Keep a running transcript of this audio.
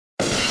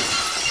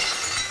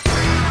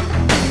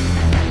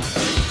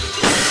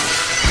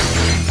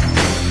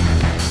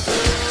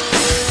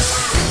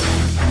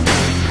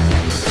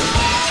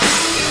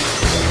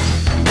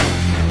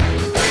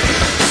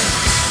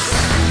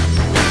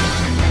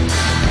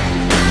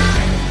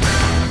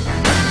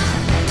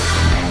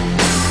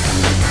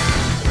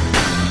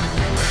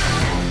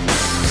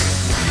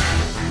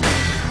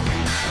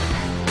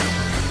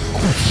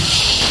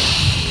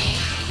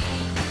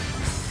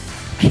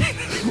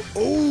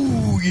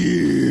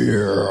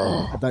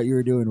thought you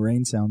were doing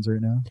rain sounds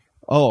right now.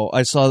 Oh,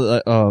 I saw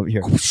that.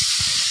 Here.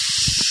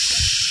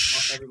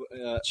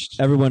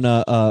 Everyone,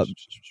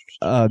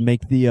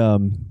 make the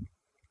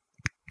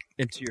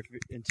into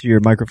your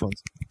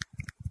microphones.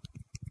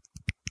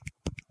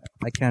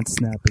 I can't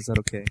snap. Is that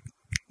okay?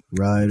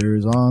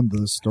 Riders on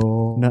the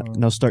storm.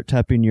 Now start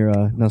tapping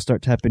your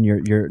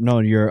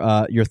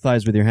your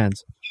thighs with your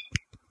hands.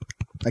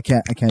 I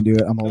can't do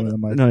it. I'm holding the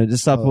mic. No,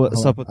 just stop.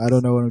 Stop. I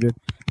don't know what I'm doing.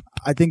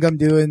 I think I'm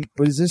doing.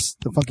 What is this?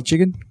 The funky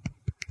chicken?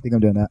 I think I'm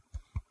doing that.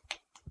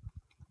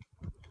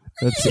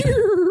 That's it.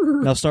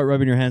 Now start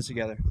rubbing your hands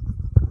together.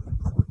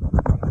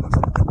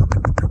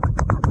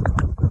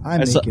 I'm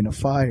making a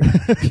fire.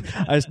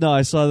 I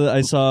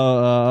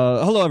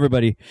saw. Hello,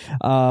 everybody.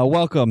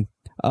 Welcome.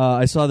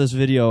 I saw this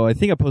video. I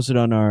think I posted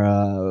on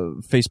our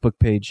Facebook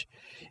page.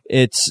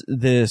 It's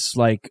this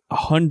like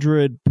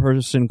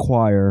 100-person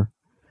choir,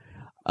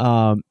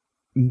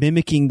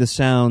 mimicking the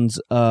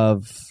sounds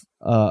of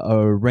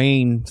a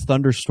rain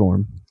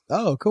thunderstorm.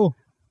 Oh, cool!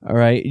 All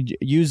right,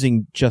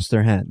 using just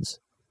their hands.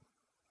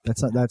 That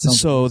sounds.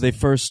 So they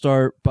first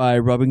start by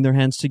rubbing their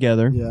hands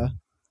together. Yeah.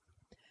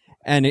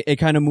 And it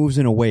kind of moves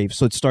in a wave.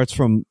 So it starts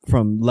from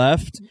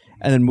left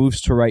and then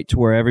moves to right to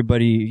where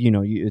everybody,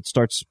 it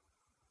starts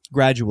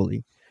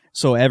gradually.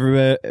 So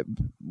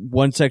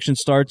one section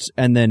starts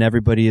and then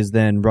everybody is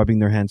then rubbing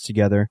their hands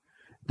together.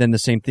 Then the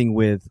same thing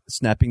with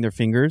snapping their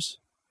fingers.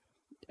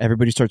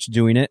 Everybody starts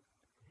doing it.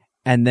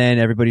 And then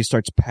everybody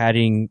starts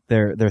patting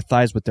their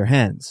thighs with their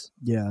hands.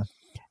 Yeah.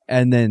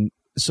 And then,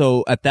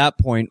 so at that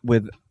point,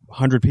 with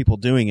 100 people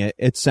doing it,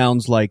 it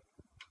sounds like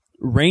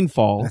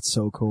rainfall. That's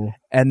so cool.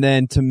 And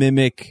then to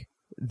mimic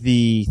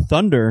the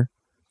thunder,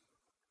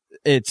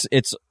 it's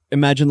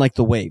imagine like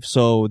the wave.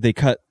 So they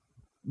cut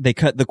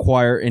the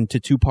choir into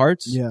two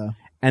parts. Yeah.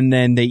 And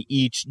then they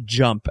each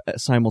jump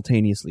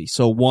simultaneously.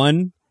 So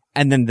one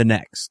and then the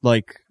next.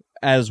 Like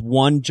as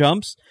one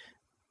jumps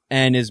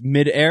and is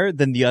midair,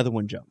 then the other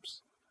one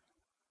jumps.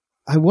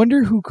 I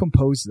wonder who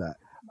composed that.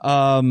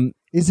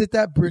 Is it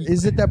that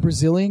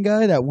Brazilian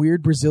guy, that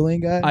weird Brazilian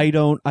guy? I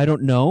don't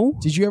know.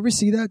 Did you ever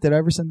see that? Did I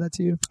ever send that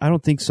to you? I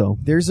don't think so.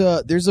 There's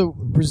a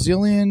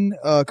Brazilian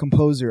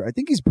composer. I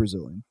think he's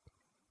Brazilian.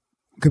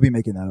 Could be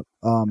making that up.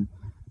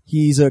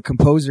 He's a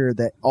composer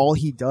that all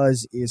he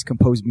does is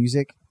compose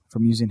music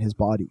from using his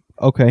body.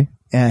 Okay.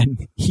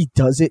 And he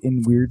does it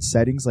in weird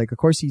settings. Like, of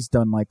course, he's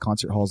done like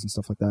concert halls and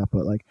stuff like that.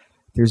 But like,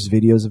 there's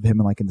videos of him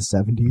in the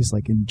 70s,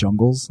 like in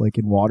jungles, like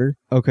in water.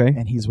 Okay.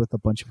 And he's with a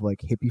bunch of like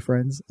hippie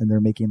friends, and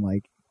they're making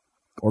like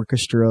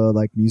orchestra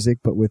like music,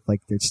 but with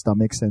like their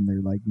stomachs and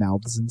their like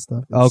mouths and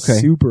stuff. It's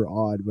super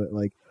odd, but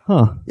like,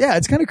 yeah,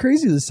 it's kind of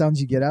crazy the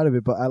sounds you get out of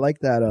it. But I like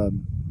that.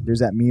 There's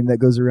that meme that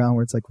goes around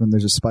where it's like when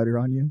there's a spider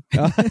on you.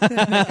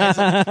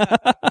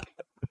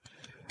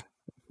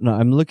 No,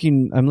 I'm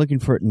looking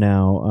for it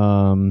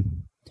now.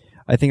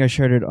 I think I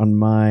shared it on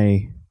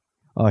my.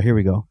 Oh, here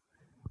we go.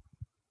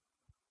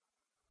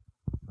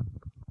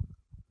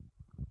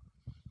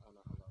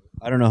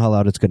 I don't know how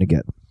loud it's going to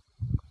get.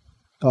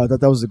 Oh, I thought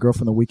that was the girl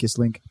from The Weakest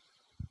Link.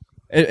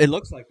 It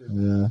looks like her.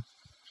 Yeah.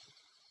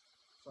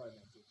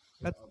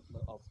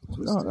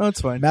 No,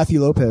 it's fine.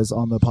 Matthew Lopez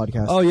on the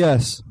podcast. Oh,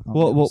 yes.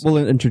 We'll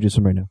introduce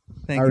him right now.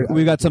 Thank you.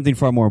 We got something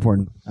far more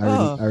important. I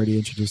already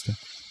introduced him.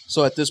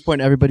 So at this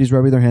point, everybody's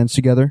rubbing their hands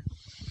together.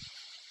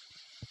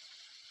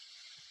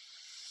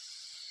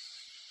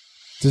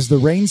 Does the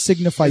rain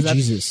signify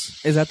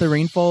Jesus? Is that the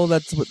rainfall?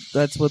 That's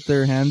what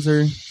their hands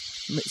are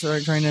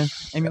trying to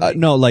emulate?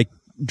 No, like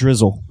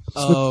drizzle.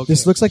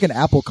 This looks like an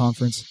Apple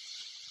conference.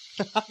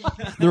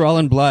 They're all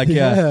in black,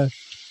 yeah.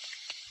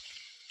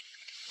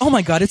 Oh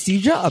my God, it's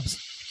Steve Jobs.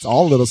 It's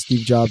all little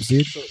Steve Jobs,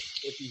 dude. So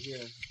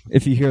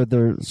if you hear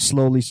they're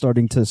slowly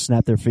starting to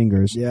snap their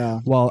fingers,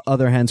 while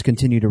other hands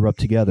continue to rub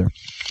together.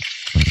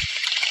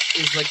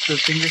 Is like the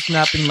finger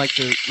snapping like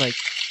the like.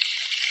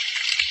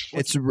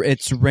 It's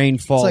rain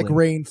falling. It's like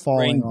rain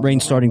falling. Rain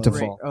starting to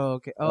fall. Oh,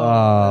 okay.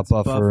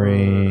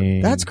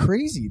 Buffering. That's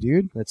crazy,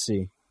 dude. Let's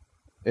see.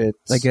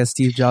 I guess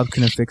Steve Jobs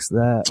couldn't fix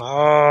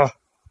that.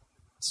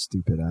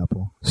 Stupid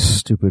Apple.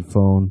 Stupid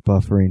phone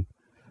buffering.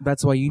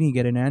 That's why you need to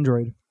get an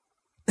Android.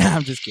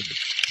 I'm just kidding.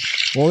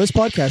 Well, this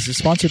podcast is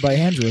sponsored by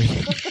Android.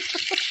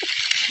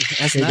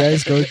 Hey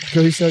guys, go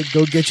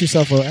get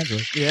yourself an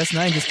Android. The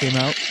S9 just came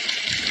out.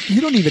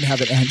 You don't even have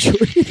an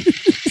Android.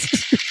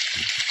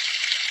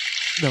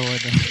 No, I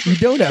don't. You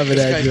don't have an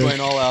Android. This guy's going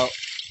all out.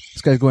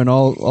 This guy's going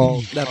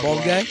all that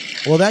bald guy?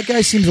 Well, that guy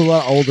seems a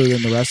lot older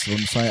than the rest of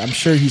them, so I'm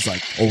sure he's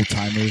like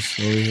old-timers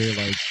over here,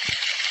 like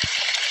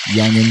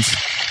youngins.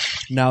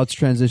 Now it's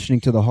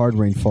transitioning to the hard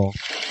rainfall.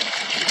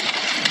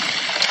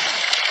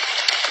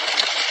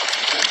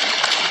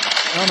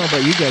 I don't know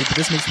about you guys, but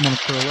this makes me want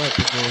to curl up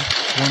with a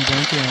warm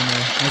blanket and a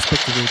nice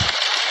picture read.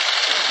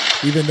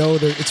 Even though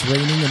it's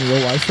raining in real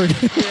life right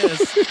now? Yes.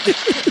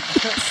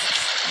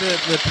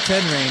 The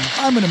pretend rain.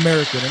 I'm an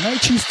American, and I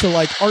choose to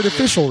like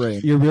artificial rain.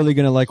 You're really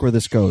going to like where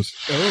this goes.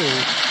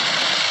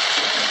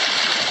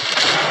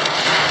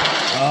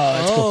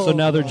 That's cool. So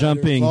now they're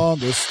jumping. On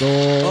the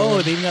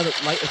storm. They even got the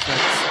light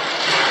effects.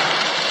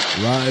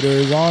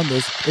 Riders on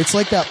this. It's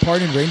like that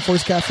part in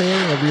Rainforest Cafe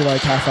every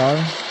like half hour.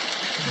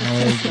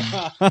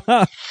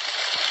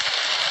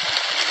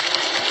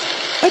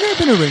 I've never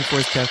been to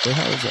Rainforest Cafe.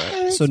 How is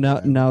that? So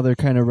now they're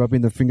kind of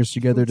rubbing their fingers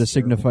together to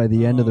signify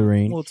the end of the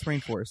rain. Well, it's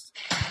Rainforest.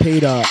 I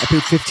paid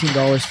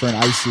 $15 for an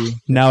icy.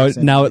 Now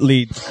it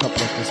leads. Cup like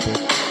this big.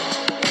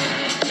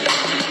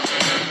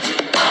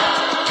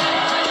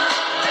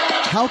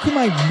 How come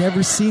I've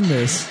never seen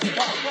this?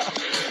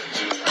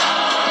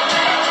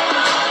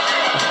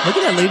 Look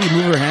at that lady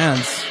move her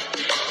hands.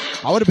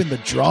 I would have been the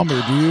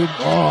drummer, dude.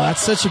 Oh,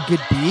 that's such a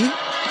good beat.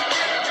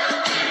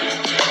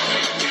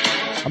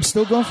 I'm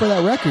still going for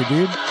that record,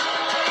 dude.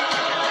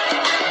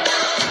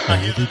 I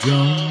hear the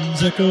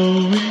drums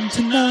echoing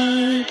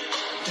tonight.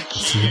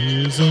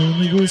 Tears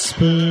only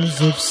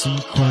whispers of some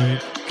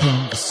quiet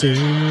conversations.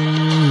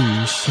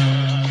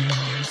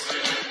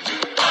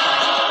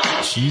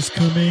 She's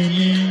coming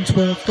in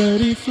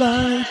 12:30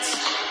 flights.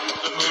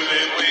 The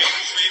moonlit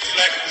wings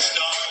reflect the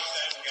stars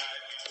that guide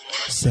me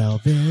towards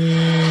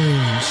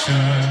salvation.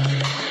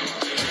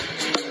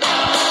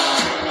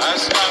 I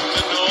stopped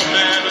an old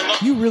man alone.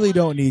 You really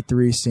don't need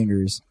 3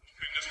 singers.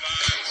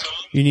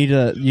 You need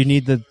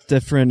the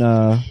different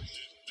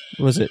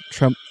was it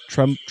Trump.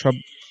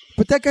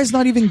 But that guy's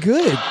not even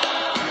good.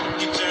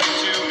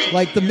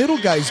 Like the middle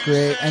guy's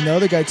great and the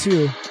other guy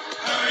too.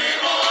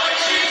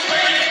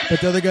 But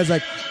the other guy's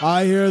like,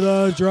 I hear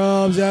those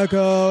drums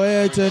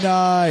echoing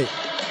tonight.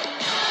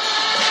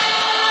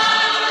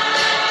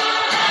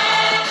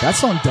 That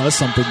song does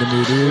something to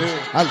me, dude.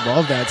 I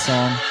love that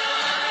song.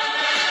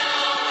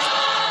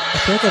 I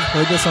feel like I've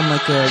heard this on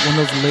like one of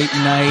those late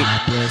night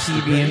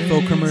TV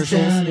info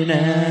commercials. In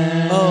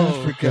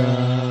Africa,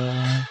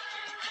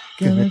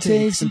 gonna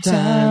take some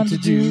time to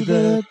do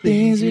the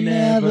things we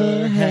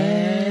never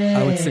had.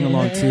 I would sing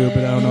along too,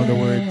 but I don't know the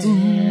words.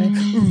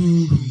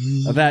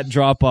 That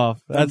drop off.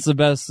 That's the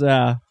best.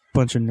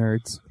 Bunch of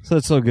nerds. So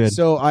it's so good.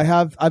 So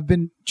I've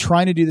been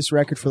trying to do this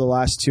record for the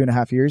last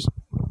 2.5 years.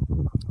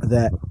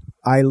 That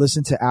I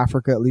listen to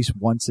Africa at least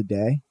once a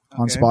day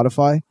on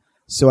Spotify.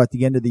 So at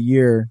the end of the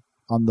year,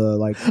 on the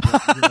like,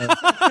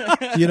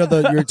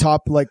 your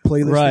top like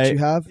playlist that you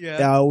have,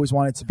 I always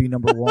want it to be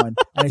number 1. And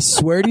I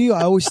swear to you,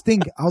 I always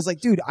think I was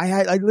like, dude,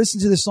 I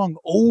listened to this song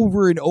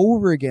over and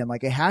over again,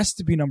 like it has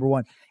to be number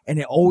 1, and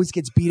it always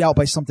gets beat out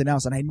by something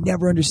else, and I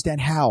never understand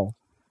how.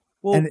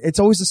 Well, and it's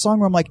always a song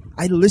where I'm like,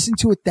 I listen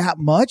to it that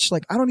much,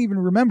 like I don't even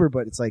remember,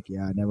 but it's like,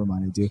 yeah, never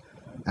mind, I do.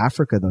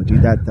 Africa though,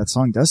 dude, that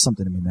song does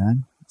something to me,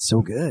 man. It's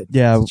so good.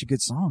 Yeah, it's such a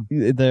good song.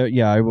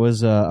 I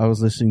was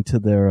listening to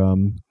their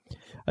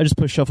I just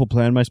put Shuffle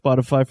Play on my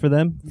Spotify for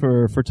them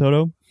for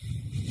Toto.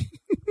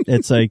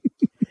 It's like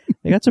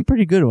they got some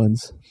pretty good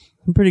ones.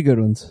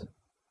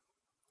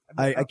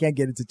 I can't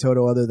get into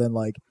Toto other than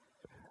like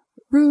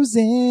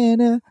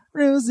Rosanna,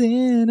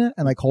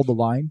 and like Hold the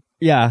Line.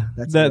 Yeah,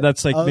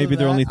 that's like maybe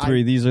there are only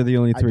 3. These are the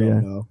only 3.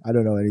 I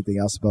don't know anything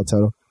else about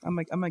Toto. I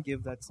might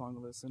give that song a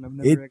listen. I've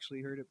never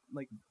actually heard it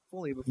like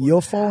fully before. You'll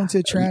fall into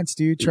a trance,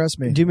 dude. Trust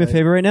me. Do me a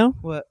favor right now.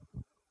 What?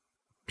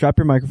 Drop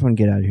your microphone and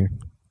get out of here.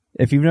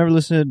 If you've never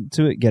listened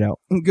to it, get out.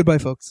 Goodbye,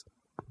 folks.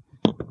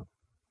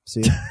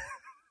 See you.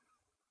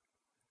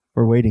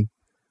 We're waiting.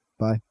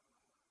 Bye.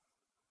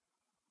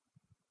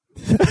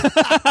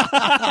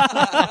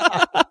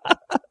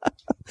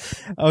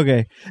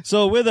 Okay,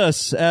 so with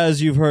us,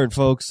 as you've heard,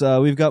 folks,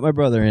 we've got my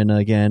brother in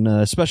again,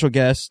 a special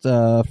guest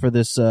for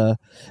this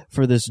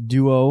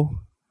duo.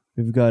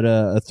 We've got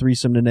a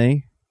threesome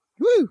today.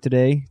 Woo!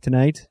 Tonight.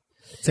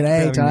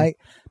 Tonight.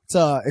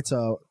 It's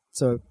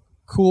a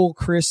cool,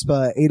 crisp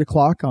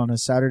 8:00 on a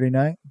Saturday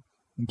night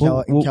in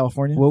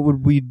California. What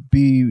would we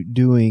be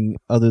doing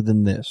other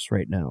than this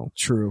right now?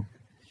 True.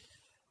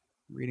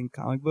 Reading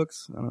comic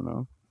books? I don't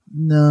know.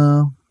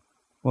 No.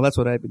 Well, that's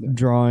what I'd be doing.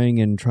 Drawing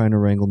and trying to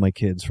wrangle my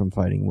kids from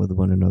fighting with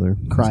one another.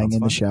 Crying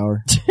in the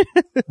shower.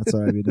 That's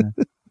what I'd be doing.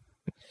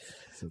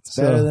 So it's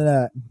better than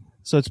that.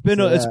 So it's been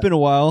a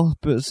while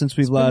since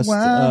we've last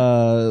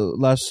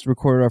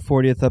recorded our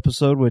 40th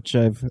episode, which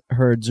I've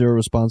heard 0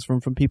 response from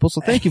people.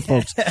 So thank you,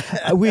 folks.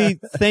 We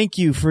thank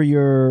you for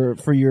your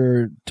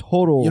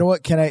total. You know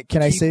what? Can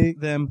I say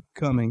them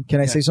coming?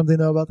 Can I say something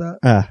though about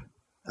that?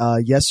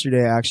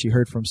 Yesterday, I actually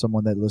heard from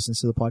someone that listens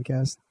to the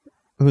podcast.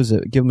 Who's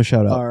it? Give him a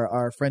shout out.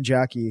 Our friend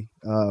Jackie.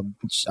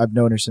 I've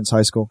known her since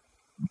high school.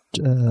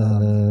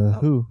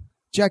 Who?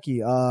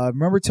 Jackie.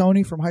 Remember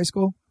Tony from high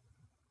school?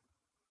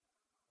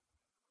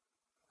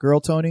 Girl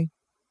Tony?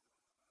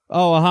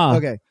 Oh,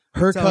 Okay.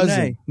 Her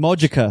cousin.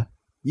 Mojica.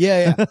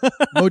 Yeah.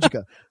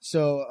 Mojica.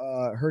 So,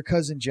 her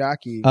cousin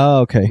Jackie.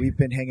 Oh, okay. We've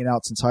been hanging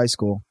out since high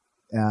school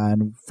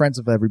and friends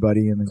of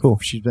everybody. And cool.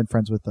 She's been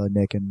friends with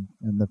Nick and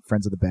the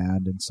friends of the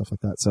band and stuff like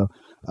that. So,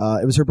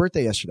 it was her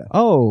birthday yesterday.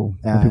 Oh,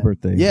 happy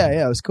birthday. Yeah.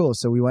 It was cool.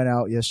 So we went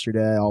out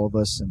yesterday, all of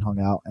us, and hung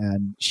out.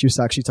 And she was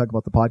actually talking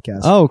about the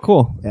podcast. Oh,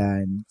 cool.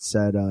 And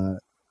said,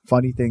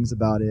 funny things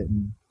about it.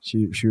 And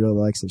she really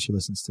likes it. She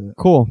listens to it.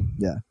 Cool.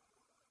 Yeah.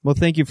 Well,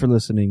 thank you for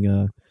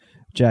listening,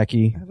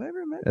 Jackie. Have I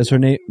ever met Is her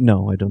name?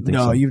 No, I don't think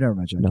so. No, you've never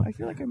met Jackie. No. I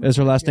feel like Is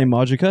her last name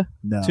Mojica?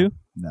 No. Too?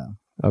 No.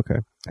 Okay.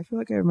 I feel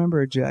like I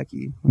remember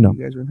Jackie when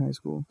you guys were in high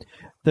school.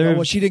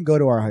 Well, she didn't go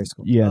to our high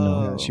school. Yeah,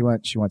 no. Yeah, she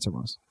went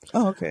somewhere else.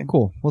 Oh, okay.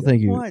 Cool. Well,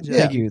 thank you. Why,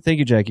 Thank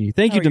you, Jackie.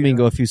 Thank you,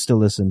 Domingo, if you still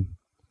listen.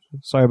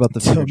 Sorry about the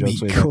Twitter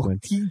jokes way back when.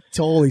 He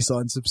totally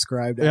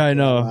unsubscribed. Yeah, I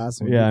know.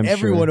 Last one. Yeah, I'm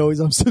everyone sure.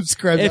 always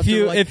unsubscribes.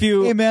 If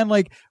you, hey man,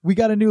 like we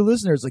got a new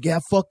listener. It's like, yeah,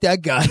 fuck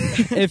that guy.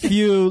 If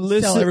you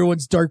listen, tell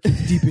everyone's dark,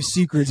 deepest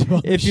secrets.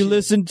 If you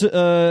listen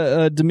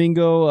to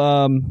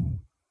Domingo,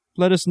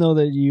 let us know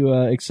that you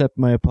accept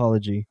my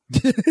apology.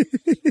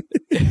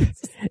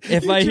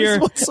 If I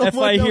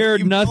hear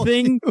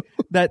nothing,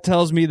 that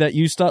tells me that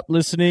you stopped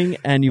listeing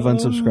and you've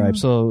unsubscribed.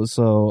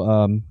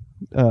 So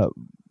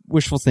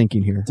wishful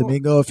thinking here.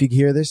 Domingo, if you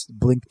hear this,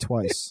 blink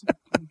twice.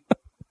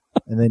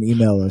 And then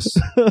email us.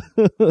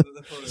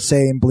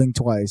 Saying blink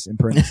twice in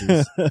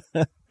parentheses.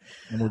 And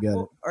we'll get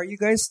it. Are you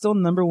guys still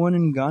 #1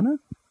 in Ghana?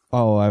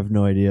 Oh, I have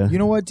no idea. You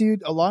know what,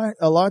 dude? A lot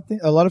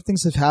of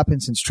things have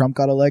happened since Trump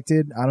got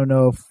elected. I don't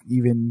know if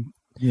even,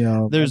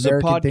 there's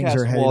American a things are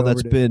podcast headed wall that's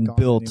over to been Ghana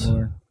built.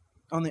 anymore.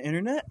 On the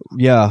internet?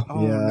 Yeah.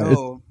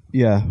 Oh,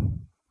 Yeah. no.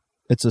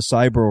 It's a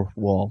cyber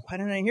wall. Why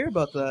didn't I hear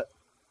about that?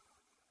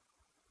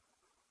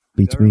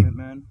 Beats me.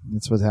 Man.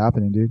 That's what's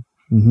happening, dude.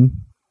 Mm-hmm.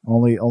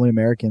 Only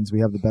Americans. We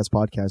have the best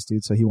podcast,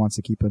 dude. So he wants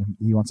to keep him.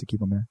 He wants to keep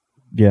him there.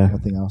 Yeah.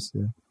 Nothing else.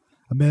 Yeah.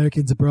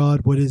 Americans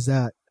abroad. What is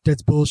that?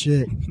 That's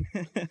bullshit.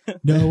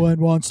 No one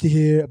wants to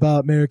hear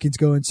about Americans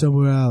going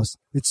somewhere else.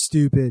 It's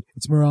stupid.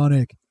 It's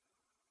moronic.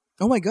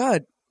 Oh my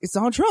God! It's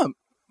Donald Trump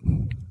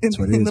in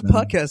the man.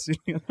 podcast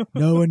studio.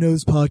 No one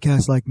knows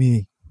podcasts like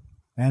me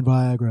and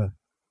Viagra.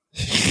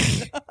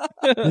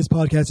 This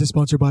podcast is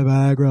sponsored by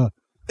Viagra.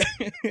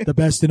 The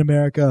best in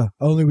America.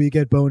 Only we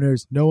get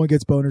boners. No one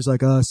gets boners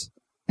like us.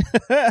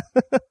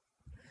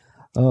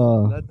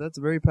 That's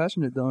very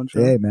passionate, Donald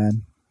Trump. Hey,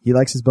 man. He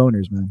likes his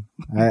boners, man.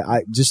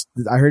 I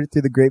heard it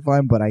through the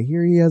grapevine, but I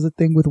hear he has a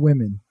thing with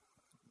women.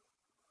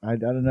 I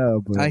don't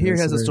know. But I hear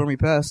he has a stormy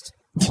past.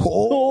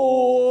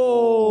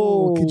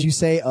 Oh! Could you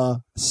say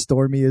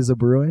stormy is a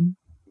brewing?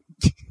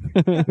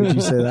 Would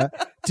you say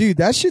that? Dude,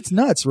 that shit's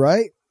nuts,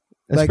 right?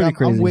 That's like pretty I'm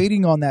crazy.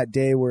 waiting on that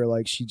day where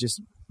like she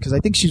just because I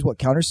think she's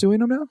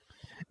countersuing him now,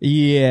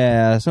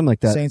 Yeah, something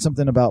like that. saying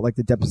something about like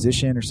the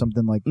deposition or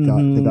something like they got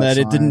that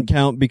it didn't signed.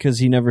 count because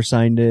he never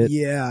signed it.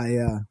 Yeah,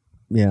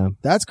 Yeah.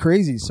 that's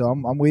crazy. So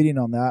I'm waiting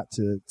on that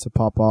to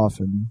pop off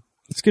and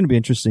It's going to be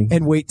interesting.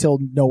 wait till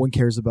no one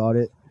cares about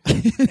it. No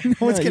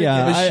one's gonna give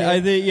a shit.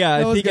 I think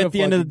gonna at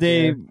the end of the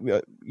day,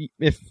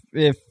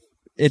 if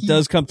it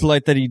does come to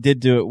light that he did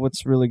do it,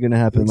 what's really going to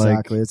happen?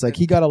 Exactly. It's like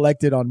he got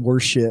elected on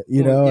worse shit,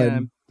 you know? Yeah,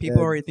 and people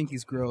already think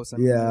he's gross. I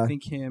mean, Yeah. I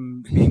think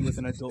him being with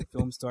an adult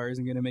film star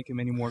isn't going to make him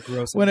any more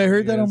gross. when I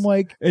heard that, I'm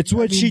like, It's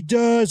what she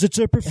does. It's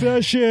her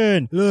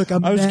profession. look,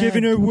 I was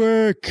giving her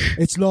work.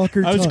 It's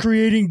locker I was talk.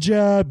 creating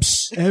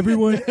jobs.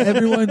 Everyone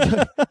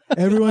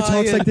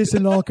talks like this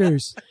in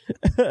lockers.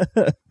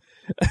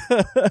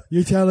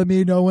 You're telling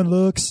me no one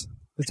looks?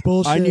 It's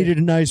bullshit. I needed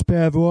a nice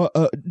pair of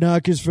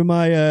knockers for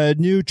my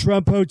new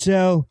Trump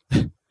hotel.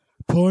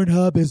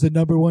 Pornhub is the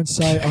 #1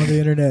 site on the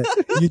internet.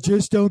 You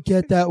just don't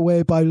get that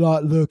way by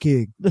not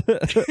looking.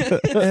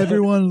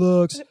 Everyone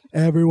looks.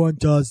 Everyone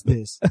does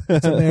this.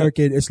 It's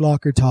American. It's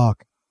locker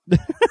talk.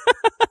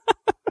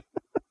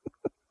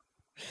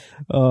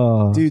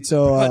 Dude,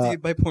 so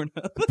by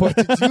Pornhub.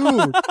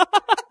 dude,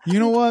 you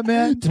know what,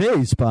 man?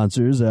 Today's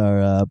sponsors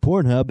are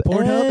Pornhub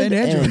and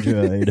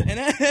Android.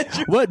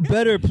 What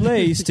better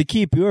place to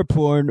keep your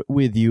porn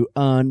with you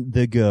on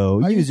the go?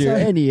 Are you Use your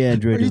tired- any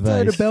Android Are you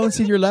tired device. of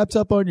balancing your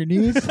laptop on your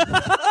knees?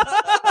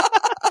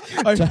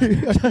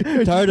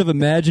 Tired of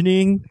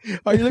imagining?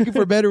 Are you looking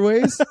for better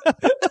ways?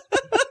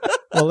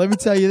 Well, let me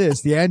tell you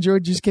this: the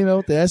Android just came out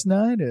with the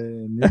S9,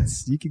 and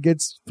you can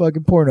get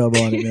fucking Pornhub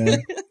on it,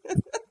 man.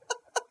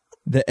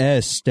 The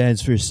S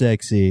stands for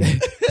sexy.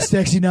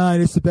 Sexy 9,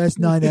 it's the best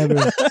 9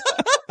 ever.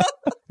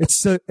 It's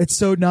so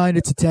 9,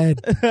 it's a 10.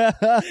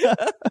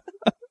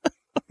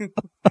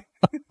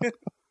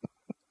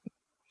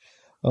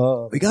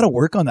 We got to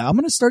work on that. I'm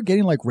gonna start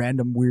getting like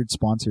random weird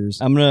sponsors.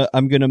 I'm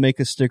gonna make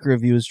a sticker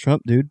of you as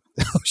Trump, dude.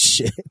 Oh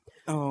shit!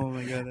 Oh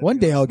my God. One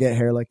day I'll get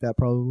hair like that,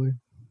 probably.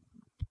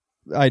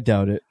 I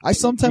doubt it. I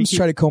sometimes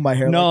try to comb my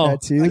hair like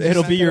that too.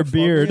 It'll be your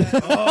beard.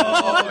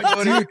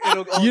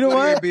 You know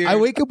what? I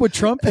wake up with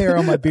Trump hair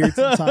on my beard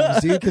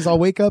sometimes, dude, because I'll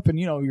wake up and,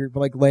 you're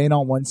like laying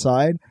on one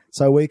side.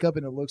 So I wake up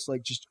and it looks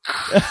like just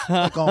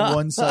like on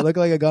one side. Look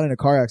like I got in a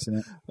car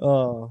accident.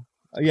 Oh,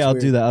 yeah, I'll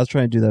weird. do that. I'll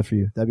try and do that for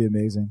you. That'd be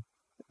amazing.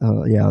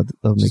 Yeah,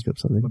 I'll make up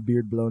something. My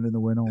beard blown in the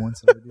wind on one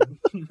side.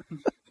 Dude.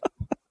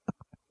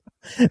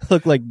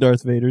 Look like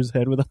Darth Vader's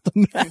head without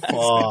the mask.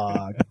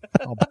 Fuck.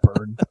 I'll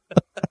burn.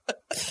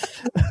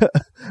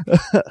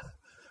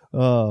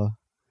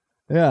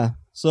 Yeah.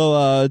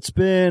 So it's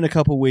been a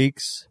couple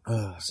weeks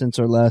since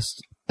our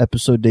last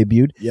episode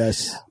debuted.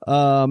 Yes.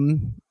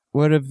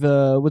 What have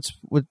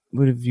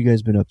you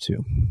guys been up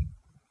to?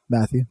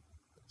 Matthew.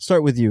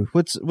 Start with you.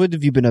 What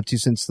have you been up to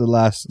since the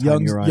last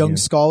time you were on young here?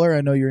 scholar?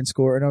 I know you're in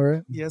school right now,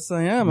 right? Yes,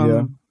 I am.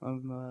 Yeah.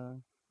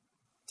 I'm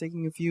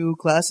taking a few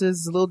classes.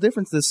 It's a little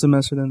different this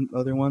semester than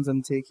other ones.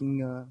 I'm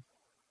taking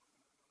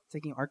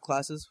art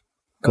classes.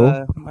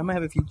 Cool. I might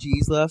have a few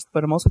G's left,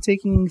 but I'm also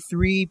taking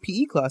 3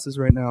 PE classes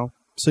right now.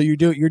 So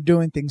you're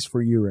doing things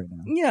for you right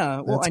now.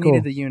 Yeah, well, That's I cool.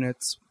 needed the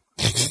units,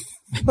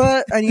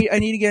 but I need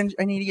to get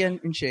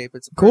in shape.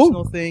 It's a Cool.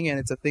 personal thing, and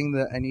it's a thing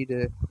that I need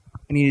to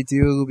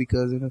do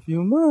because in a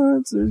few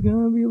months there's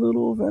gonna be a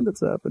little event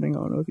that's happening. I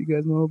don't know if you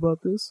guys know about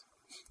this.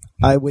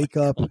 I wake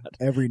up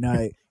every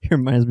night. It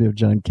reminds me of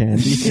John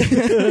Candy.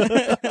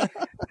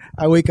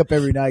 I wake up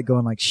every night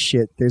going like,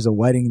 shit, there's a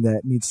wedding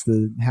that needs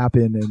to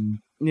happen. And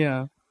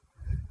Yeah,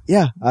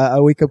 I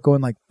wake up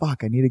going like,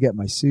 fuck, I need to get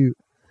my suit.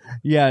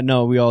 Yeah,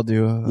 no, we all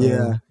do.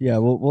 Yeah.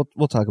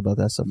 We'll talk about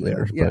that stuff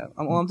later. yeah.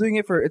 I'm doing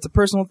it it's a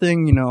personal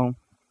thing. You know,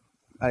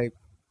 I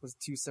was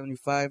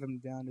 275. I'm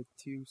down to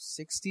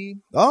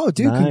 260. Oh,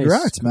 dude, Nice.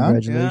 congrats, man.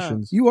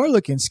 Congratulations. You are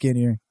looking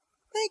skinnier.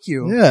 Thank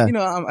you. Yeah. You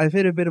know, I've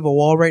hit a bit of a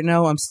wall right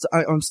now. I'm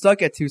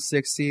stuck at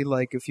 260.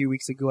 Like a few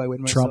weeks ago, I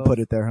weighed myself. Trump put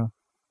it there, huh?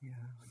 Yeah.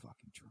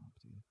 Fucking Trump,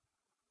 dude.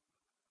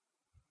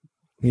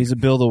 He needs to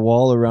build a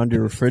wall around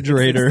your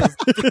refrigerator.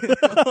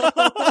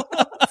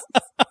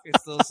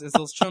 It's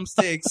those Trump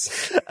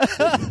steaks.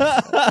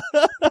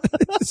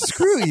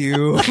 Screw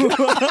you.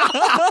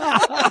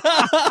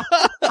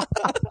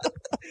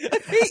 I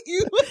hate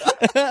you.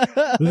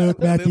 Look,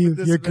 Matthew,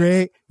 you're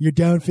great. You're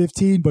down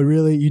 15, but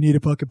really, you need to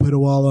fucking put a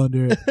wall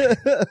under it.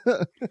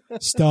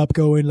 Stop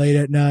going late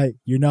at night.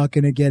 You're not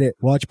going to get it.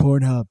 Watch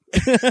Pornhub.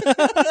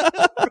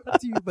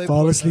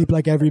 Fall asleep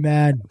like every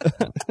man.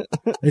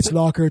 It's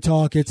locker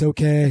talk. It's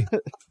okay.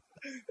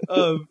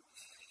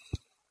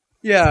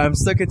 Yeah, I'm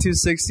stuck at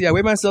 260. I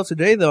weighed myself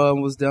today, though. I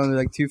was down to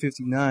like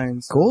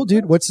 259. So. Cool,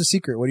 dude. What's the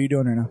secret? What are you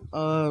doing right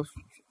now?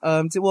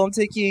 I'm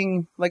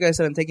taking, like I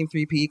said, I'm taking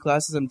 3 PE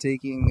classes. I'm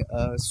taking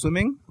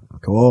swimming.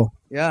 Cool.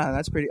 Yeah,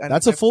 that's pretty.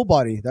 That's a full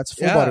body. That's a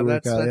full body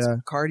workout. That's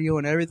cardio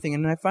and everything.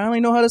 And I finally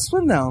know how to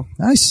swim now.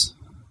 Nice.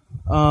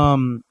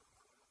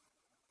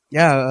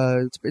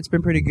 It's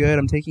been pretty good.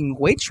 I'm taking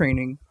weight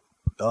training.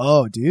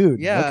 Oh, dude.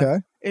 Yeah. Okay.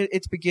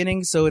 It's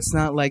beginning, so it's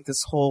not like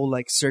this whole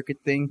like circuit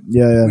thing.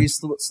 Yeah, yeah. We're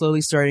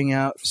slowly starting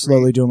out.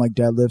 Slowly doing like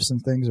deadlifts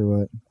and things, or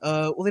what?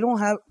 Well, they don't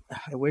have.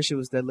 I wish it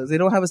was deadlifts. They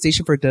don't have a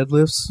station for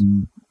deadlifts.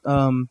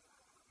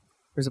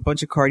 There's a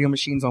bunch of cardio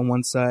machines on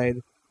one side.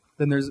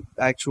 Then there's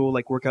actual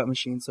like workout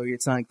machines, so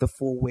it's not like the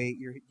full weight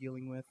you're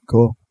dealing with.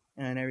 Cool.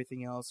 And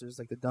everything else, there's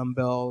like the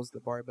dumbbells, the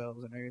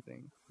barbells, and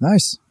everything.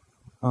 Nice.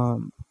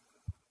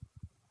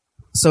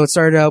 So it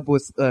started out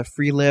with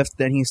free lift.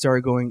 Then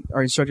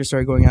our instructor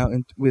started going out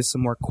with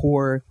some more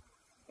core,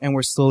 and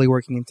we're slowly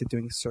working into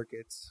doing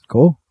circuits.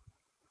 Cool.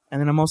 And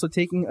then I'm also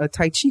taking a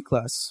Tai Chi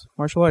class,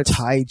 martial arts.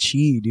 Tai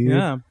Chi, dude.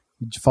 Yeah.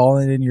 You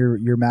following in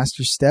your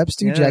master steps,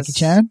 dude. Yes. Jackie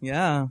Chan.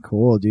 Yeah.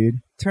 Cool, dude.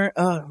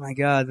 Oh my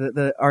God,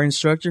 our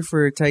instructor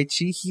for Tai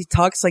Chi, he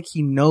talks like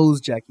he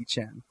knows Jackie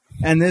Chan,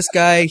 and this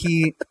guy,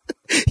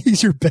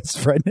 he's your best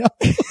friend now.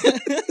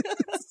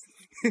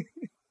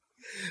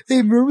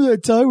 Hey, remember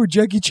that time where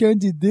Jackie Chan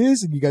did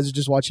this? And you guys are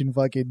just watching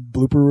fucking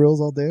blooper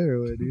reels all day,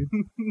 or what, dude?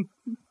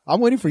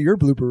 I'm waiting for your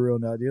blooper reel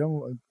now,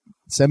 dude.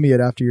 Send me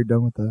it after you're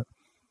done with that.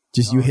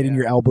 Just you hitting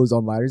your elbows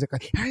on ladders,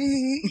 like,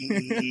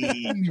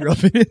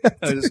 rubbing it.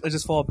 I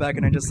just fall back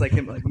and I just like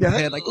him, like my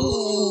head, like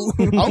ooh.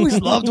 I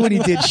always loved when he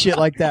did shit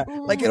like that.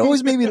 Like it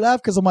always made me laugh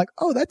because I'm like,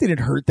 oh, that didn't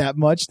hurt that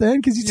much then,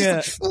 because he's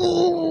just like,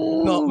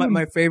 ooh. No,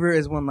 my favorite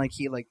is when like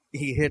he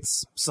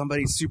hits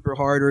somebody super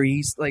hard, or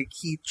he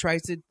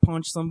tries to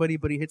punch somebody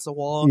but he hits a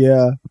wall.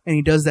 Yeah, and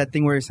he does that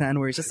thing where his hand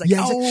where he's just like,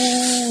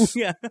 yo,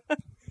 yeah.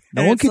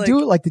 No one could do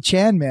it like the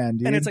Chan man,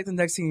 dude. And it's like the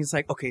next thing he's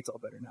like, okay, it's all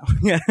better now.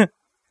 Yeah.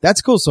 That's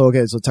cool. So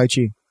Tai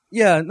Chi.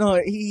 Yeah, no,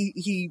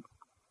 he's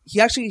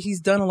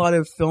done a lot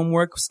of film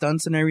work,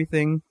 stunts and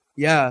everything.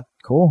 Yeah.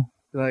 Cool.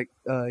 Like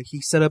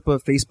he set up a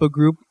Facebook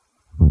group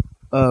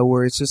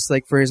where it's just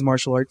like for his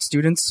martial arts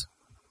students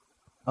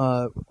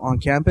on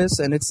campus,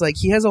 and it's like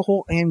he has a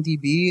whole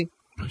IMDb.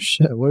 Oh,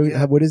 shit.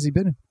 What has he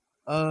been in?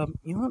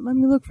 You know what? Let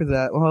me look for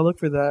that. Well, I'll look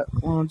for that.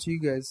 Why don't you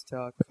guys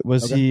talk?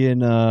 Was he in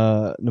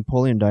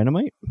Napoleon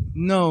Dynamite?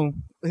 No.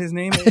 His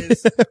name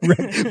is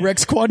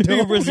Rex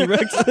Kwon-Do.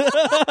 Rex.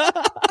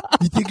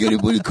 You think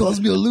anybody calls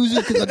me a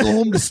loser because I go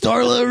home to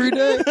Starla every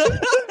day?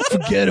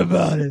 Forget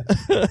about it.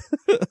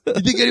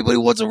 You think anybody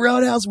wants a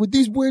roundhouse with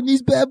wearing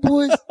these bad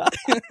boys?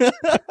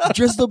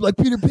 Dressed up like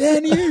Peter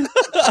Pan here?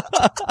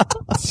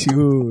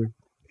 Dude.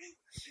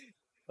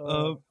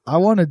 I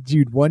want to,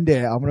 dude, one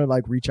day I'm going to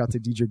like reach out to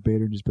Diedrich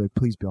Bader and just be like,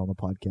 please be on the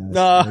podcast.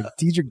 Like,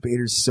 Diedrich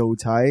Bader's so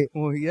tight.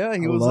 Well, yeah,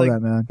 he I was love like, that,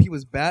 man. He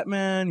was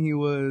Batman. He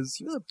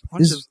was a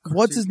bunch of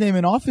what's his name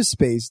in Office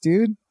Space,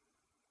 dude?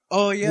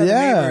 Oh,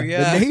 yeah,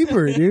 the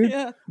neighbor, dude.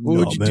 Yeah. What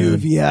would you do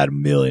if you had $1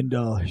 million?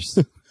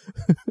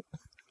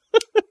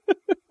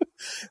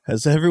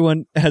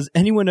 Has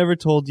anyone ever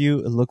told you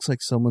it looks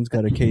like someone's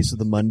got a case of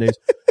the Mondays?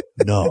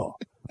 No,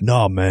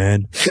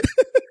 man.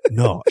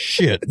 No,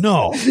 shit,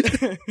 no.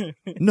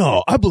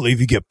 No, I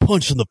believe you get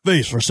punched in the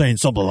face for saying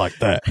something like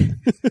that.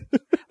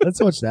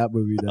 Let's watch that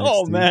movie next.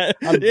 Oh, dude. man.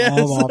 I Yes.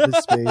 love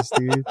Office Space,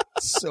 dude.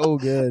 So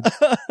good.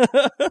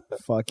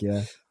 Fuck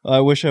yeah.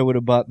 I wish I would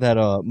have bought that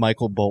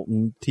Michael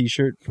Bolton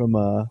T-shirt from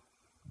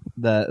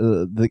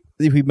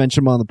we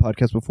mentioned him on the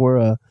podcast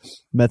before,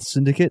 Meth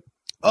Syndicate.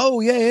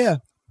 Oh yeah.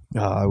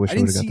 I wish I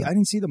would have got that. I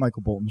didn't see the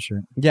Michael Bolton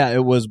shirt. Yeah,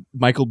 it was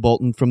Michael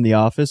Bolton from The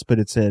Office, but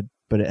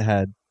it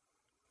had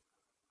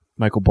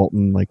Michael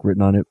Bolton like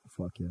written on it.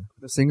 Fuck yeah.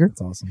 The singer?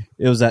 That's awesome.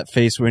 It was that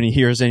face when he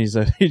hears and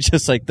he's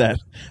just like that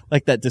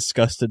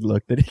disgusted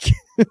look that he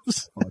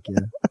gives. Fuck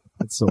yeah.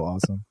 That's so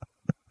awesome.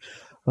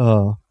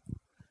 Oh.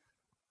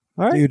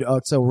 All right. Dude,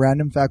 so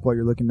random fact while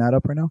you're looking that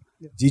up right now.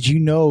 Yeah. Did you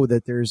know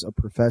that there's a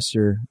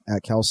professor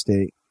at Cal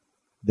State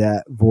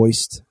that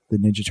voiced the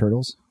Ninja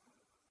Turtles?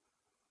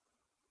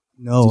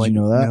 No. Did you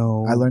know that?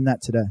 No. I learned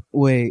that today.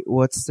 Wait,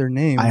 what's their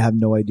name? I have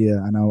no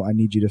idea. I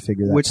need you to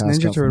figure that out. Which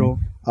Ninja Turtle?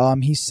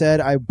 He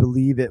said, I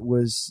believe it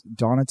was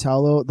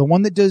Donatello, the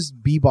one that does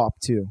Bebop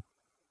too.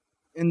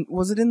 And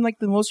was it in like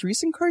the most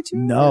recent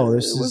cartoon? No,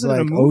 this is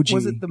like OG.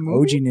 Was it the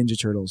movie? OG Ninja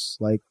Turtles,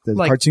 like the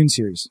cartoon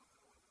series.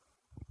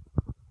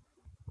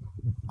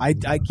 I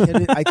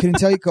couldn't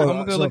tell you.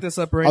 I'm gonna look this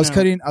up right now.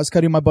 I was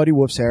cutting my buddy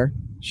Wolf's hair.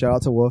 Shout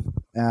out to Wolf.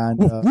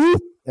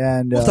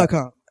 And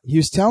Wolf.com. He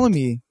was telling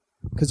me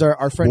because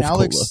our friend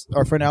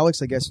Wolf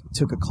Alex, I guess,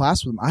 took a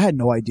class with him. I had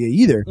no idea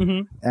either,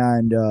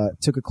 and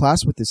took a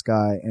class with this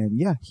guy. And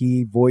yeah,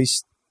 he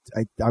voiced.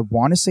 I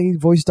want to say he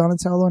voiced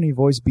Donatello and he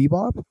voiced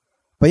Bebop,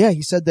 but yeah,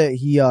 he said that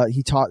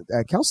he taught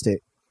at Cal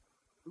State.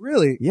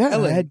 Really?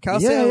 Yeah, Cal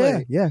State LA.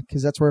 Yeah,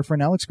 because that's where our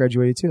friend Alex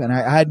graduated too, and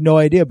I had no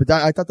idea, but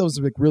I thought that was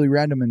like really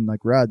random and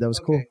like rad. That was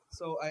cool.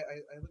 So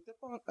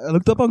I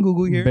looked up on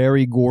Google here.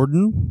 Barry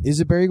Gordon.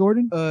 Is it Barry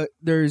Gordon? I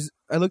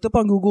looked up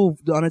on Google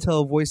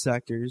Donatello voice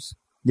actors.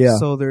 Yeah.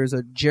 So there's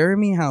a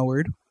Jeremy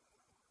Howard,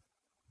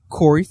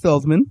 Corey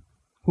Feldman,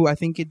 who I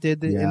think it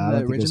did in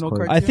the original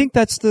cartoon. I think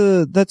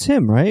that's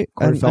him, right?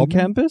 Corey Feldman? On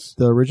campus?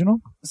 The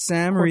original?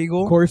 Sam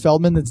Riegel. Corey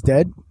Feldman that's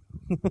dead?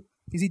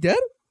 Is he dead?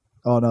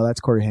 Oh no, that's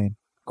Corey Haim.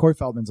 Corey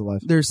Feldman's alive.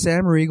 There's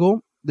Sam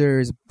Riegel.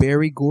 There's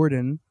Barry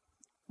Gordon,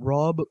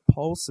 Rob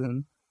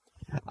Paulson.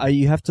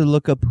 You have to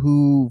look up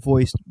who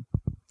voiced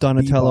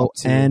Donatello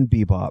Bebop, too. and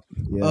Bebop.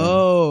 Yeah.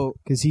 Oh,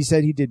 because he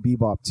said he did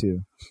Bebop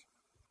too.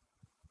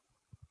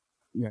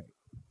 right.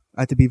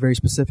 I have to be very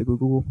specific with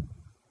Google.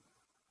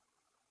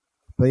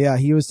 But yeah,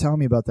 he was telling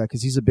me about that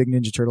because he's a big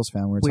Ninja Turtles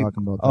fan. We were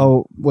talking about that.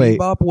 Oh, wait.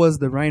 Bebop was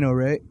the Rhino,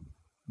 right?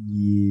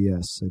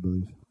 Yes, I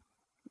believe.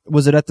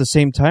 Was it at the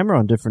same time or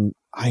on different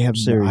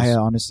series? I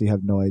honestly have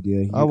no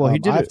idea. He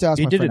did it.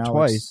 He did it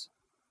twice.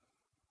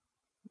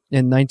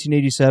 In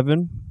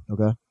 1987.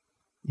 Okay.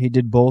 He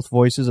did both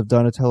voices of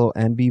Donatello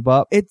and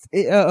Bebop.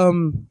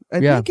 I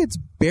think it's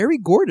Barry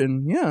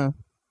Gordon. Yeah.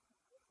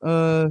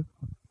 What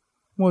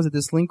was it?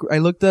 This link. I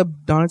looked up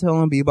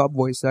Donatello and Bebop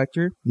voice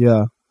actor.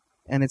 Yeah.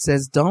 And it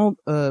says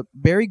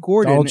Barry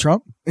Gordon. Donald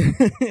Trump.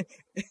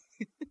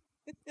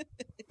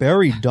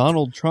 Barry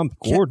Donald Trump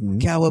Gordon.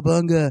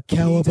 Cowabunga.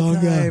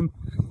 Cowabunga.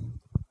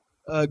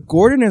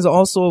 Gordon is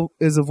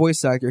a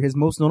voice actor. His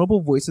most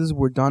notable voices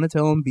were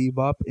Donatello and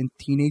Bebop in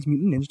Teenage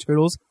Mutant Ninja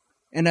Turtles,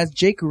 and as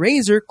Jake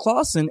Razor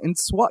Clausen in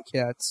SWAT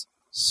Cats.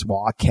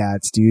 SWAT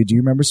Cats, dude. Do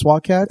you remember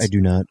SWAT Cats? I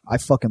do not. I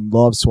fucking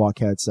love SWAT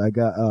Cats. I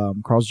got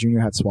Carl's Jr.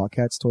 had SWAT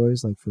Cats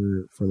toys like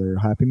for their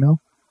Happy Meal.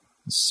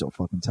 It's so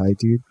fucking tight,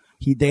 dude.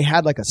 They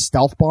had like a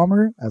stealth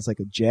bomber as like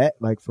a jet,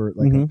 like for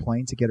like a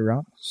plane to get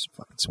around. Just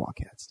fucking SWAT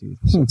Cats, dude.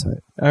 So tight.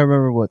 I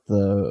remember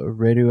the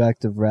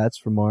radioactive rats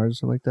from Mars,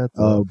 something like that.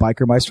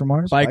 Biker Mice from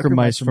Mars. Biker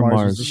Mice from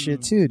Mars was the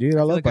shit too, dude.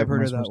 I love like Biker I've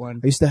heard Mice of that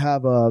one. I used to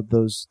have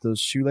those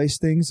shoelace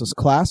things, those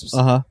clasps.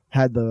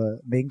 Had the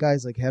main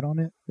guy's like head on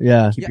it.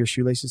 Yeah. Keep your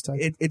shoelaces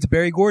tight. It's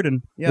Barry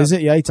Gordon. Yeah. Is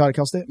it? Yeah, he taught at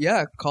Cal State?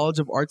 Yeah, College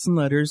of Arts and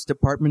Letters,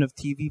 Department of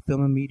TV,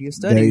 Film, and Media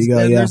Studies. There you go,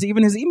 and yeah. there's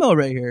even his email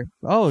right here.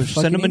 Oh,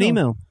 send him an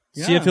email.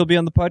 Yeah. See if he'll be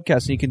on the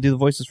podcast and he can do the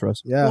voices for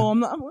us. Yeah. Well,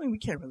 we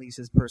can't release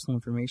his personal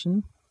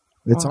information.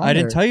 It's on I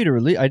didn't there. tell you to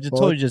release. I just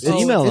told you just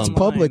email It's him.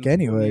 public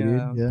anyway, Yeah.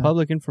 dude. Yeah.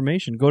 Public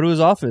information. Go to his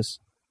office.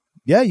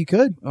 Yeah, you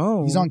could.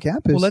 Oh. He's on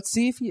campus. Well, let's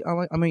see if he.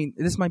 I mean,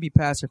 this might be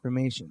past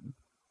information.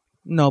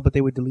 No, but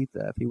they would delete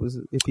that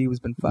if he was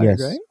been fired,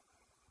 Yes. right?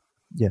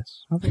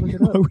 Yes. I'll have to look it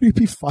Why up. would he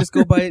be fired?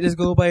 Just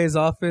go by his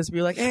office.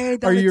 Be like, hey,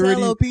 Are you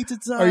Donatello, already- pizza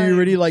time. Are you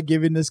already like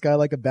giving this guy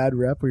like a bad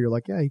rep where you're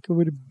like, yeah, he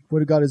would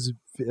have got his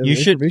You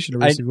should- information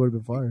or else he would have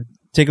been fired.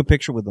 Take a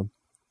picture with them.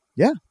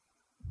 Yeah.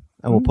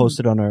 And we'll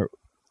post it on our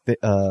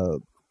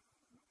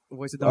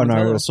Voice of on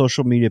Donatello our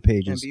social media and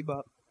pages.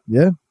 Bebop.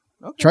 Yeah.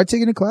 Okay. Try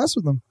taking a class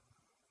with them.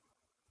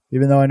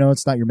 Even though I know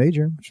it's not your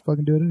major, just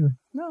fucking do it anyway.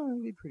 No,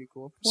 it'd be pretty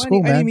cool. It's Well, cool,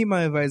 I need to man. meet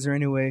my advisor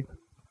anyway.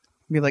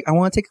 Be like, I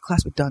want to take a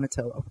class with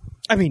Donatello.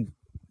 I mean,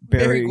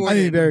 Barry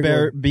Gordon.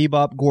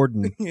 Bebop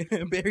Gordon.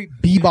 Barry.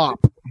 Bebop.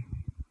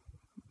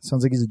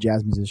 Sounds like he's a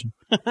jazz musician.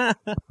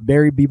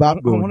 Barry Bebop.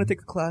 I want to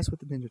take a class with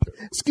the Ninja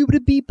Turtles. Scooby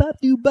Bebop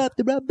Doobop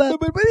the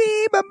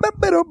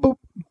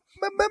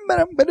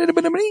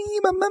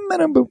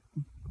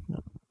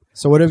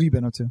So what have you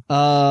been up to?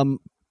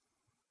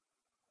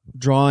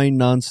 Drawing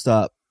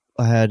nonstop.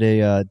 I had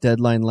a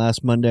deadline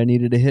last Monday I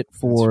needed to hit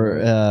for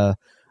a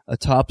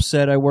top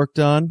set I worked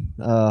on,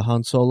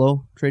 Han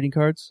Solo trading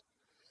cards.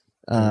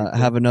 I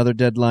have another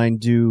deadline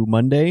due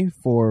Monday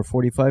for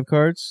 45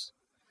 cards.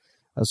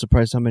 I was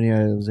surprised how many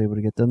I was able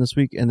to get done this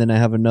week, and then I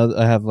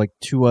have like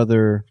three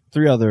other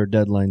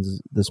deadlines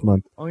this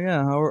month. Oh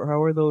yeah, how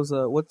are those?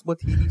 What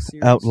TV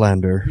series?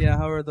 Outlander. Yeah,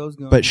 how are those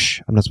going? But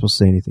I'm not supposed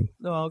to say anything.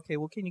 No, okay.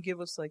 Well, can you give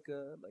us like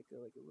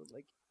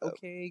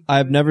okay?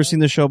 I've never seen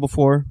the show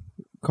before.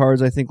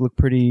 Cards I think look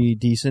pretty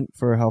decent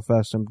for how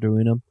fast I'm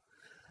doing them.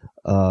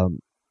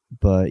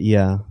 But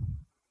yeah,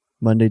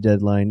 Monday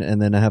deadline,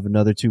 and then I have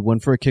another two. One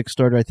for a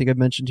Kickstarter I think I've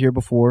mentioned here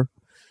before.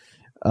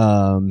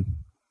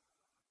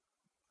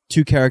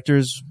 Two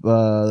characters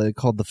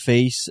called the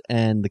Face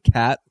and the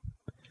Cat,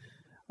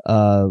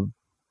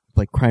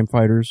 like crime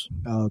fighters.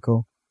 Oh,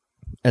 cool.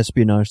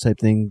 Espionage type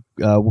thing.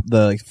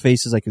 The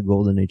Face is like a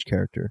Golden Age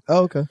character.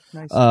 Oh, okay.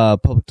 Nice.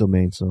 Public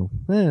domain. So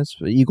it's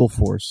Eagle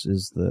Force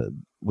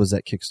was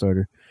that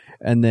Kickstarter,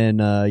 and then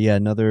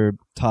another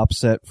top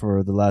set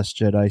for the Last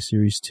Jedi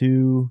Series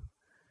 2,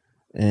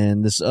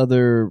 and this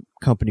other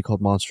company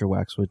called Monster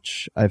Wax,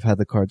 which I've had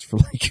the cards for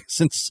like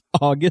since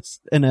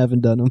August and I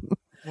haven't done them.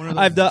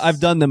 I've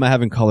done them. I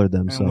haven't colored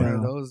them. So what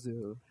are those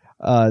do?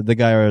 the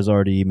guy is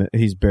already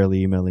he's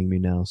barely emailing me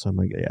now. So I'm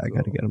like, yeah, I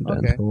got to get him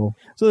done. Okay. Cool.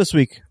 So this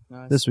week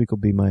will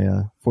be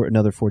my for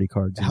another 40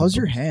 cards. How's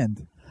your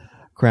hand?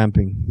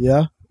 Cramping?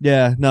 Yeah.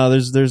 Yeah. No,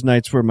 there's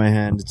nights where my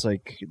hand, it's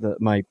like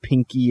my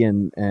pinky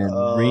and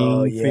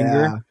ring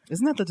finger.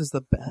 Isn't that just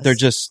the best?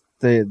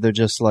 They're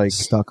just like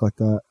stuck like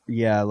that.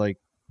 Yeah, like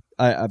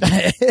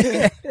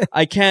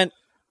I can't.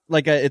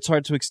 Like it's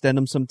hard to extend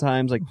them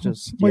sometimes. Like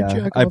just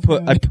I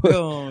put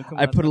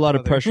a lot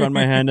of pressure on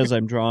my hand as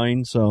I'm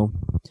drawing. So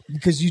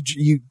because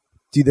you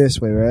do this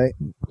way, right?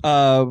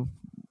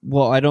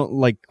 Well, I don't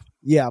like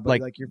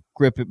but you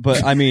grip it.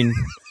 But I mean,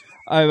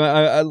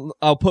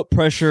 I'll put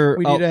pressure.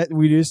 We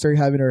need to start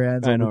having our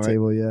hands on the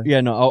table. Yeah.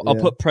 Yeah. No, I'll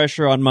put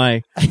pressure on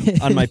my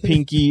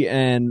pinky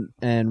and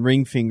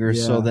ring finger.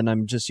 So then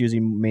I'm just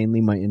using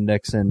mainly my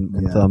index and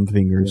thumb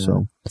finger. Yeah.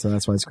 So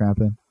that's why it's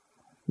cramping.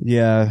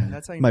 Yeah,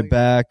 that's how my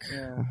back.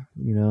 Yeah.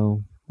 You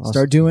know,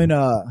 start doing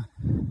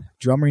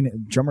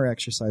drummer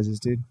exercises,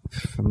 dude.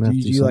 Do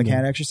you like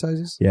hand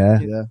exercises? Yeah.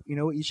 You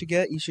know what you should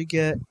get? You should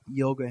get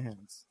yoga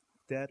hands.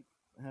 Dad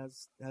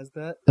has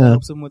that.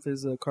 Helps him with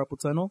his carpal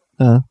tunnel.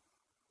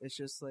 It's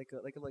just like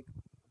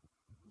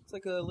it's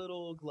like a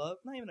little glove,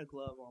 not even a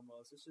glove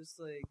almost. It's just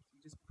like you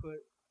just put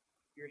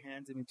your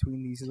hands in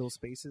between these little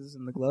spaces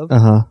in the glove.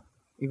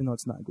 Even though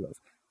it's not a glove,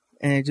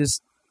 and it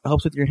just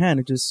helps with your hand.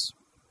 It just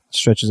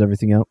stretches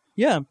everything out.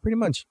 Yeah, pretty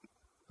much.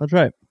 I'll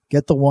try it.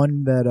 Get the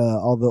one that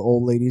all the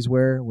old ladies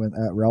wear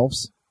at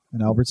Ralph's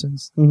and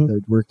Albertsons. They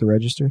work the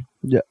register.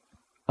 Yeah.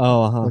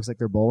 Oh, looks like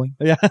they're bowling.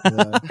 Yeah.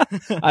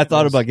 I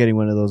thought about getting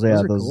one of those.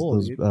 Yeah,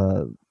 those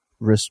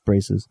wrist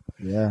braces.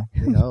 Yeah,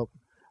 they help.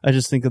 I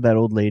just think of that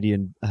old lady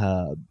in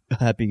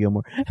Happy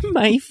Gilmore.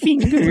 My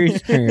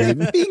fingers hurt.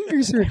 My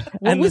fingers hurt.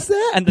 What was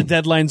that? And the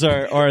deadlines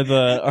are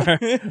the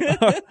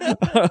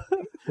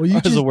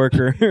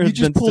worker. You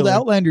just pulled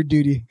Outlander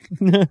duty.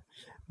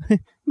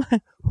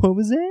 What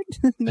was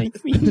that? My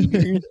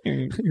fingers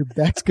hurt. Your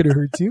back's gonna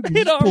hurt too.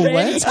 You just pulled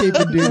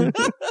landscaping duty.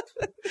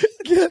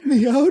 Get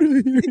me out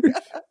of here,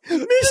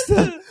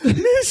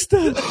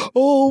 Mister.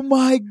 Oh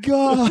my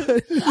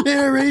God!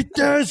 Here, eat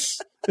this.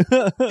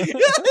 Get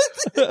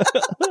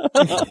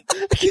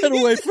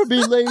away from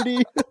me,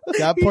 lady.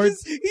 That part.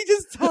 He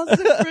just tossed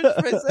it.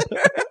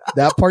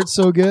 That part's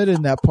so good,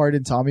 and that part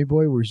in Tommy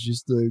Boy where it's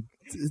just like,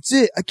 that's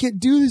it. I can't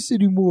do this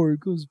anymore.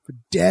 It goes, but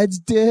Dad's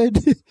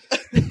dead.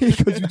 He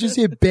goes, we just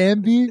hit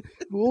Bambi.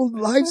 Well,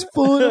 life's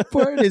falling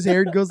apart. His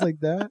hair goes like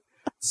that.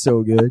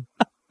 So good.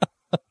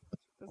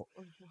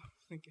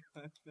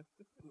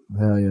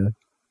 Hell yeah.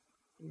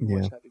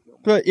 Yeah.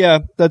 But yeah,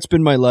 that's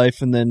been my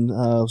life, and then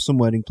some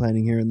wedding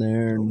planning here and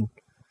there, and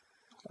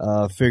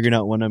figuring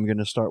out when I'm going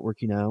to start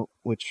working out,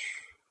 which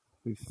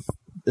we've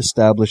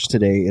established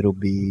today. It'll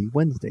be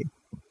Wednesday.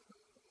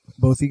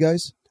 Both you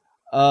guys?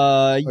 Or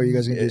are you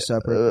guys going to do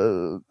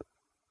separate?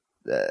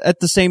 At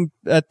the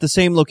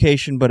same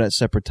location, but at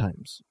separate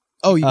times.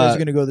 Oh, you guys are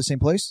going to go to the same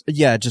place?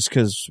 Yeah, just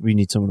because we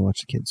need someone to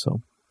watch the kids.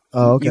 So.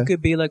 Oh, okay. You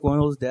could be like one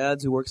of those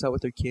dads who works out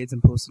with their kids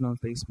and post it on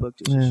Facebook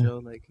just to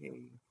show, like,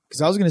 hey.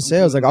 Because I was gonna say,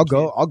 I was like, I'll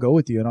go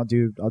with you, and I'll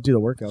do the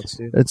workouts,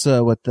 dude. It's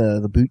what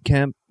the boot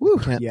camp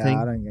thing?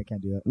 I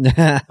can't do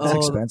that. It's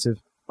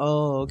expensive.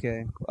 Oh,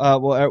 okay.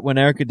 Well, when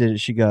Erica did it,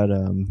 she got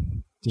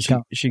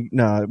discount. She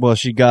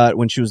got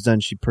when she was done,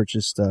 she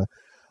purchased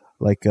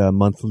like a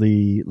month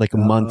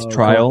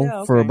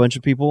trial for a bunch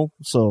of people.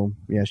 So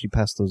yeah, she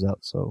passed those out.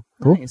 So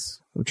cool.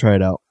 Nice. We'll try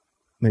it out.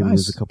 Maybe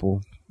lose a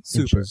couple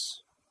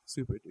inches.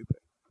 Super duper.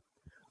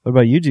 What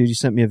about you, dude? You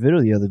sent me a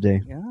video the other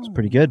day. Yeah, it's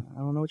pretty good. I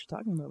don't know what you're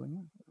talking about, but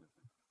yeah.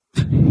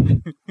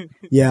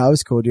 Yeah, I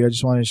was cool, dude. I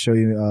just wanted to show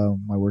you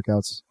my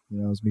workouts. You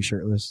know, it was me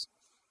shirtless.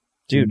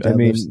 Dude, I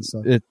mean,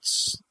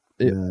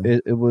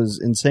 it was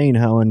insane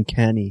how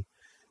uncanny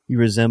you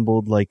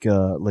resembled like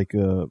a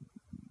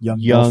young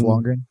Dolph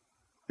Lundgren.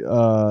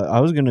 I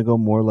was gonna go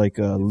more like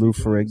Lou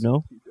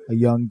Ferrigno, a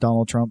young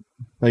Donald Trump.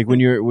 Like when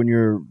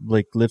you're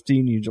like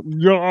lifting, you just,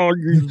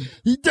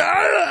 He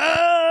died.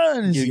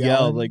 And you he's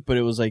yell yelling. like, but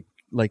it was like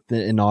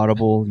the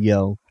inaudible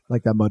yell.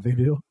 Like that mud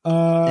video.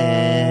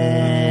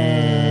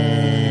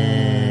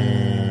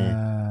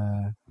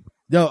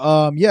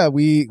 No, yeah,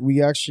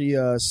 we actually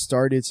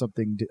started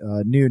something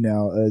new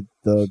now.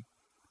 The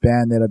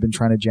band that I've been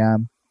trying to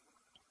jam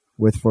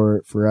with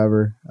for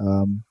forever.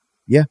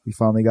 Yeah, we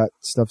finally got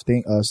stuff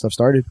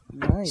started.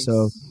 Nice.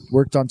 So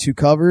worked on 2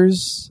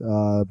 covers,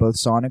 both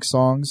Sonic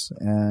songs,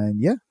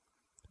 and yeah.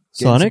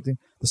 Sonic? The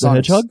The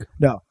Hedgehog?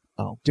 No.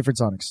 Oh. Different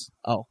Sonics.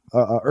 Oh.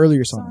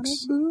 Earlier Sonics.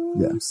 Sonic Boom,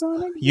 Yeah.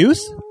 Sonic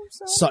Youth? Boom,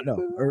 No,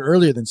 Boom. or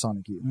earlier than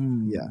Sonic Youth.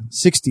 Mm. Yeah.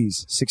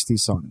 60s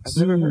Sonics.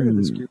 I've never heard of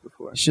this group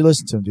before. You should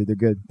listen to them, dude. They're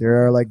good.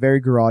 They're like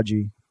very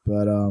garagey,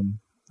 but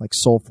like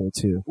soulful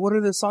too. What are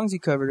the songs you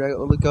covered?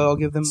 I'll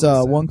give them.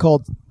 It's one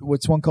called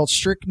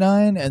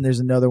Strychnine, and there's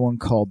another one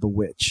called The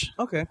Witch.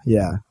 Okay.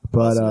 Yeah,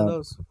 but Listen to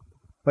those.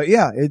 but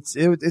yeah, it's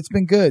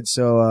been good.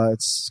 So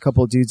it's a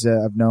couple of dudes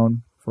that I've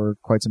known for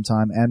quite some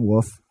time, and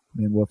Wolf.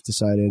 Me and Wolf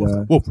decided.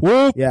 Woof,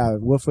 woof. Yeah,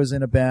 Wolf was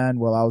in a band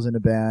while I was in a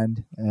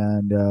band,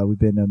 and we've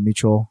been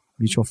mutual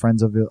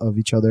friends of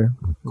each other.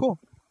 Cool.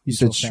 You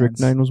said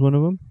Strychnine was one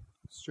of them?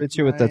 Let's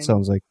hear what that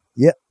sounds like.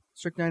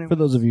 Strychnine. For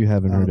those of you who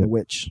haven't heard The it.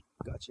 Witch.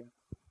 Gotcha.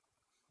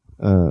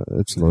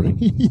 It's loading.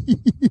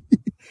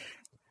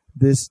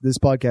 This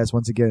podcast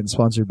once again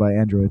sponsored by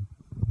Android.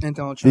 And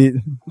Donald Trump.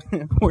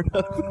 Word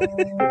up.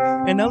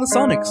 And now the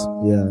Sonics.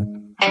 Yeah.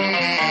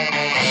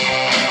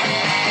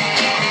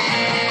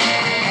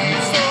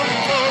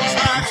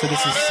 So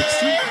this is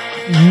 60?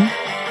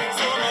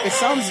 Mm-hmm. It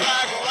sounds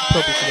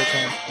appropriate for the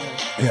time.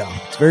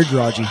 Yeah. It's very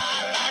garagey.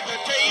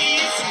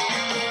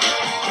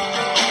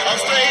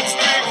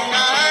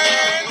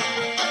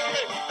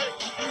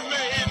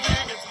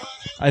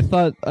 I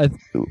thought,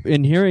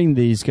 in hearing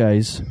these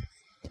guys,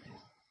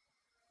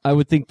 I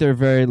would think they're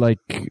very like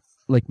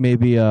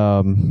maybe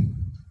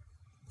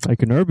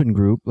like an urban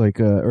group, like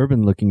a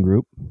urban looking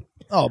group.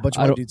 Oh, a bunch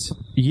of white dudes.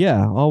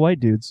 Yeah, all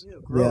white dudes.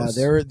 Yeah,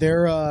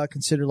 they're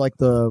considered like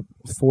the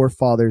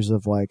forefathers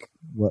of like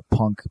what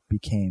punk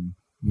became.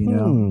 You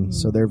know,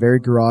 so they're very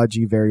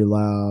garagey, very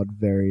loud,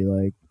 very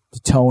like the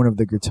tone of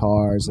the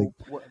guitars, like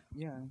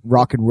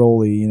rock and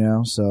rolly. You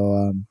know,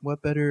 so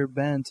what better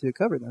band to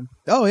cover them?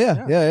 Oh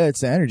yeah, it's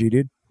the energy,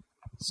 dude.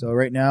 So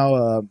right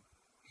now,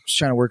 just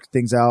trying to work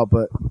things out,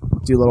 but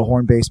do a little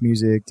horn-based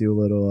music, do a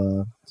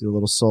little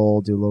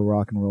soul, do a little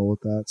rock and roll with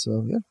that.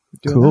 So yeah,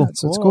 we're doing that.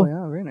 So it's cool.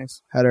 Yeah, very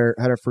nice. Had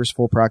our first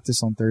full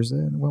practice on Thursday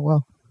and it went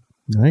well.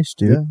 Nice,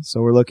 dude. Yeah.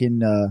 So we're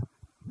looking to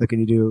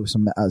do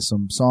some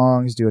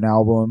songs, do an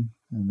album,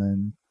 and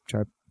then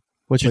try.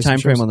 What's your time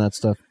frame on that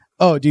stuff?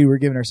 Oh, dude, we're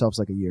giving ourselves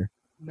like a year.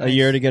 Nice. A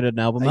year to get an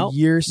album out? A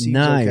year seems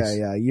nice. okay.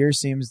 Yeah, a year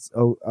seems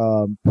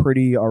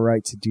pretty all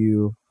right to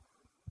do.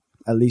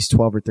 At least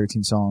 12 or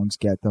 13 songs,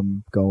 get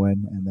them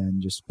going, and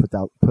then just put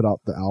out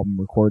the album,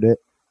 record it,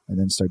 and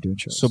then start doing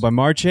shows. So by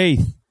March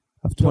 8th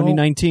of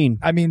 2019.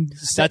 I mean,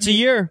 that's a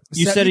year.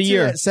 You said a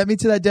year. Set me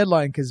to that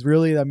deadline, because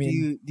really, I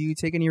mean... Do you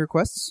take any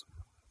requests?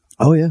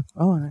 Oh, yeah.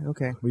 Oh,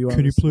 okay.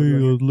 Can you play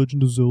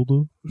Legend of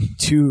Zelda?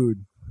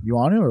 Dude, you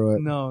want to, or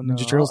what? No.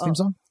 Ninja Turtles theme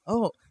song?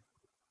 Oh.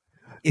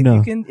 If No.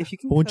 you can I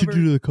want you to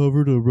do the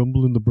cover to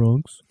Rumble in the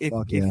Bronx. If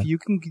yeah. you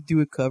can do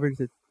a cover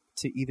to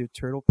either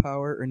Turtle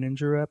Power or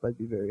Ninja Rap, I'd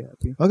be very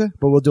happy. Okay,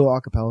 but we'll do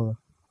a cappella.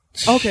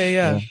 Okay,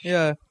 yeah.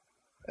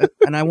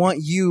 And I want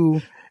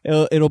you...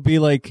 It'll be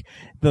like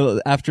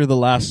after the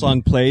last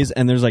song plays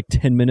and there's like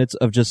 10 minutes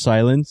of just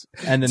silence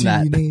and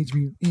then Teenage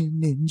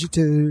Mutant Ninja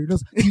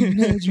Turtles,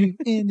 Teenage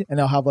Mutant Ninja...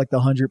 And I'll have like the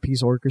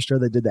 100-piece orchestra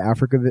that did the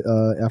Africa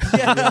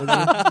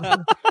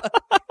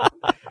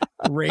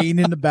rain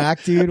in the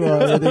back, dude, while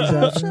everything's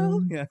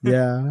happening.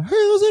 Yeah.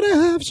 Who's in a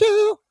half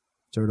shell?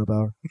 Turtle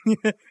Power.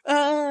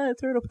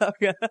 Turtle Power.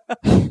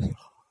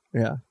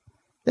 Yeah.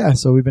 Yeah,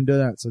 so we've been doing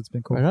that, so it's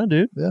been cool. Right on,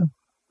 dude. Yeah.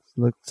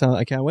 Look,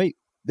 I can't wait.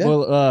 Yeah.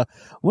 Well,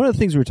 one of the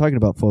things we were talking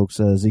about,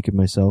 folks, Zeke and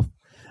myself,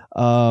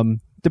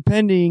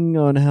 depending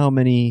on how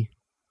many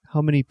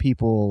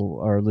people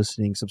are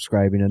listening,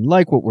 subscribing, and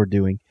like what we're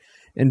doing,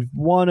 and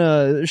want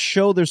to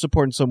show their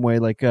support in some way,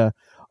 like one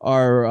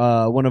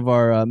of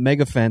our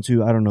mega fans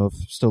who I don't know if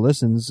still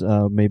listens,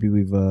 maybe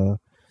we've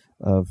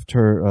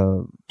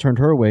turned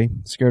her away,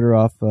 scared her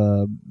off.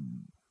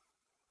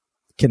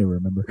 Can't even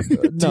remember.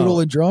 Doodle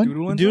and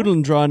Drawn? Doodle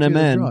and Drawn,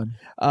 MN.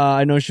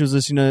 I know she was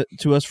listening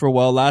to us for a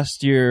while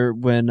last year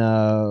when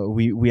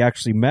we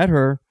actually met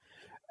her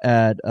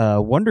at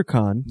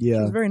WonderCon. Yeah.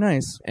 She was very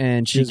nice.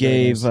 And she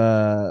gave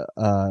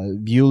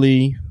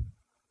Yuli,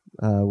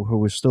 who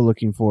we're still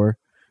looking for.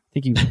 I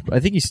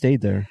think he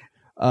stayed there.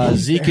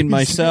 Zeke and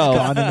myself,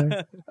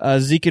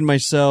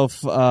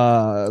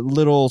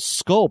 little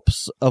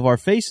sculpts of our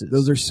faces.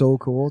 Those are so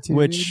cool, too.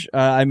 Which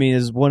I mean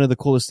is one of the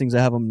coolest things I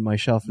have on my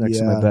shelf next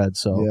to my bed.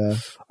 So,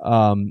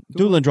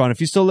 Doodle and Drawn,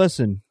 if you still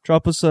listen,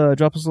 drop us a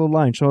little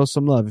line, show us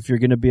some love. If you're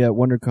going to be at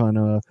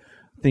WonderCon, I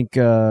think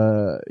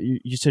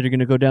you said you're going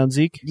to go down,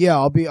 Zeke. Yeah,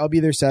 I'll be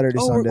there Saturday,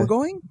 Sunday. We're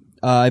going.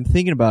 I'm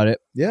thinking about it.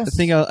 Yes.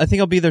 I think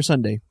I'll be there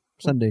Sunday.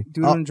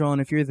 Doodle and John,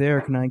 if you're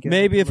there, can I get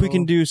maybe if we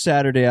can do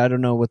Saturday? I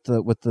don't know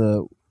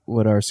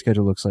what our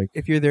schedule looks like.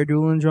 If you're there,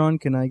 Doodle and John,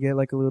 can I get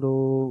like a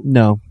little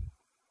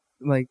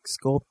like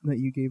sculpt that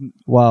you gave me?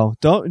 Wow,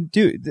 don't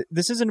dude.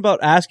 This isn't about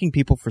asking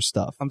people for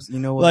stuff. You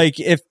know what? Like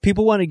if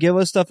people want to give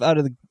us stuff out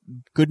of the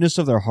goodness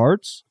of their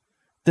hearts,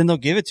 then they'll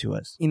give it to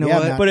us. You know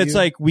what? Matthew, but it's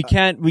like we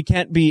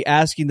can't be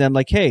asking them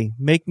like, hey,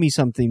 make me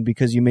something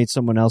because you made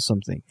someone else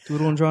something.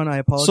 Doodle and John, I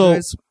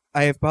apologize.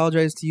 I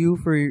apologize to you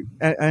for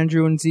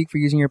Andrew and Zeke for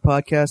using your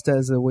podcast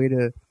as a way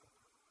to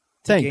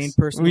gain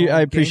personal. I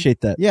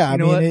appreciate that. Yeah, I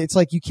mean, it's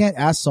like you can't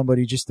ask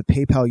somebody just to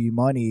PayPal you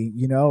money,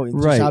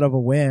 just out of a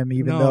whim,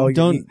 even though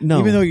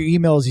your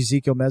email is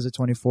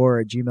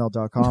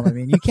EzekielMeza24@gmail.com. I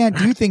mean, you can't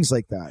do things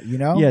like that,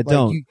 Yeah, like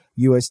don't.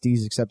 USD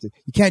is accepted.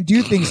 You can't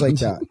do things like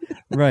that.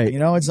 Right.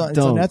 It's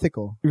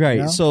unethical.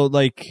 Right. So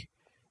like,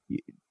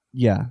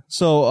 yeah.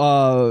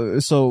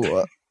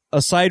 So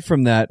aside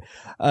from that,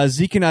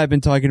 Zeke and I have been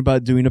talking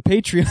about doing a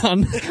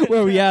Patreon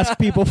where we ask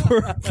people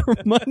for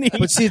money.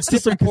 But see, it's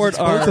different to support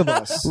both of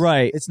us.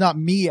 Right. It's not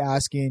me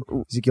asking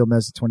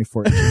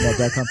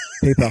EzekielMeza24@gmail.com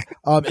PayPal.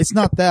 It's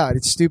not that.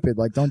 It's stupid.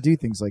 Like, don't do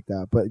things like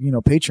that. But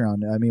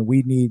Patreon. I mean,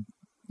 we need.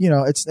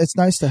 It's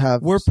nice to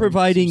have. We're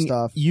providing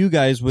stuff. You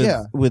guys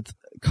with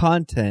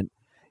content.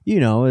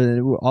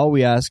 All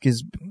we ask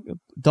is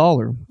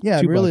 $1.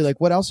 Yeah, really. $2.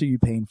 Like, what else are you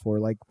paying for?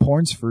 Like,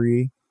 porn's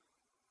free.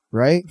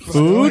 Right?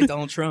 Food?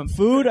 Donald Trump.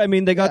 Food? I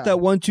mean, they got that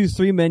 1, 2,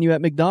 3 menu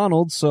at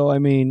McDonald's, so I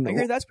mean... I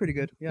hear that's pretty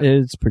good. Yeah.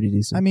 It's pretty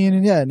decent. I mean,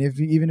 and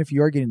even if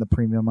you are getting the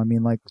premium, I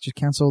mean, like, just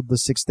cancel the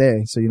 6th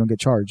day so you don't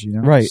get charged,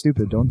 Right.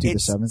 Stupid. Don't do the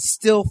 7th. It's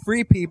still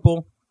free,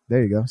 people.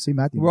 There you go. See,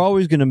 Matthew. We're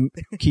always going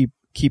to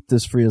keep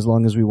this free as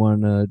long as we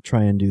want to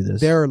try and do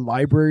this. There are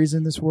libraries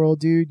in this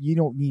world, dude. You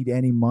don't need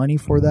any money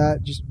for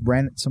that. Just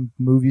rent some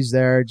movies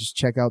there. Just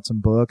check out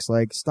some books.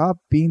 Like, stop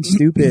being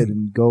stupid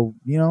and go,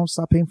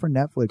 stop paying for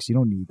Netflix. You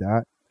don't need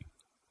that.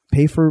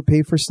 Pay for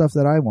stuff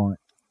that I want.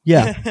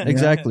 Yeah,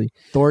 exactly.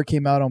 Thor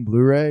came out on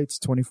Blu-ray. It's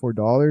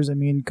 $24. I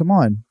mean, come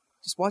on.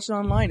 Just watch it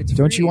online. It's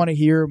Don't free. you want to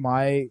hear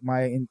my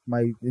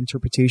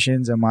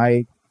interpretations and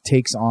my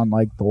takes on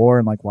like Thor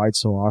and like why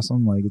it's so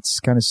awesome? Like, it's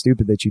kind of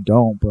stupid that you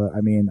don't, but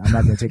I mean, I'm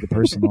not going to take it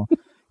personal.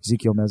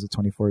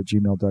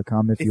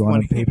 EzekielMeza24@gmail.com if you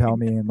want to PayPal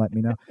me and let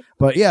me know.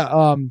 But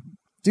yeah,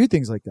 do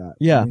things like that.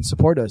 Yeah. I mean,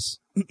 support us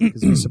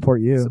because we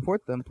support you.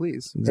 Support them,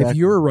 please. If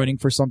you were running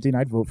for something,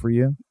 I'd vote for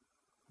you.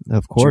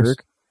 Of course.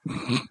 Jerk.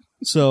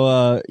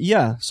 So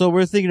so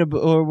we're thinking of,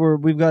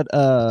 we got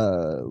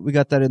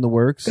that in the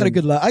works. Got a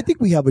good I think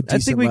we have a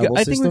decent level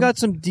I think we got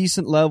some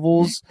decent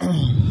levels.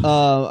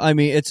 I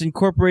mean, it's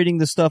incorporating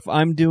the stuff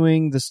I'm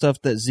doing, the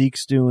stuff that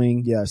Zeke's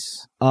doing.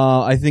 Yes.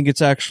 I think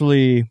it's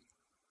actually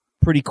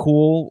pretty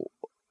cool.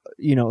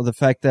 The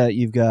fact that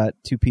you've got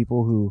two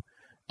people who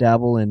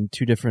dabble in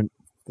two different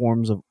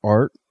forms of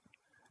art,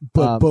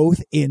 but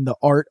both in the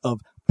art of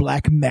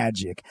black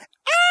magic.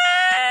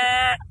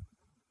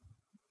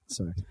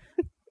 Sorry.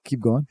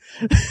 Keep going.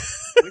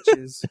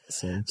 Witches.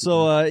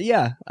 So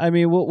yeah, I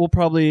mean we'll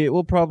probably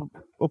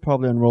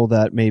unroll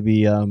that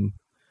maybe in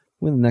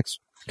the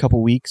next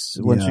couple weeks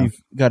once we've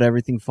got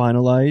everything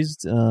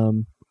finalized.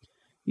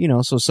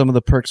 So some of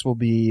the perks will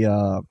be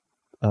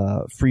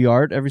free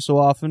art every so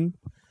often,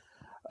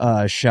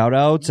 shout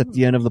outs at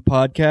the end of the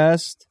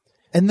podcast,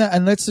 and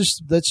let's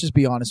just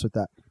be honest with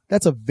that.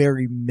 That's a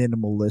very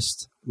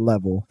minimalist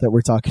level that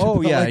we're talking about.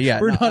 Oh yeah, like,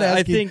 yeah. We're not asking.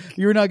 I think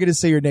you're not going to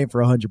say your name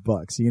for $100.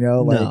 Like,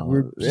 no.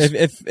 We're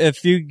just,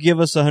 if you give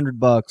us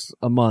 $100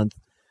 a month,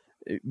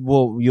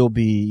 you'll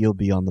be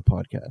on the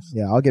podcast.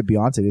 Yeah, I'll get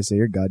Beyonce to say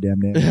your goddamn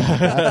name. At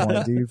that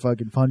point, dude,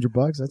 fucking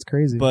 $100. That's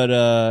crazy. But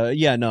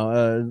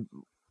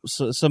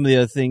so some of the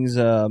other things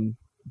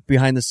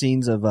behind the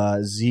scenes of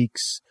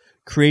Zeke's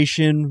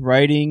creation,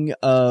 writing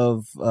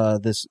of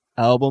this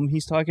album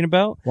he's talking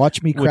about.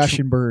 Watch me crash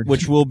and burn.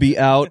 Which will be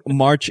out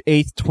March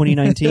 8th,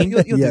 2019.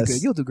 You'll do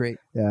good. You'll do great.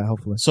 Yeah,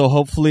 hopefully. So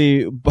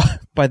hopefully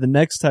by the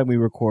next time we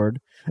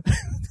record,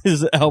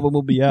 his album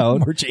will be out.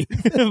 March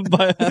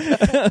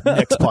 8th.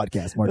 Next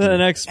podcast. March 8th. The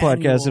next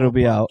podcast, it'll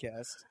be out.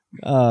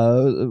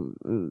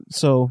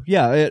 So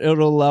yeah,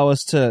 it'll allow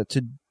us to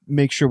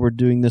make sure we're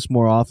doing this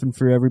more often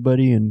for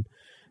everybody and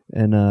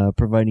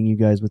providing you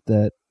guys with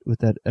that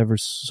ever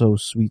so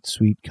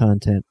sweet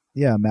content.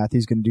 Yeah,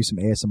 Matthew's going to do some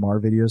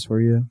ASMR videos for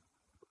you.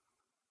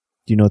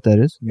 Do you know what that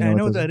is? Yeah, I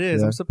know what that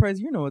is. Yeah. I'm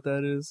surprised you know what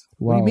that is.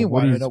 Wow. What do you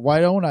mean? Why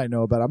don't I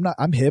know about it?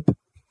 I'm hip.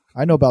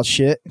 I know about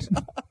shit.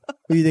 What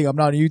do you think? I'm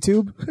not on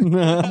YouTube?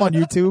 I'm on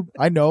YouTube.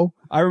 I know.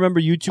 I remember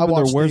YouTube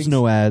when there was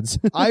no ads.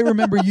 I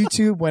remember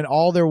YouTube when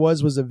all there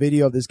was a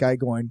video of this guy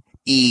going,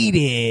 "Eat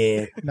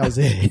it." And that was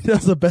it. That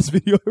was the best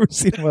video I've ever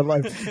seen in my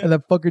life. And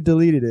that fucker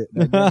deleted it.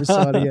 I never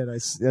saw it again. I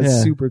was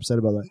super upset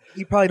about that.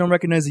 You probably don't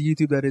recognize the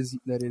YouTube that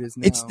it is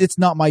now. It's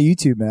not my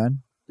YouTube,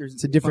 man.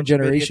 It's a different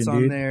generation, dude.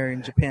 On there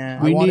in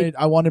Japan.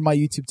 I wanted my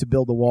YouTube to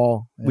build a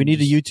wall. We need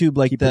a YouTube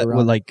like that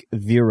with like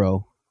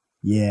Vero.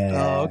 Yeah.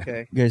 Oh,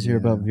 okay. You guys hear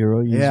about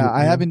Vero?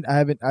 I haven't.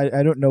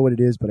 I don't know what it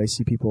is, but I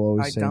see people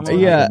always saying.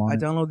 I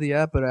download the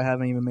app, but I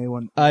haven't even made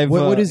one.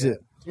 What is it?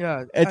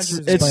 Yeah,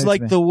 it's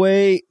like the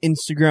way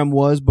Instagram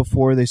was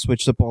before they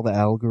switched up all the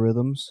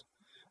algorithms.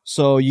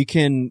 So you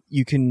can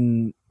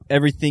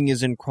everything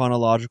is in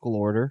chronological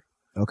order.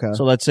 Okay.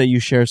 So let's say you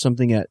share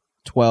something at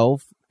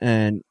 12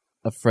 and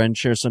a friend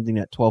shares something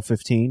at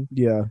 12:15.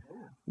 Yeah.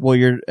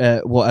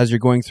 Well, as you're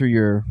going through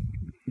your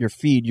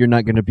feed, you're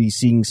not going to be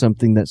seeing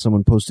something that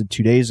someone posted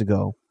 2 days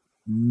ago.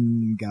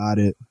 Got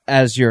it.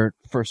 As your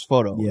first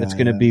photo, it's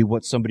going to be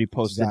what somebody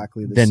posted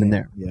then and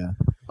there. Yeah.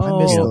 I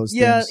miss those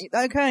things.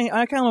 I kind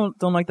of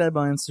don't like that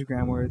about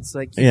Instagram, where it's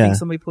like you think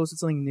somebody posted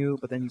something new,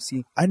 but then you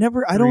see. I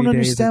don't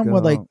understand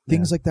what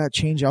things like that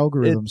change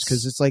algorithms,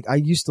 because it's like I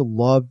used to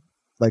love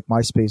like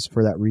MySpace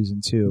for that reason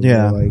too.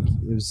 Yeah, like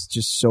it was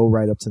just so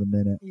right up to the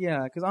minute.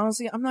 Yeah, because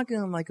honestly, I'm not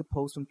gonna like a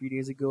post from 3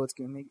 days ago. It's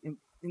gonna make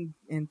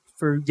and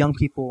for young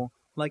people,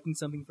 liking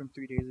something from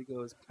 3 days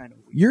ago is kind of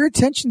weird. Your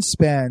attention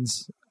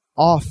span's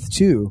off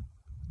too.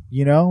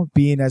 You know,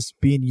 being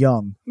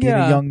young, being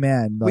a young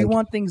man. Like, we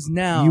want things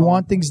now. You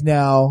want things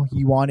now.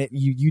 You want it.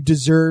 You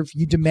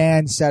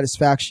demand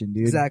satisfaction,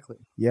 dude. Exactly.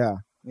 Yeah.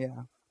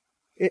 Yeah.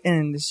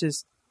 And it's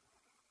just,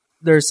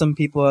 there's some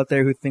people out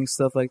there who think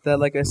stuff like that.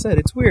 Like I said,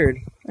 it's weird.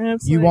 And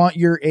it's you want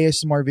your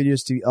ASMR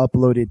videos to be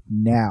uploaded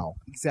now.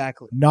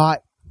 Exactly.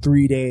 Not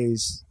 3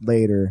 days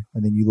later,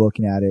 and then you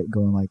looking at it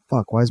going like,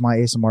 fuck, why is my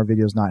ASMR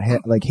videos not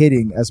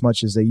hitting as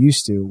much as they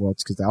used to? Well,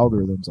 it's because the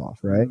algorithm's off,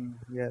 right?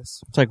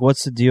 Yes. It's like,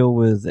 what's the deal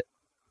with,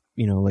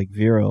 like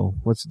Vero?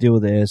 What's the deal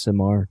with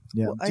ASMR?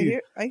 Yeah. Well, dude,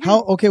 I hear,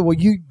 how? Okay, well,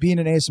 you being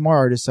an ASMR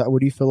artist, what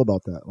do you feel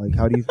about that? Like,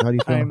 how do you feel?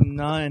 I'm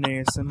not an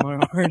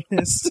ASMR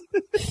artist.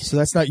 So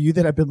that's not you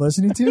that I've been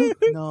listening to?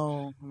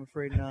 No, I'm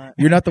afraid not.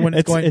 You're not the one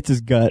that's going. It's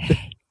his gut.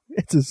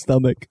 It's his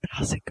stomach.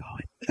 How's it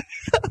going?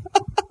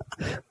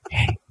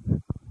 Hey.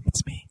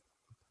 It's me.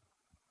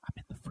 I'm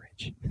in the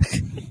fridge.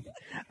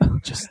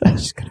 I'm just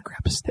gonna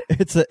grab a steak.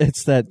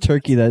 It's that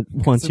turkey that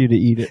wants you to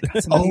eat it.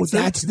 Oh, pizza?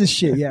 That's the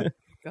shit. Yeah.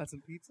 Got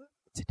some pizza?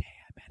 Today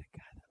I met a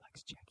guy that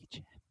likes Jackie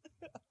Chan.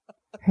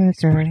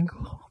 He's pretty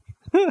cool.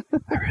 I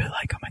really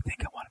like him. I think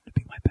I want him to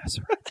be my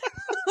best friend.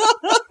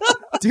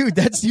 Dude,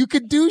 you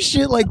could do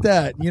shit like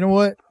that. You know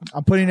what?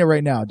 I'm putting it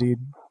right now, dude.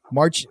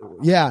 March.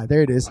 Yeah,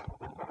 there it is.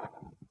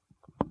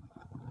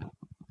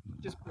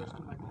 Just push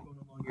the microphone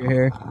along your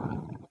hair.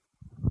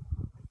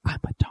 I'm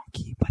a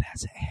donkey, but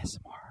as an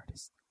ASMR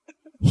artist.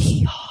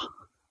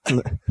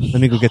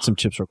 Let me go get some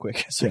chips real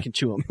quick so I can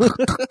chew them. I'm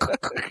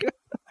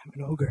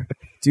an ogre.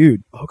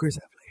 Dude. Ogres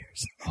have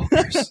layers.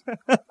 Ogres.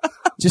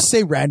 Just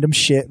say random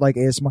shit like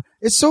ASMR.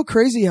 It's so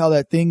crazy how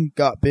that thing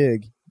got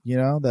big. You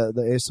know, the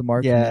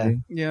ASMR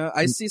community. Yeah,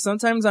 I see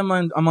sometimes I'm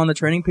on the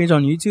trending page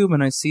on YouTube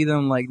and I see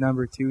them like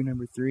number 2,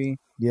 number 3.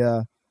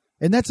 Yeah.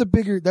 And that's a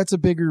bigger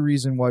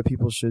reason why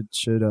people should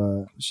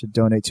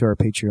donate to our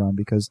Patreon,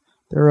 because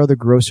there are other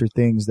grosser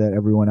things that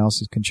everyone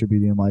else is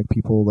contributing, like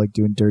people like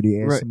doing dirty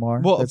ASMR.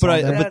 Right. Well,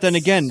 but then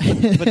again,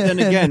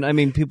 I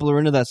mean, people are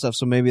into that stuff,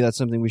 so maybe that's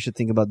something we should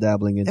think about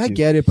dabbling into. I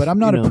get it, but I'm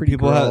not a pretty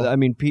girl.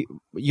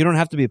 You don't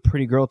have to be a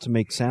pretty girl to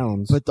make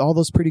sounds. But all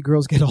those pretty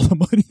girls get all the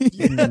money.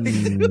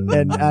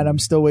 and I'm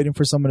still waiting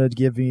for someone to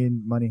give me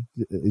money.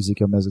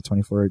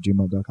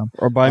 EzekielMeza24@gmail.com.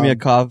 Or buy me a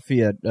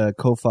coffee at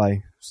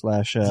Ko-Fi /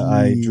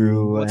 I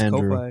Drew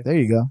Andrew. Ko-Fi? There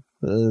you go.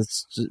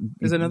 Is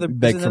another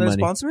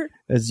sponsor?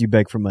 As you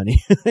beg for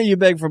money. You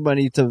beg for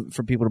money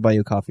for people to buy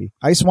you coffee.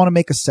 I just want to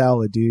make a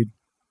salad, dude.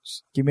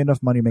 Just give me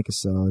enough money to make a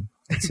salad.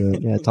 That's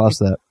it. Yeah, toss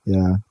that.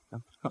 Yeah.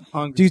 I'm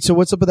hungry. Dude, so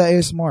what's up with that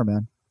ASMR,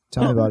 man?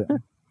 Tell me about it.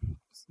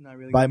 It's not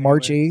really By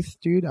March 8th,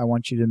 dude, I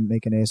want you to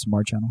make an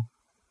ASMR channel.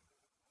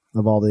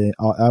 I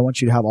want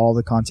you to have all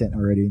the content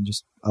already and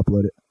just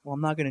upload it. Well,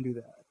 I'm not going to do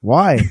that.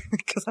 Why?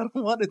 Because I don't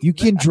want to do You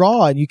can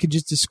draw and you can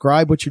just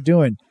describe what you're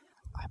doing.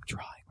 I'm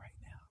drawing right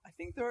now. I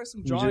think there are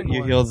some drawing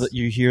You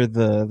hear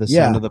the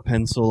sound of the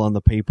pencil on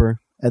the paper.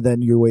 And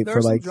then you wait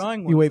There for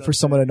are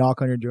someone to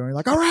knock on your door. You're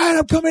like, all right,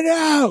 I'm coming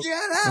out. Get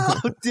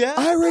out, Dad.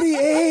 I already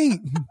ate.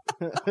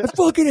 I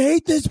fucking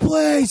hate this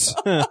place.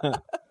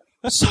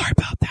 Sorry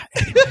about that.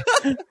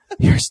 Anyway,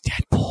 here's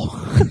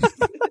Deadpool.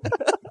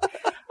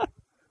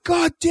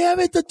 God damn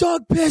it, the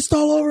dog pissed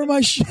all over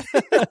my shit.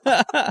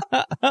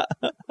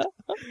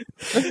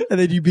 And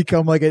then you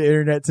become like an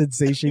internet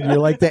sensation. You're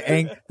like the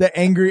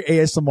angry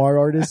ASMR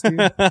artist, dude.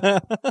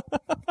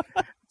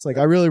 It's like,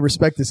 I really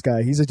respect this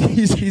guy.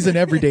 He's an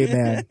everyday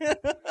man.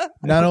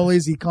 Not only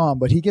is he calm,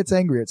 but he gets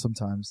angry at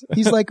sometimes.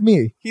 He's like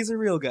me. He's a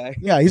real guy.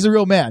 Yeah, he's a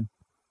real man.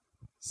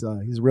 So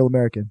he's a real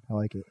American. I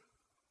like it.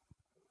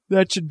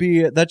 That should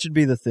be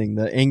the thing.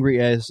 The angry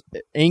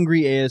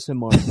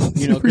ASMR.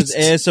 You know, because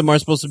ASMR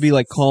is supposed to be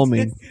like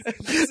calming.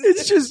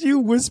 It's just you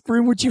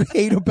whispering what you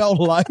hate about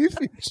life.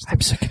 I'm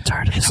sick and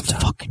tired of this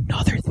fucking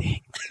other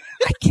thing.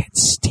 I can't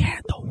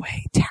stand the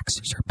way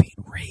taxes are being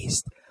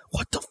raised.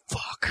 What the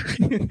fuck?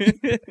 And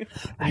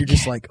you're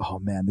just like, oh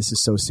man, this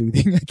is so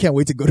soothing. I can't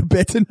wait to go to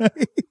bed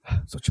tonight.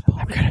 So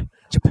I'm gonna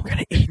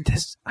eat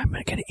this. I'm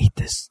gonna eat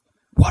this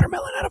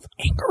watermelon out of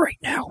anger right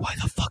now. Why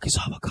the fuck is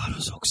avocado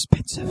so expensive?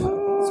 expensive.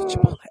 So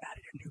Chipotle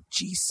added a new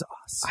cheese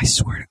sauce. I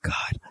swear to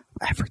God,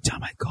 every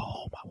time I go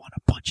home, I want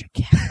to punch a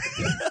cat.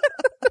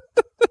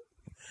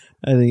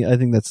 I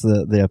think that's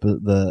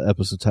the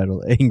episode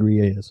title, Angry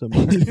ASMR.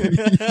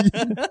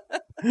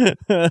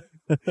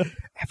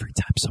 Every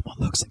time someone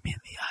looks at me in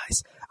the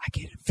eyes, I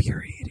get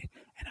infuriated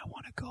and I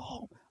want to go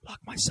home, lock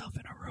myself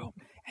in a room,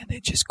 and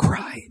then just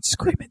cry and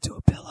scream into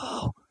a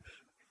pillow.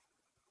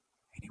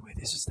 Anyway,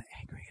 this is the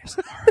Angry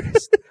ASMR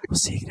artist. We'll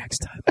see you next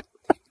time.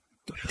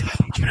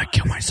 I'm gonna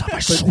kill myself. I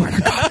swear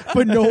to God.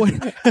 But no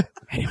one.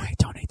 Anyway,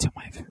 donate to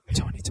my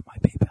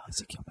PayPal.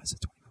 It's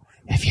EzekielMesa24.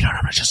 If you don't,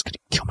 I'm just gonna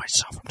kill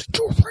myself. I'm gonna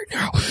do it right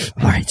now.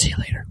 All right, see you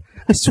later.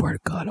 I swear to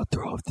God, I'll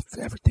throw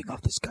everything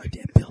off this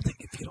goddamn building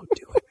if you don't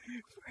do it.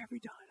 For every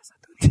dollar.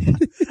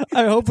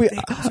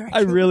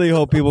 I really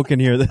hope people can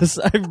hear this.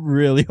 I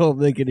really hope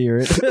they can hear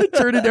it.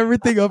 Turning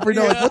everything up right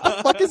now. Like, what the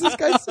fuck is this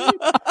guy saying?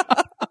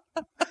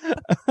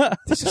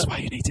 This is why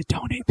you need to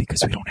donate,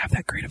 because we don't have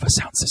that great of a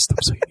sound system,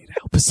 so you need to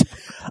help us.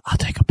 I'll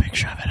take a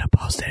picture of it and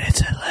post it.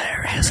 It's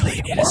hilarious.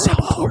 We need a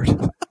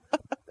soundboard.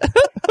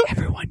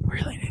 Everyone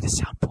really need a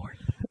soundboard.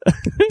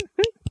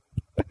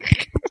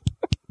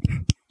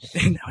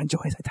 Now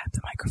enjoy as I tap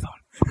the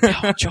microphone.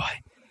 Now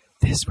enjoy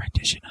this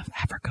rendition of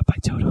Africa by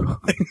Toto.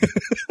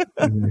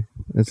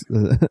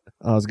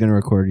 I was going to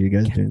record you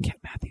guys doing Get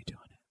Matthew doing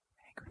it.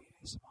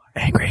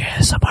 Angry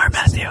ASMR,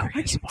 Matthew.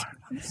 Angry ASMR.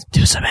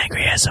 Do some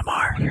angry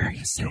ASMR. You're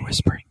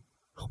whispering.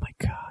 Oh my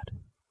God.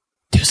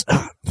 Do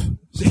some.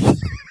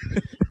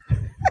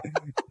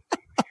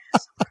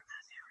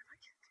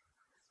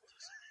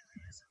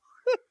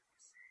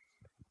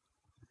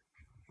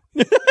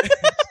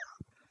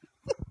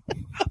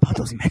 How about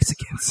those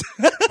Mexicans?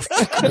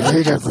 I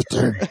hate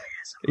everything.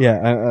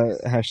 Yeah,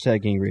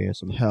 hashtag Angry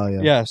ASMR. Hell yeah.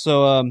 Yeah,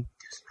 so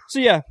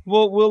yeah,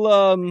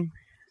 we'll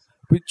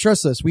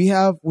trust us. We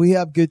have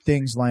good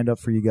things lined up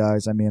for you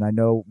guys. I mean, I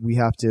know we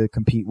have to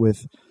compete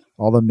with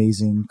all the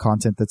amazing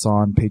content that's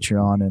on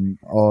Patreon and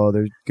all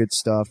other good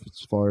stuff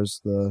as far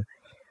as the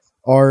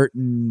art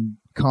and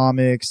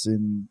comics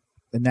and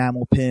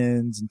enamel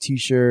pins and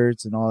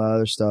T-shirts and all that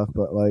other stuff.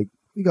 But like,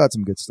 we got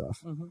some good stuff.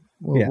 Mm-hmm.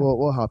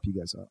 We'll help you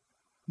guys out.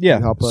 Yeah,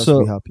 you help us.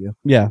 We help you.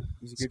 Yeah,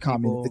 it's a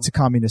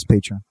communist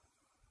Patreon.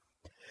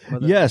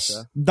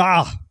 Yes,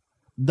 da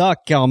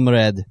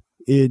comrade.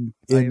 In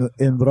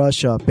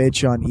Russia,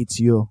 Patreon eats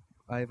you.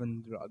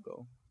 Ivan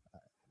Drago.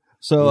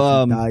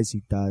 So if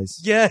he dies.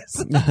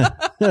 Yes.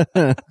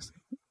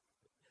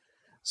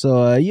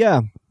 So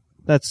yeah,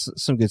 that's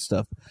some good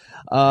stuff.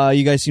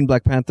 You guys seen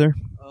Black Panther?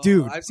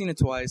 Dude, I've seen it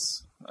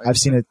twice. I've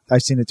seen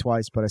it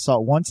twice, but I saw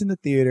it once in the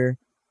theater,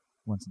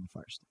 once in the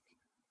Fire Stick.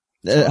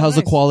 How's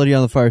the quality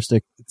on the Fire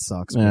Stick? It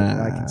sucks, man.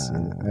 I can see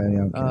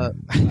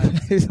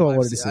it.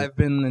 I've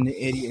been an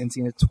idiot and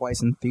seen it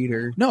twice in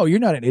theater. No, you're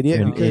not an idiot.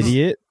 You're an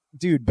idiot?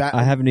 Dude,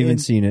 I haven't even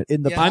seen it.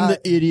 I'm the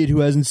idiot who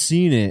hasn't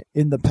seen it.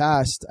 In the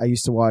past, I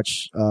used to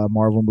watch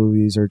Marvel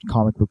movies or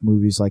comic book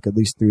movies like at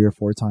least 3 or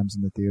 4 times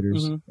in the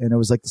theaters. Mm-hmm. And it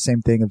was like the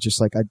same thing of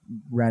just like I'd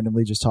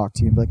randomly just talk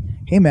to you and be like,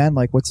 hey man,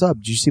 like what's up?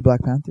 Did you see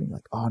Black Panther? You're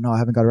like, oh no, I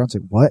haven't got around to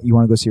it. What? You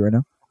want to go see it right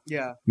now?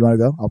 Yeah. You want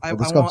to go?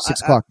 Let's go.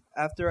 6 o'clock.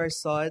 After I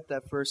saw it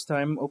that first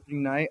time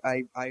opening night,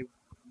 I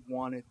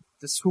wanted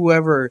just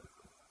whoever.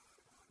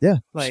 Yeah,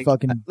 like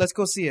fucking. Let's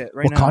go see it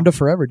right now. Wakanda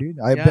forever, dude.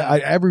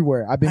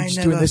 Everywhere. I've been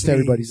just doing this to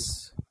everybody.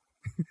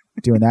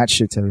 Doing that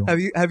shit to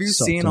everyone. Have you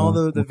seen all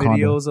the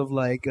videos of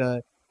like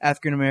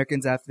African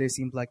Americans after they've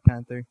seen Black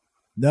Panther?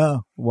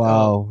 No.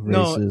 Wow.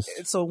 Racist.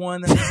 No. So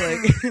one that was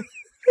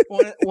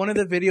like one of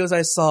the videos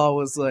I saw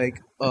was like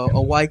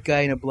a white guy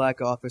in a black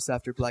office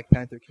after Black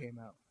Panther came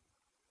out.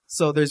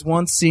 So there's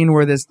one scene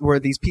where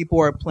these people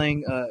are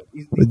playing.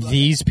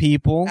 These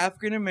people,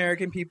 African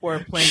American people,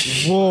 are playing.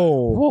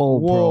 Whoa,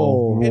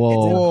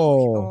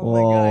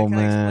 oh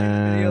my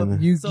God!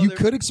 You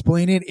could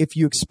explain it if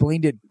you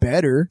explained it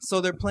better.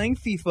 So they're playing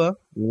FIFA.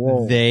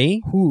 Whoa.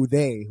 They? Who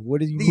they?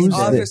 What did you? These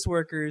office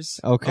workers.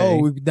 Okay.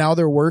 Oh, now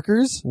they're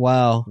workers.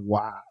 Wow.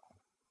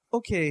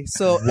 Okay,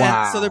 so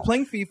so they're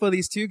playing FIFA.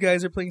 These 2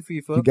 guys are playing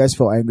FIFA. You guys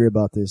feel angry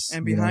about this?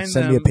 And behind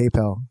send me a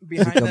PayPal.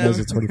 Behind them,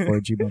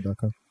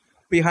 24@gmail.com.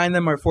 Behind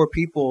them are 4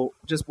 people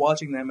just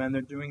watching them, and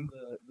they're doing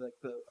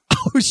the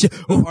oh shit,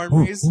 arm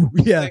raise,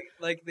 yeah,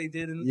 like they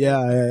did in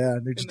yeah.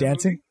 They're just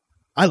dancing.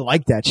 I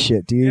like that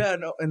shit, dude. Yeah,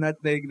 no, and that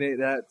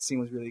that scene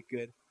was really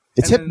good.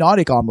 It's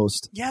hypnotic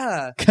almost.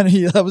 Yeah, kind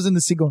of. I was in the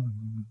scene going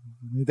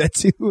that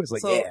too. It was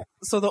like yeah.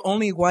 So the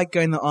only white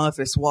guy in the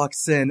office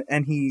walks in,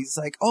 and he's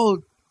like,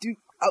 "Oh, dude,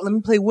 let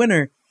me play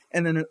winner."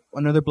 And then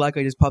another black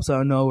guy just pops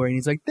out of nowhere, and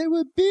he's like, "There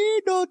will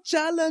be no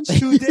challenge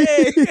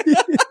today."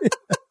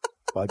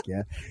 Fuck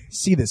yeah!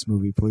 See this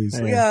movie, please.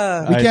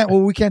 Yeah,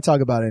 we can't talk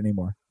about it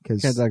anymore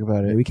because can't talk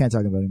about it. We can't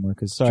talk about it anymore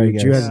because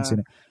Drew hasn't seen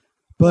it.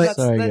 But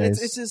sorry,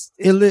 guys. It's just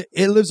it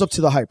lives up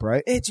to the hype,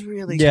 right? It's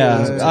really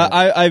good.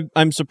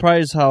 I'm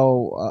surprised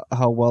how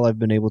well I've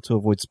been able to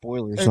avoid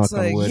spoilers. It's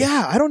like,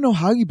 yeah, I don't know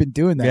how you've been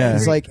doing that. Yeah.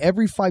 It's like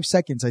every 5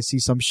 seconds I see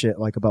some shit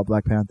like about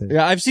Black Panther.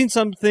 Yeah, I've seen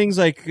some things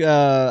like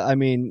I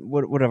mean,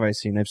 what have I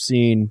seen? I've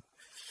seen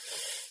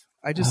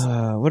I just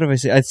what have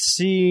I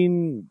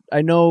seen?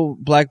 I know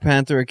Black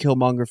Panther and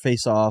Killmonger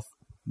face off.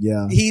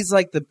 Yeah, he's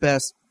like the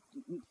best.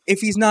 If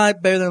he's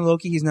not better than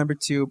Loki, he's number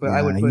 2. But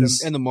I would put him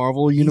in the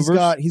Marvel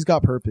universe. He's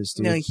got purpose,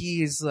 dude. No,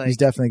 he's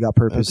definitely got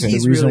purpose. Okay. The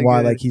He's reason really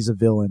why good. he's a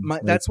villain.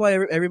 That's why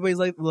everybody's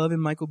like loving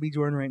Michael B.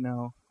 Jordan right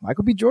now.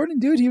 Michael B. Jordan,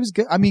 dude, he was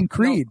good. I mean,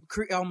 Creed.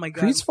 No, oh my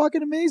god, Creed's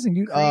fucking amazing,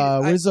 dude. Creed,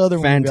 Where's the other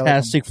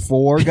Fantastic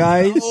Four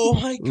guys? Oh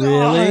my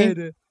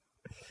Really?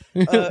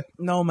 god.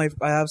 No,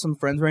 I have some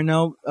friends right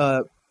now.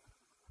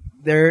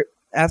 They're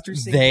after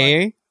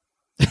seeing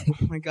oh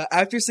my god,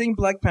 after seeing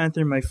Black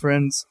Panther, my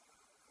friends,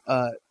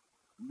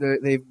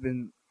 they've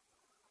been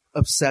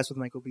obsessed with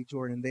Michael B.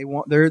 Jordan.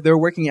 They're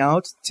working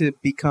out to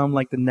become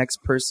like the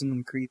next person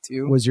in Creed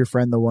 2. Was your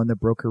friend the one that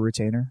broke her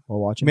retainer while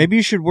watching? Maybe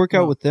you should work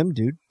out with them,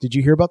 dude. Did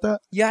you hear about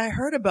that? Yeah, I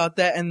heard about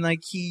that, and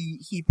like he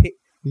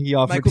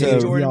offered Michael B. to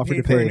Jordan he offered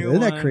to paid for a pay. new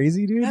Isn't that one.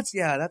 crazy, dude?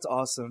 That's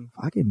awesome.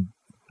 Fucking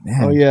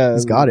man. Oh, yeah.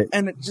 He's got it.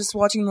 And just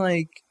watching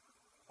like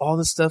all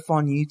the stuff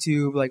on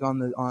YouTube, like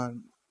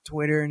on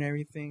Twitter and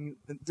everything.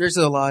 There's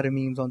a lot of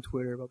memes on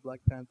Twitter about Black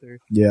Panther.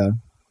 Yeah.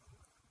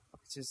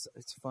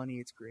 It's funny.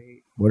 It's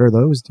great. What are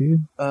those,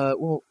 dude?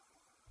 Well,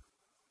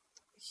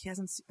 he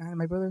hasn't seen,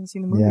 my brother hasn't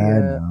seen the movie Yeah, I yet.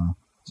 know.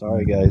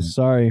 Sorry, guys.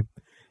 Sorry.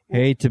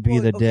 Hate to be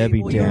the Debbie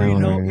you already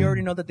Downer. you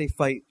already know that they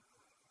fight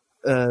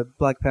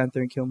Black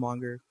Panther and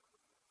Killmonger.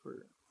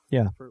 For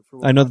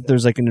I know that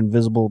there's like an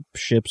invisible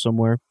ship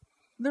somewhere.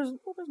 There's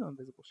no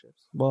invisible ships.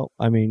 Well,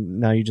 I mean,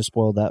 now you just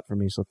spoiled that for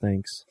me, so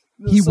thanks.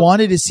 He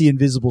wanted to see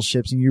invisible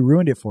ships, and you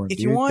ruined it for him. If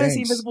dude. you want to see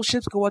Thanks. invisible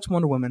ships, go watch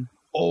Wonder Woman.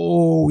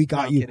 Oh, we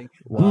got No, I'm you. kidding.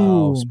 Wow.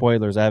 Boom.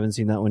 Spoilers. I haven't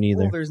seen that one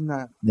either. Well, there's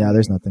not. Yeah,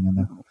 there's nothing in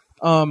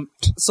there.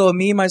 So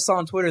me and I saw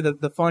on Twitter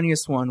the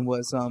funniest one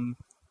was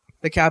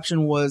the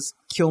caption was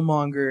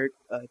Killmonger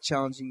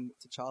challenging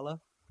T'Challa,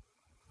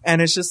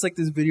 and it's just like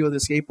this video of the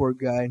skateboard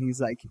guy, and he's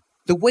like,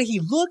 the way he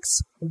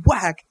looks,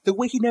 whack. The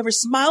way he never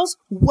smiles,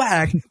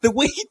 whack. The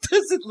way he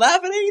doesn't laugh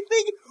at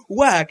anything,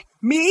 whack.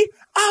 Me,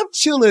 I'm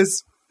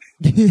chillest.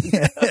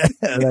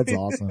 That's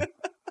awesome.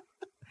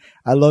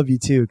 I love you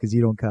too because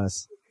you don't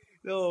cuss.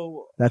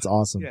 No, That's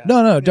awesome. Yeah.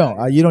 No, Yeah.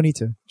 don't. You don't need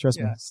to. Trust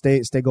me. Yeah.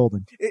 Stay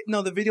golden.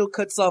 no, the video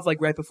cuts off like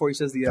right before he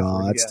says the F Oh,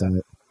 word. that's Yeah.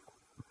 tight.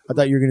 I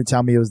thought you were going to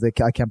tell me it was the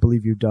I can't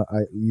believe you've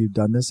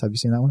done this. Have you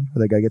seen that one?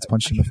 Where that guy gets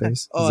punched in the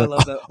face. Oh, He's I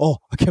love that. Oh,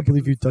 I can't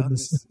believe you've done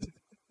this.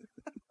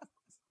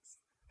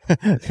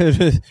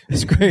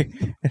 It's great.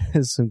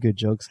 It's some good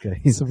jokes,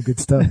 guys. Some good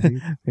stuff,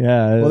 dude.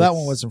 Yeah. Well, that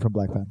one wasn't from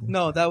Black Panther.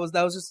 No, that was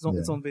just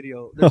its own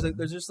video.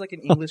 There's just like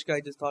an English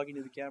guy just talking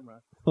to the camera.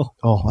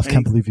 Oh, I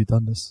can't believe you've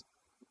done this.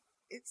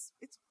 It's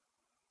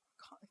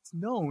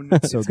known.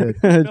 So good.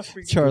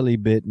 Charlie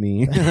bit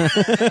me.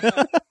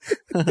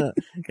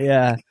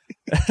 Yeah.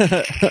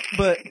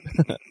 But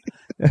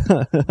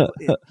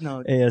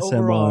no, ASMR.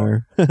 overall,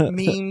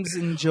 memes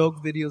and joke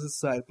videos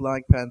aside,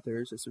 Black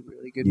Panther is just a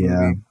really good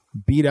movie.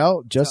 Beat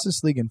out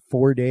Justice League in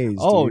 4 days.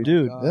 Oh,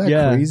 dude. Isn't that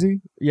Yeah.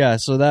 crazy? Yeah,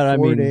 so that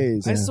 4 I mean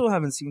days. I still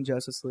haven't seen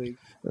Justice League.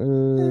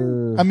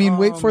 I mean,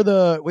 wait for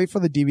the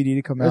DVD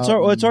to come out.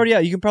 It's already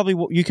out.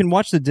 You can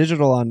watch the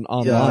digital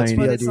online. that's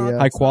But the it's idea. not,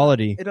 High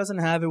quality. It doesn't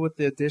have it with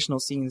the additional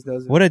scenes,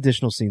 does it? What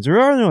additional scenes? There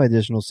are no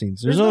additional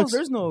scenes. There's no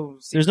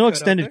there's no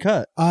extended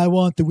cut. I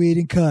want the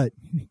Whedon cut.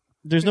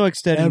 There's no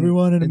extended.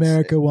 Everyone in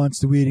America wants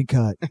the Whedon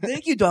cut.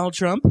 Thank you, Donald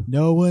Trump.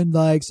 No one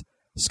likes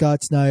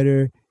Scott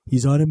Snyder.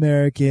 He's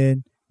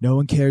un-American. No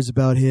one cares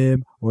about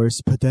him or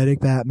his pathetic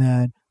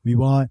Batman. We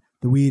want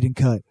the Whedon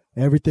cut.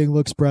 Everything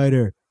looks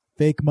brighter.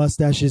 Fake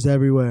mustaches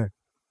everywhere.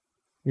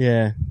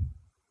 Yeah.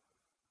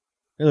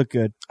 It looked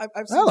good. I've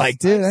I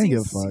liked it. I didn't seen give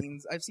a fuck.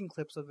 scenes. I've seen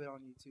clips of it on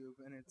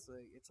YouTube, and it's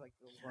like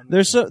the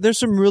one There's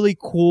some really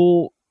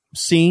cool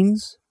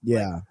scenes,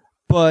 Yeah.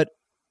 but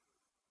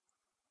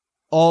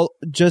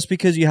just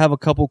because you have a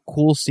couple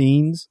cool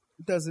scenes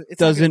it's not gonna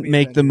doesn't be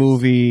make the Avengers.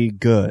 movie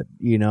good.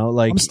 You know,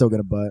 like I'm still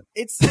going to butt.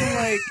 It's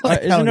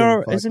like isn't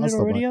I'll it still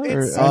already out? buy it. Or,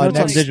 It's I know it's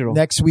on next- digital.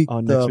 Next week,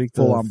 Oh, the next week,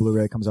 the full-on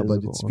Blu-ray comes out, but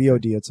physical, it's okay.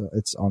 VOD.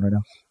 It's on right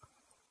now.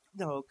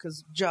 no,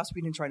 because Joss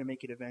Whedon trying to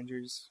make it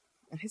Avengers,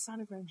 and it's not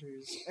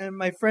Avengers. And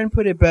my friend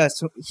put it best.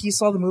 So he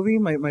saw the movie,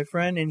 my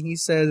friend, and he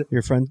said,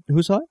 Your friend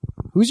who saw it?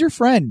 Who's your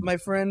friend? my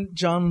friend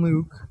John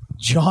Luke.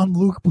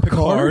 Jean-Luc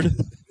Picard?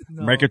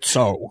 No, Make it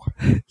so.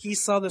 He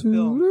saw the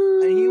film,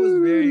 and he was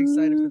very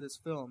excited for this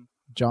film.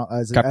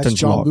 As Captain's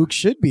Jean-Luc log.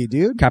 should be,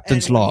 dude.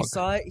 Captain's And when log. he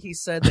saw it, he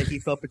said that he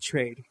felt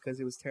betrayed because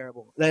it was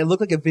terrible. That it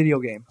looked like a video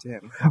game to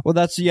him. Well,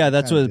 that's Kinda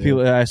what did.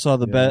 people. I saw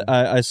the Yeah.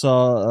 I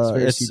saw. It's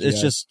very It's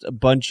CGI. just a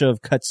bunch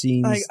of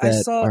cutscenes I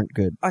that saw- aren't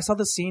good. I saw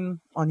the scene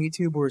on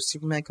YouTube where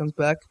Superman comes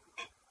back,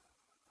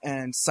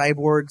 and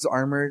Cyborg's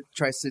armor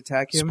tries to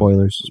attack him.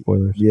 Spoilers.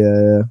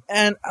 Yeah.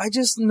 And I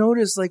just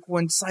noticed, like,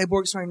 when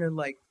Cyborg's trying to,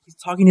 like, he's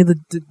talking to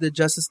the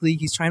Justice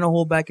League, he's trying to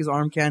hold back his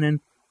arm cannon,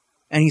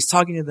 and he's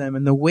talking to them,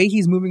 and the way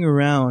he's moving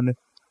around,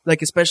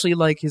 like, especially,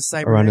 like, his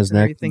cyber Around his and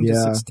neck? everything just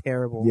Yeah. looks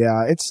terrible.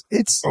 Yeah, it's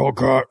Oh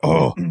God!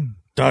 Oh,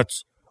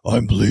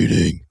 I'm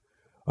bleeding.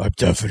 I'm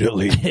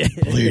definitely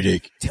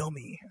bleeding. Tell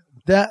me,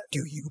 that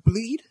do you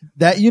bleed?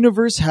 that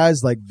universe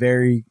has like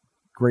very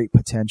great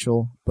potential,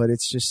 but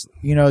it's just,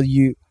 you know,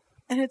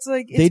 and it's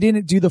like they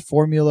didn't do the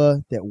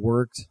formula that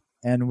worked.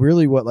 And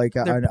really, what like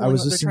I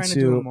was listening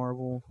to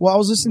Marvel. Well, I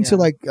was listening to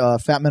like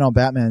Fat Man on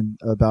Batman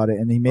about it,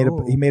 and he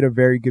made a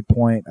very good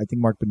point. I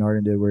think Mark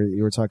Bernardin did, where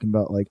you were talking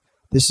about like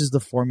this is the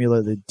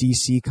formula that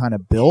DC kind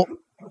of built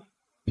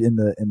in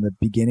the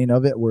beginning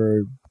of it,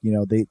 where you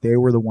know they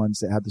were the ones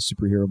that had the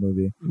superhero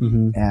movie,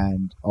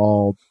 and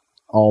all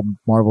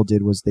Marvel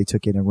did was they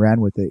took it and ran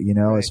with it. You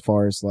know, as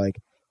far as like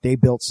they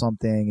built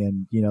something,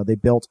 and you know they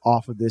built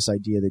off of this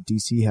idea that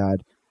DC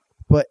had.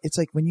 But it's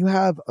like when you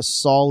have a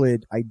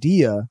solid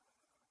idea,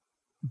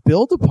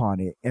 build upon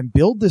it and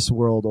build this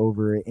world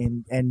over it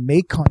and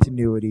make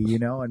continuity, you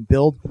know, and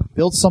build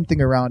something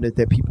around it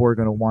that people are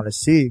going to want to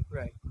see.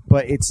 Right.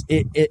 But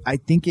I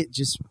think it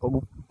just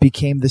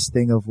became this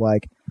thing of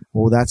like,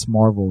 well, that's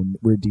Marvel and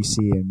we're DC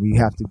and we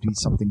have to do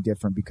something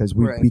different because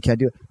we can't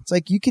do it. It's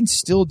like you can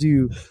still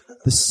do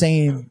the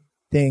same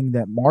thing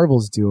that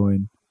Marvel's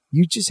doing.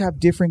 You just have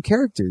different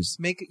characters.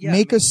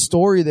 Make a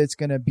story that's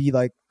going to be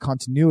like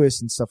continuous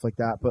and stuff like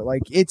that. But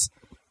like it's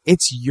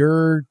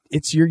your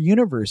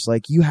universe.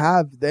 Like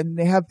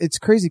it's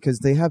crazy because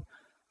they have,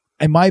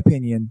 in my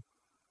opinion,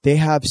 they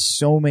have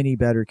so many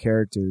better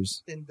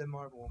characters than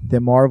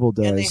Marvel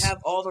does. And they have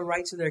all the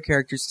rights to their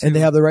characters too. And they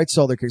have the rights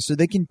to all their characters. So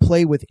they can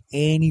play with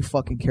any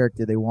fucking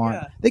character they want.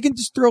 Yeah. They can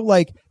just throw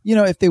like, you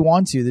know, if they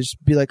want to, they just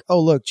be like,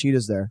 oh look,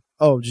 Cheetah's there.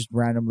 Oh, just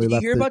randomly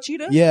left. Did you hear about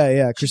Cheetah?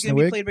 Yeah. Kristen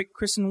Wiig. Played by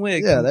Kristen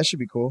Wiig. Yeah, that should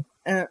be cool.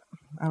 I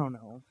don't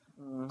know.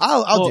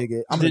 I'll dig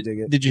it. I'm gonna dig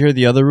it. Did you hear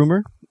the other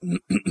rumor?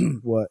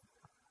 What?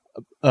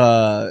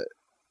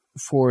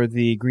 For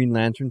the Green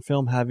Lantern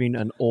film, having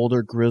an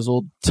older,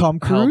 grizzled Tom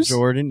Cruise, Hal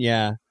Jordan.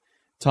 Yeah,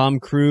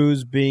 Tom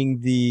Cruise being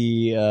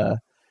the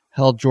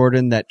Hal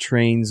Jordan that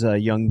trains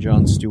young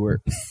Jon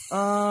Stewart.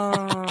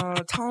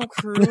 Tom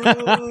Cruise?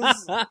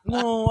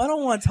 No, I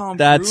don't want Tom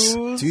Cruise.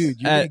 Dude,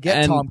 you're gonna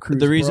get Tom Cruise.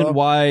 The reason bro.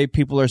 why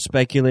people are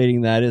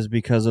speculating that is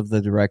because of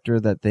the director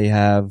that they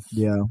have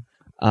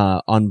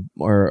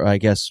I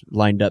guess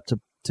lined up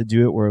to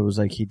do it, where it was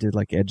like he did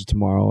like Edge of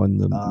Tomorrow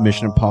and the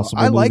Mission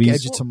Impossible movies. Like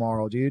Edge of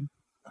Tomorrow, dude.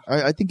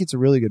 I think it's a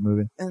really good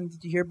movie. And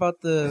did you hear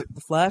about the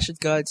Flash? It's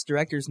got its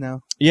directors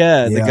now.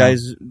 Yeah, the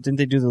guys, didn't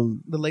they do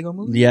the Lego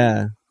movie?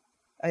 Yeah.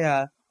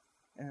 Yeah.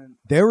 And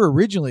they were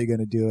originally going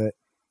to do it,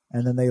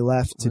 and then they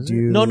left to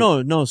do...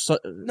 No,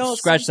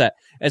 scratch that.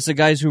 It's the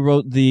guys who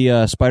wrote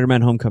the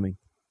Spider-Man Homecoming.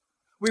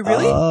 Wait,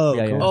 really? Oh,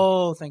 yeah, cool.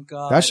 Oh, thank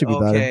God. That should be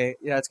better. Okay,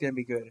 yeah, it's going to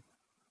be good.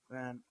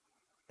 Man.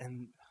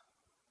 And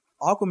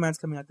Aquaman's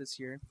coming out this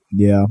year.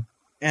 Yeah.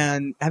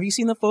 And have you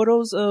seen the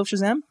photos of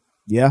Shazam?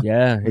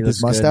 Yeah. With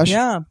his mustache? Good.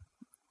 Yeah.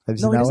 Have you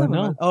seen that one?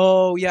 No.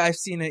 Oh, yeah, I've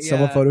seen it. Yeah.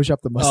 Someone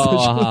photoshopped the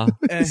mustache.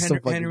 And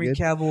Henry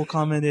Cavill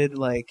commented,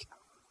 like,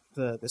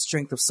 the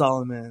strength of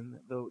Solomon,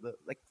 the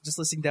like, just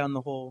listing down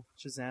the whole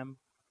Shazam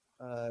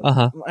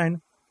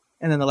line.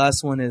 And then the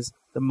last one is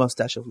the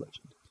mustache of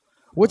legend.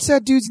 What's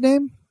that dude's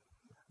name?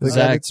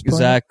 Zach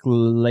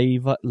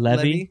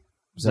Levy.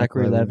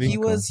 Zachary Levy. He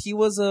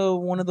was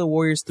one of the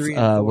Warriors 3.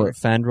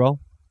 Fandral.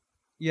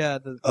 Yeah.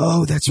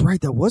 That's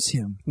right. That was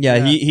him.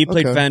 Yeah. He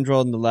played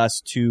Fandral in the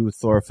last 2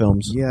 Thor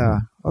films. Yeah.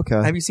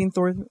 Okay. Have you seen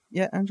Thor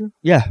yet, Andrew?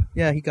 Yeah.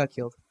 Yeah, he got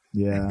killed.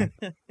 Yeah.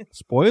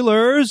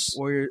 Spoilers.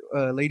 Warrior,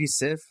 Lady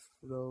Sif,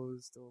 though,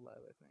 is still alive,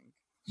 I think.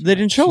 They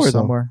didn't show her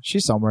somewhere.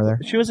 She's somewhere there.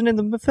 She wasn't in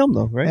the film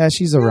though, right? Yeah,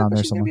 she's around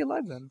there somewhere. She's gonna be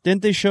alive then.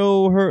 Didn't they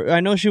show her? I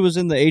know she was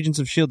in the Agents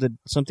of S.H.I.E.L.D. Did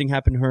something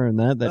happen to her in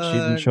that she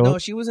didn't show? No,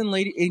 she was in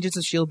Agents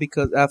of S.H.I.E.L.D.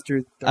 because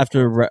after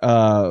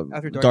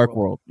Dark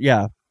World.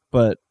 Yeah,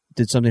 but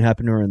did something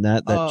happen to her in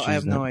that? I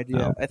have no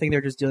idea. Oh. I think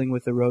they're just dealing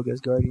with the Rogue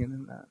as Guardian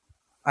and that.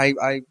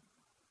 I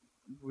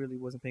really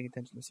wasn't paying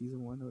attention to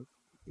season 1 of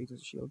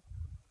Agents of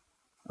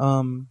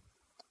S.H.I.E.L.D.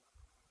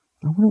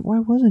 Why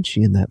wasn't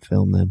she in that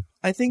film then?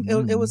 I think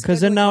it was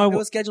because then now it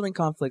was scheduling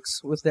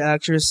conflicts with the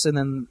actress and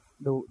then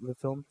the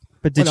film.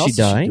 But did she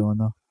die?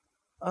 No,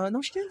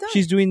 she didn't die.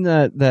 She's doing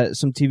that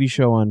some TV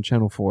show on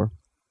Channel 4.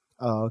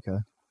 Oh, okay.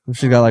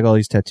 She's got like all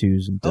these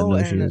tattoos and doesn't know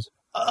who she is.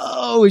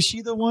 Oh, is she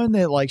the one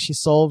that like she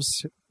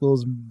solves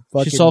those?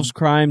 She solves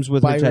crimes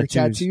with her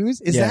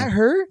tattoos. Is that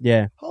her?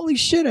 Yeah. Holy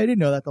shit! I didn't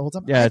know that the whole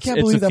time. Yeah, it's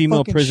a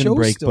female Prison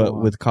Break, but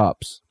with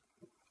cops.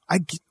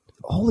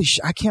 Holy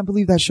shit! I can't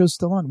believe that show's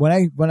still on.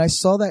 When I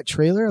saw that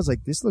trailer, I was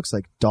like, "This looks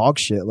like dog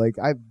shit." Like,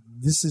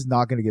 this is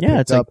not going to get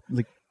picked up.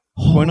 Like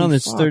going on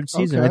this third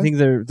season. Okay. I think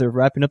they're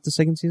wrapping up the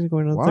second season.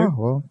 Going on the third.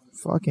 Well,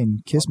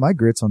 fucking kiss my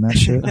grits on that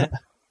shit.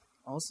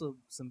 Also,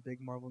 some big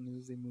Marvel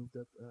news. They moved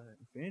up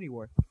Infinity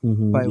War.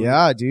 Mm-hmm.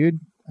 Yeah, dude.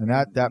 And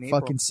that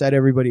fucking set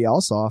everybody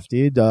else off,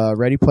 dude.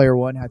 Ready Player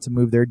One had to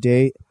move their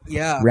date.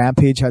 Yeah.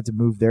 Rampage had to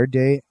move their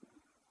date.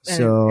 And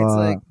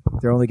so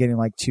they're only getting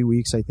like 2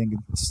 weeks, I think,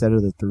 instead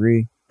of the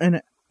 3.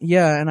 And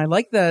and I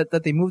like that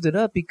they moved it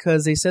up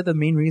because they said the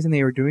main reason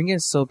they were doing it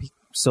is so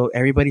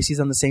everybody sees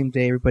on the same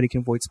day, everybody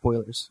can avoid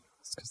spoilers.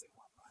 It's because they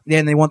want money. Yeah,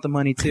 and they want the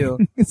money too.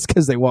 It's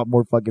because they want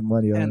more fucking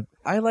money on it.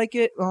 I like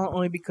it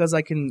only because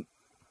I can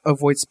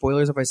avoid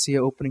spoilers if I see it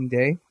opening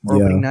day or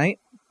opening night,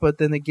 but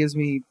then it gives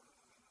me...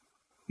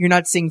 You're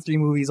not seeing 3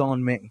 movies all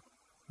in May.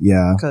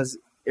 Yeah. Because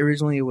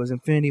originally it was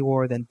Infinity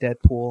War, then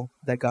Deadpool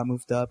that got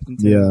moved up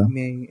into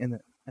May, and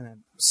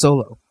then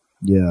Solo.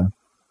 Yeah.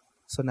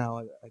 So now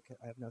I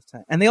have enough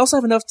time, and they also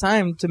have enough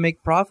time to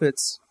make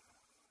profits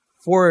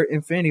for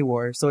Infinity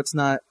War. So it's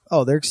not.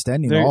 Oh, they're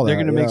extending They're all that.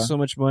 going to make so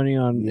much money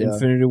on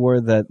Infinity War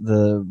that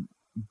the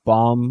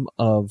bomb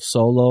of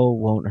Solo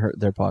won't hurt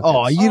their pockets.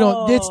 Oh, you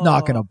don't. It's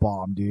not going to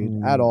bomb,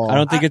 dude, at all. I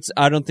don't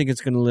think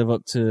it's going to live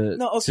up to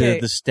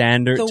the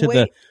standard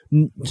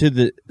to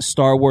the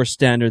Star Wars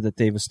standard that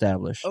they've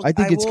established. I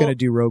think it's going to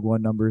do Rogue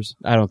One numbers.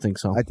 I don't think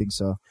so. I think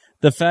so.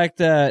 The fact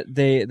that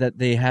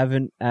they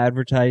haven't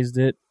advertised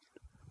it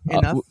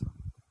enough.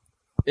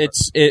 When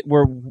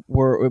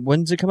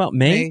does it come out?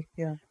 May?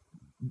 Yeah.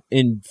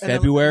 In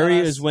February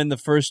is when the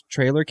first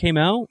trailer came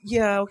out.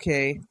 Yeah.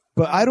 Okay.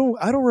 But I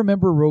don't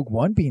remember Rogue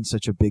One being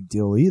such a big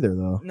deal either,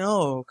 though.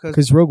 No,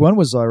 because Rogue One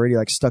was already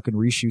like stuck in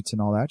reshoots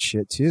and all that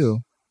shit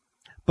too.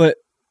 But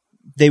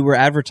they were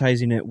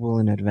advertising it well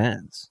in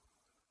advance.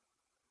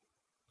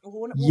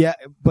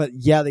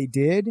 Yeah, they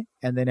did,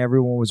 and then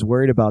everyone was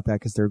worried about that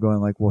because they were going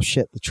like, "Well,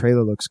 shit, the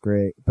trailer looks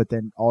great," but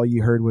then all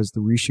you heard was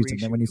the reshoots, and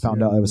then when you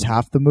found out it was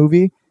half the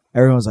movie,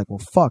 everyone was like, "Well,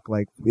 fuck,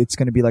 like it's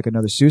going to be like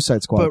another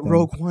Suicide Squad." But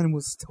Rogue One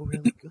was still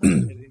really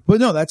good.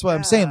 But no, that's what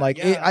I'm saying. Like,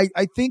 I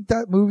think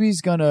that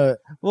movie's gonna.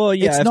 Well,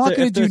 yeah, it's not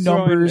going to do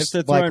numbers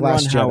like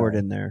Last Jedi. Howard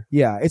in there.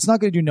 Yeah, it's not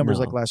going to do numbers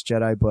like Last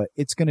Jedi, but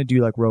it's going to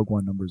do like Rogue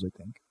One numbers, I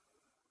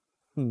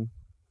think.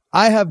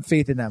 I have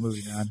faith in that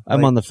movie, man.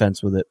 I'm on the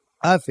fence with it.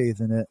 I have faith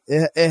in it.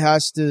 It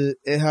has to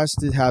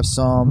have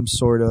some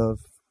sort of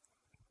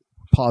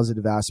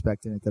positive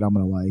aspect in it that I'm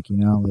gonna like, you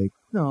know, like.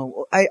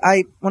 No,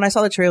 I when I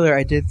saw the trailer,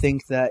 I did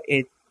think that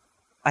it.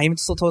 I even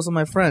still told some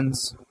of my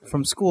friends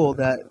from school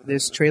that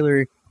this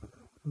trailer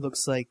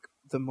looks like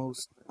the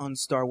most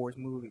un-Star Wars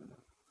movie,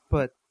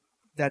 but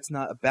that's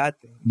not a bad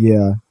thing.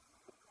 Yeah,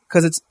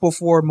 because it's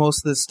before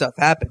most of this stuff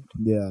happened.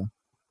 Yeah,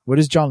 what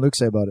does John Luke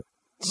say about it?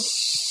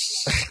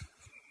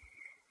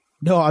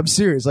 No, I'm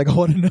serious. Like, I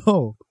want to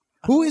know.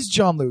 Who is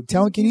John Luke?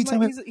 Can you tell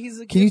me?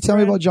 Can you tell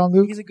me about John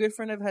Luke? He's a good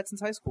friend I've had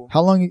since high school.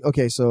 How long?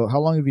 Okay, so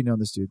how long have you known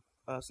this dude?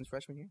 Since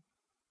freshman year.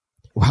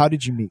 How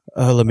did you meet?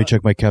 Let me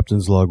check my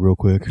captain's log real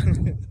quick.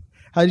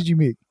 How did you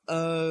meet?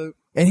 And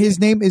his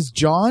name is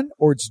John,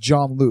 or it's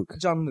John Luke?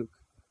 John Luke.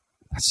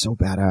 That's so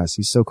badass.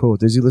 He's so cool.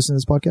 Does he listen to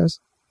this podcast?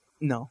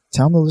 No.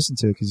 Tell him to listen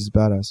to it because he's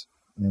badass,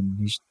 and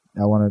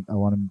I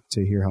want him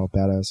to hear how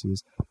badass he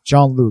is.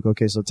 John Luke.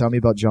 Okay, so tell me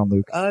about John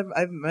Luke.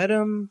 I've met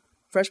him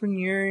freshman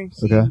year.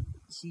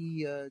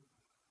 He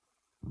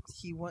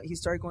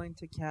started going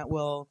to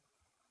Cantwell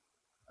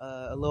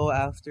a little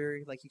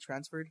after, like, he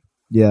transferred.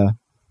 Yeah,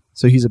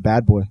 so he's a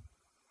bad boy.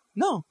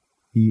 No,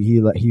 he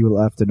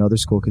left another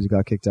school because he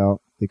got kicked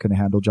out. They couldn't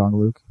handle John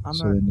Luke,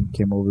 then he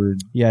came over.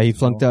 Yeah, he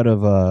flunked out of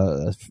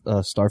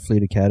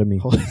Starfleet Academy.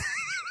 I'm not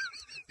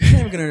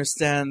even gonna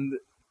understand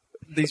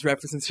these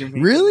references you're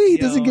making. Really? He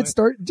doesn't get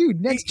started,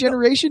 dude. Next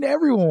Generation.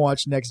 Everyone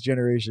watched Next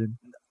Generation.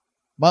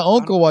 My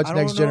uncle watched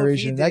Next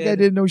Generation. That guy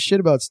didn't know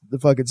shit about the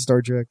fucking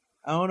Star Trek.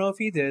 I don't know if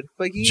he did,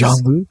 but John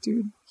Luke,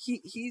 dude.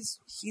 He's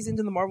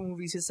into the Marvel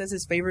movies. He says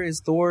his favorite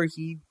is Thor.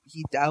 He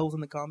dabbles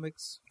in the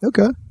comics.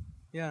 Okay.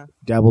 Yeah.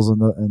 Dabbles in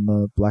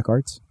the black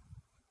arts,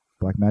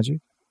 black magic.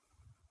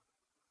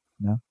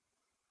 No.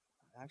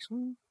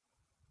 Actually,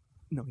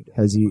 no. He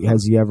Has doesn't.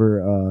 he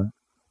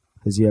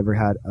ever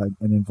had an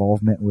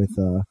involvement with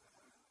a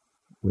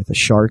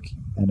shark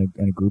and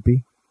a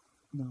groupie?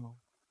 No.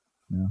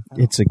 No.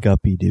 It's a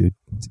guppy, dude.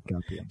 It's a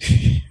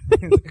guppy.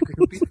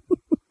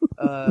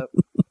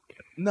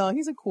 No,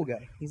 he's a cool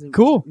guy. He's a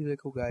cool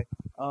guy.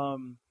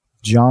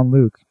 John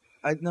Luke.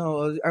 I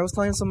was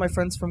telling some of my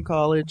friends from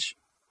college.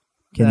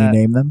 Can you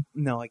name them?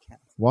 No, I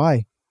can't.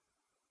 Why?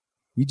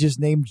 You just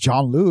named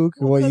John Luke.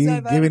 Well,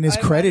 you giving his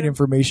credit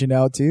information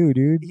out too,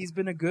 dude. He's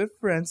been a good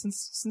friend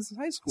since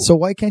high school. So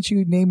why can't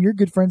you name your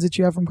good friends that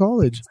you have from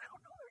college? I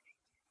don't know their names.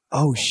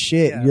 Oh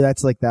shit! Yeah.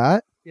 That's like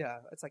that. Yeah,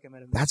 it's like I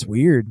met him. That's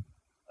weird.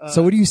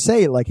 So what do you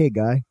say? Like, hey,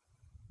 guy.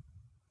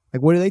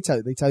 Like, what do they tell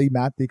you? They tell you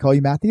Matt. They call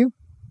you Matthew.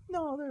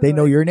 No, they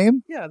know your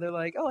name. Yeah, they're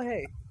like, oh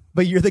hey.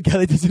 But you're the guy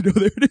that doesn't know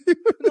their name.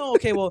 No,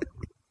 okay, well,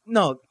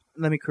 no.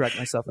 Let me correct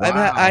myself.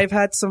 Wow. I've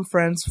had some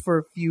friends for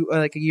a few,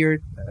 like a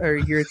year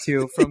or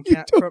two from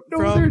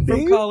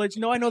college.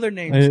 No, I know their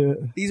names.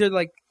 These are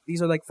like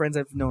friends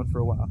I've known for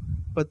a while,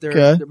 but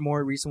they're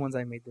more recent ones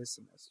I made this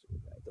semester.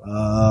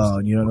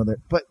 And you don't know their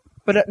but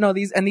no,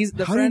 these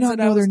the how friends do you not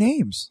know their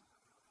names?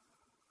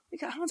 I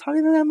don't talk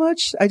to them that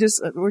much.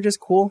 We're just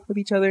cool with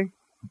each other.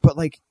 But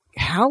like,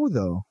 how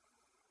though?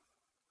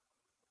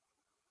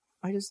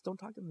 I just don't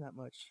talk to them that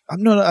much. I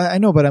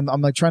know, but I'm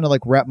like trying to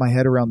like wrap my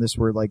head around this.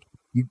 Where like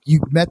you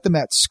met them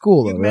at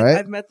school, right?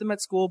 I've met them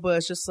at school, but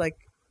it's just like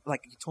you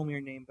told me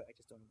your name, but I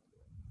just don't remember.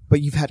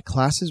 But you've had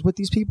classes with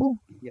these people?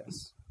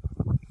 Yes.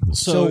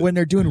 So when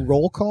they're doing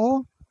roll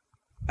call,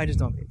 I just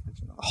don't pay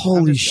attention.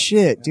 Holy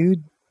shit,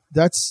 dude!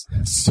 That's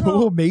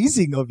so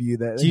amazing of you.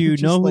 That do you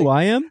know who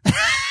I am?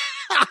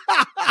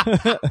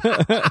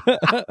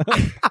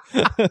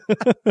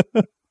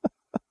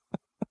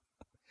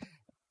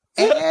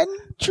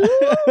 Andrew?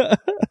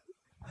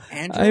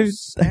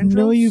 Andros? I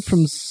know you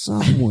from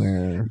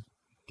somewhere.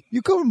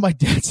 You come to my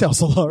dad's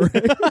house a lot,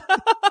 right?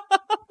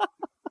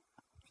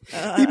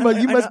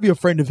 You must be a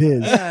friend of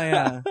his.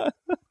 Yeah.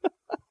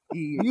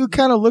 You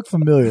kind of look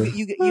familiar.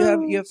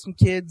 You have some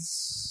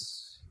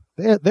kids.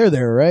 They're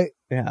there, right?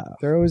 Yeah,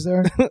 they're always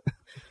there.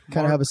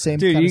 Kind of have a same.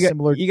 Dude, kind of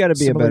similar. You got to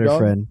be a better dog?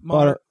 friend.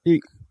 You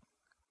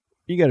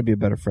got to be a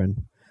better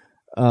friend.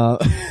 No,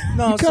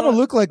 you kind of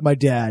look like my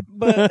dad,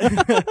 but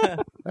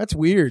that's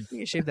weird.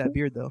 You shave that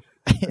beard though.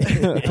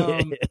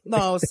 No,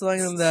 I was telling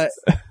them that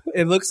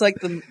it looks like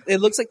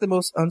the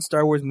most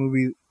un-Star Wars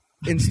movie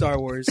in Star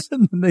Wars.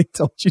 And then they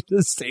told you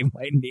to say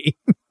my name.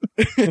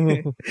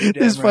 They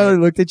just right. finally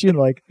looked at you and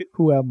like,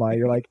 who am I?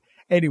 You're like,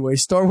 anyway,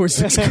 Star Wars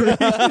is great.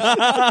 As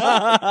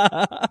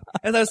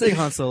I was saying,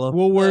 Han Solo.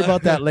 We'll worry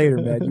about that later,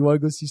 man. You want to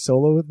go see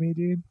Solo with me,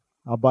 dude?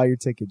 I'll buy your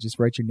ticket. Just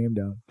write your name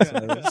down.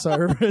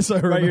 Sorry,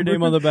 write your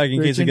name on the back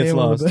in case it gets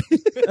lost.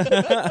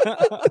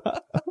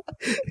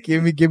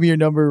 Give me your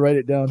number. Write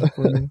it down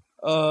for me.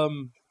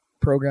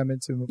 Program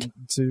it to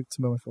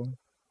my phone.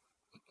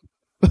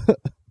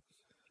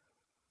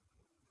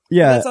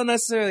 Yeah, that's not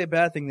necessarily a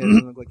bad thing. That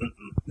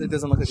it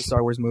doesn't look like a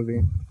Star Wars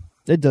movie.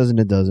 It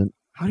doesn't.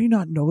 How do you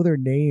not know their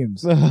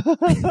names?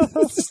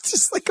 It's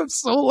just like I'm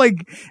so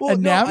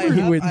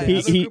enamored with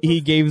them.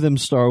 He gave them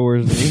Star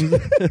Wars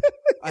names.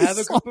 I have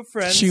a group of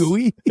friends.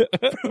 Chewie.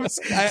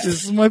 This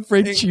is my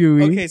friend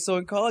Chewie. Okay, so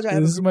in college I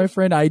have This is my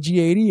friend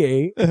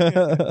IG88.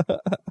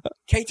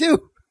 K2.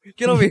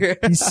 Get over here.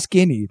 He's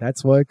skinny.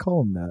 That's why I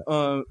call him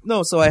that.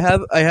 No, so I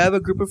have a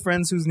group of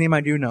friends whose name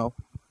I do know.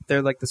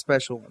 They're like the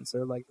special ones.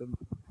 They're like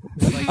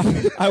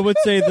I would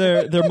say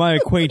they're my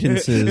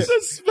acquaintances.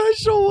 The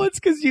special ones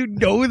because you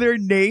know their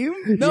name.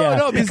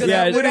 No, because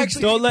that would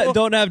actually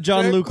don't have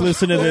John Luke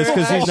listen to this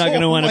because he's not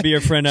going to want to be your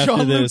friend after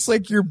John this. Luke's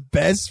like your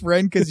best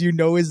friend because you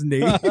know his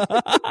name.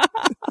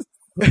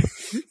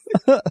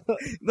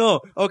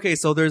 No, okay,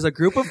 so there's a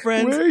group of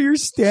friends. Where are your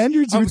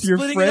standards with your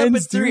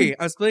friends, dude?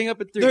 I'm splitting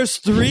up in three. There's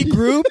 3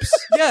 groups?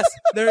 Yes,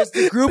 there's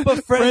the group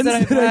of friends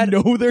that I've had. I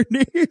know their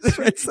names.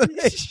 Friends that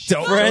I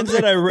don't. Friends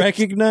that I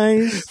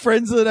recognize?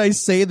 Friends that I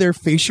say their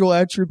facial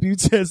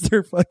attributes as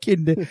their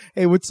fucking,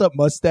 hey, what's up,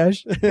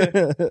 mustache?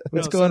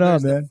 What's going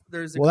on, man?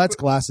 That's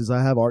classes.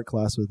 I have art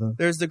class with them.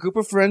 There's the group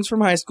of friends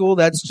from high school.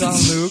 That's John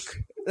Luke.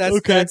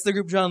 That's the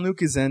group John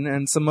Luke is in,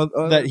 and some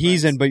other that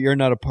he's friends. in, but you're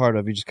not a part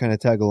of. You just kind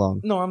of tag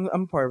along. No,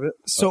 I'm part of it.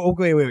 So,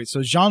 okay, wait.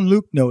 So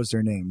Jean-Luc knows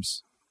their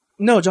names.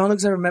 No, John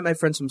Luke's never met my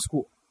friends from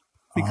school.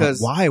 Because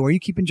why? Why are you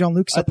keeping John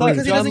Luke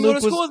separated? Because he doesn't go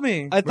to school with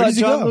me. I thought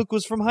John Luke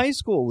was from high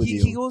school with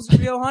you. He goes to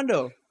Rio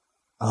Hondo.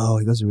 Oh,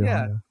 he goes to Rio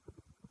Hondo.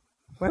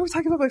 Why are we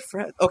talking about my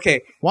friend?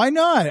 Okay. Why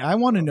not? I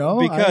want to know.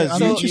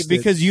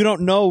 Because you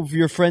don't know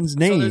your friends'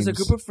 names. So there's a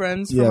group of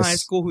friends from high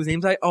school whose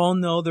names I all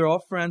know. They're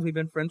all friends. We've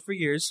been friends for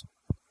years.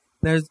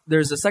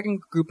 There's a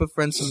second group of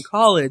friends from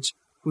college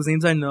whose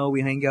names I know.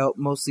 We hang out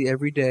mostly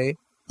every day.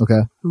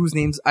 Okay. Whose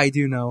names I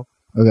do know.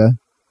 Okay.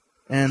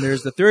 And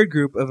there's the third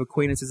group of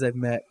acquaintances I've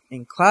met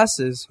in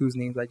classes whose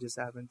names I just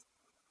haven't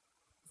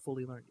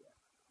fully learned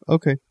yet.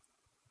 Okay.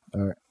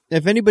 All right.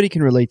 If anybody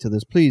can relate to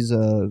this, please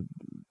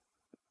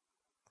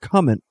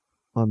comment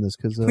on this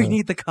because we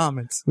need the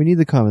comments. We need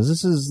the comments.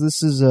 This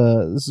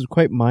is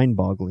quite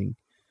mind-boggling.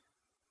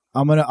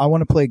 I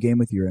want to play a game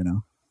with you right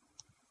now.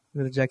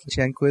 The Jackie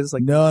Chan quiz,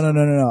 no.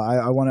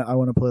 I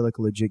want to play like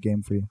a legit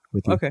game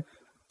with you. Okay.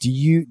 Do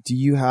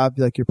you have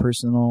like your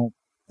personal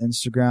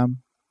Instagram?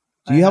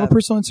 Do you have a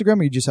personal Instagram,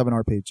 or you just have an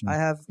art page? I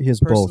have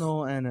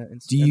personal both. And an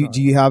Instagram.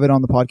 Do you have it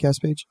on the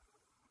podcast page?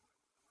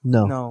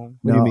 No. No.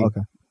 What do you mean?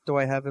 Okay. Do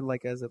I have it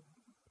like as a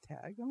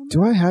tag on there?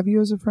 Do I have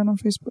you as a friend on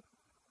Facebook?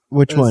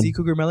 Which one? Z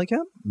Cougar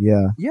Mellencamp?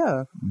 Yeah.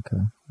 Yeah.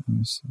 Okay. Let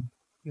me see.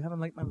 You haven't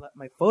liked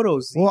my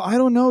photos. Z. Well, I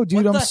don't know,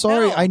 dude. I'm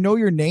sorry. Hell? I know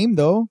your name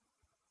though.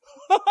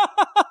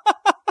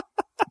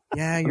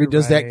 Yeah, you're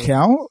does that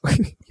count?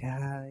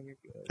 Yeah, you're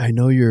good. I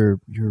know you're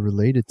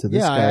related to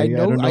this guy. I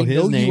know. I don't know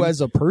his name. You as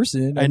a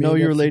person. I know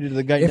you're related to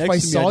the guy next to me. If I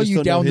saw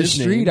you down the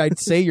street, name. I'd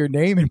say your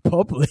name in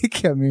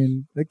public. I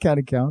mean, that kind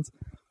of counts.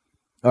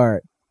 All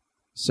right.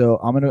 So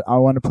I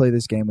want to play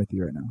this game with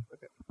you right now.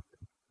 Okay.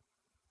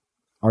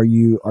 Are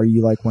you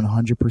like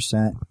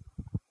 100%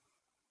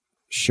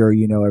 sure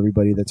you know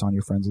everybody that's on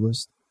your friends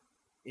list?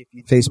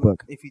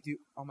 Facebook. If you do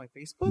on my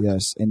Facebook?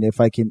 Yes. And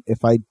if I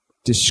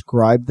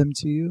describe them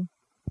to you,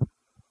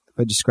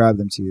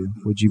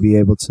 would you be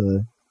able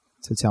to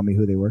tell me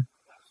who they were?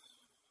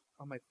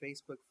 On my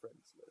Facebook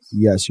friends list.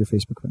 Yes, your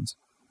Facebook friends.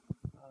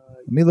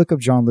 Let me look up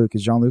John Luke.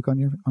 Is John Luke on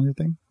your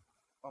thing?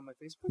 On my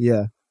Facebook?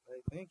 Yeah.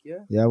 I think,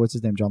 yeah. Yeah, what's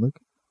his name? John Luke?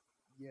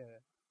 Yeah.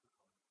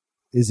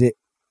 Is it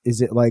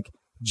like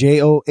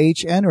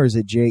JOHN or is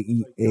it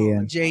JEAN?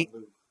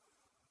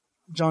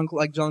 John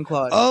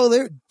Claude. Oh,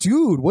 there,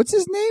 dude. What's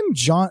his name?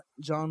 John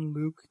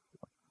Luke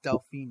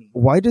Delfini.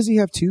 Why does he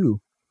have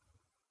two?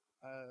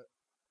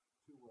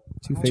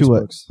 Two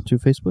Facebooks. Two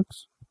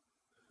Facebooks?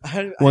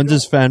 One's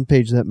his fan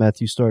page that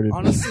Matthew started.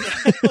 Honestly,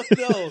 I don't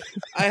know.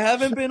 I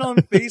haven't been on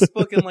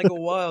Facebook in like a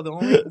while. The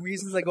only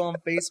reasons I go on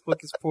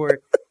Facebook is for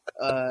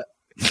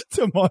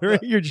to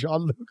moderate your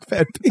Jean-Luc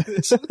fan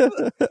page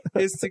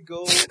is to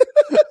go.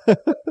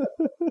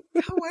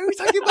 Why are we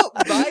talking about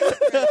my friends?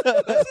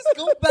 Let's just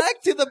go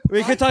back to the.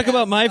 We could talk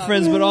about my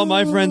friends, but all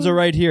my friends are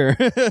right here.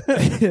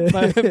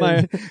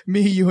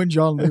 Me, you, and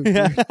Jean-Luc.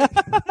 Yeah.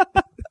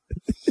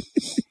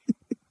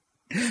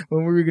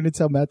 When we were going to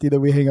tell Matthew that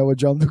we hang out with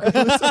Jean-Luc.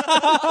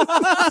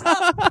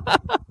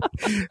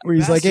 Where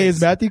he's like, hey,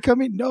 is Matthew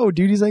coming? No,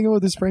 dude, he's hanging out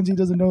with his friends. He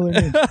doesn't know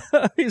their names.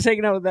 He's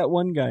hanging out with that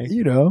one guy.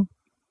 You know.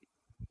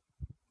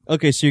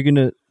 Okay, so you're going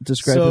to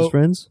describe his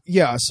friends?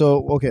 Yeah,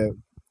 so, okay.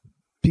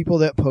 People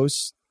that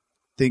post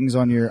things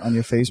on your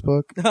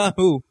Facebook.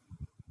 Who?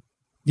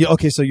 Yeah,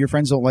 okay, so your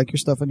friends don't like your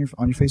stuff on your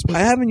Facebook? I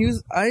haven't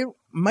used...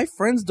 My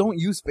friends don't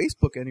use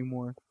Facebook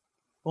anymore.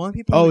 Only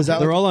people. Oh, is that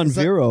they're all on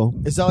Vero?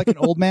 Is that like an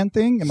old man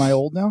thing? Am I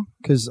old now?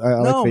 Because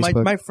I no, like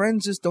Facebook. my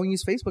friends just don't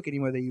use Facebook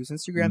anymore. They use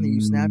Instagram. They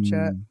use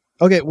Snapchat.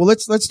 Okay, well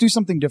let's do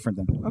something different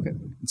then. Okay.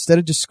 Instead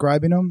of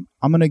describing them,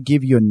 I'm gonna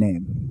give you a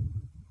name,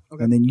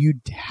 and then you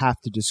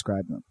have to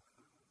describe them.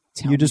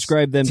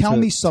 Describe them. Tell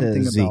me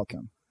something about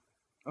them.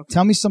 Okay.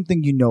 Tell me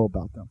something you know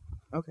about them.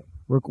 Okay.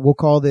 We'll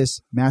call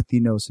this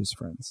Matthew Knows His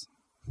Friends.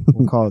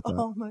 We'll call it that.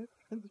 Oh my.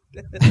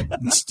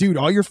 Dude,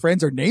 all your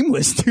friends are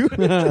nameless, dude.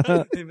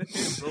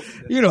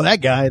 You know that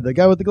guy, the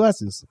guy with the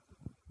glasses.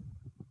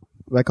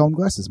 I call him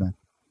Glasses Man.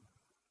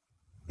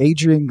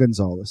 Adrian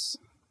Gonzalez.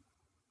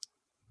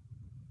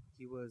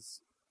 He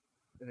was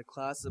in the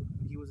class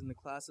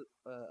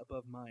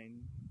above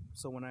mine.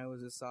 So when I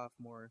was a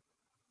sophomore.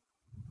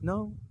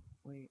 No,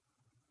 wait.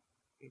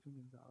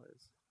 Adrian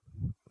Gonzalez.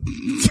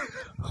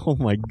 Oh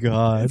my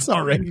God! It's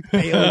already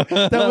failed.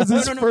 That was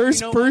his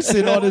first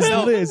person on his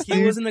list.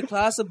 He was in the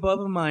class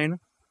above mine.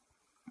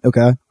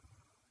 Okay.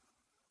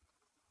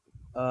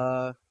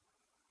 That's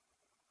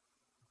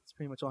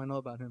pretty much all I know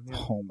about him. Yeah.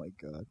 Oh my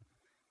God!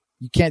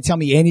 You can't tell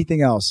me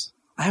anything else.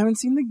 I haven't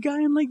seen the guy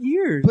in like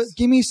years. But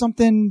give me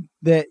something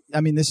that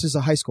this is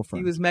a high school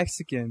friend. He was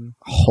Mexican.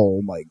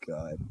 Oh my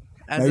God!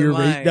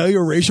 Now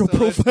you're racial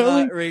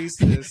profiling. Not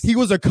racist. He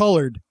was a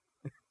colored.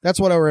 That's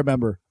what I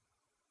remember.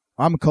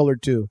 I'm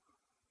colored too.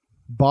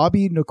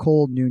 Bobby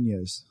Nicole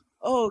Nunez.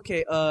 Oh,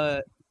 okay.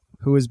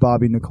 Who is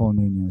Bobby Nicole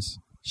Nunez?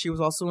 She was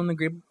also in the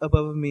grade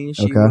above me.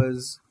 She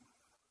was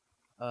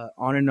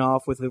on and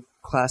off with a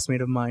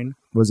classmate of mine.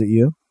 Was it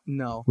you?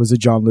 No. Was it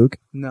Jean-Luc?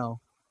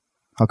 No.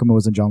 How come it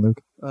wasn't Jean-Luc?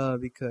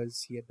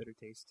 Because he had better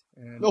taste.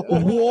 And,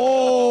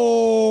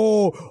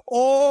 whoa!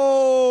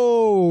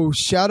 Oh!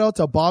 Shout out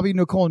to Bobby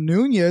Nicole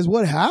Nunez.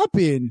 What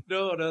happened?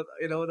 No,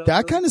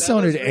 that kind of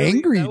sounded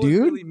angry, that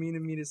dude. Was really mean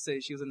of me to say.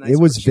 She was a nice. It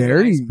was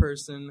very nice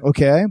person.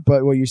 Okay,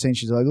 but what you're saying,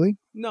 she's ugly?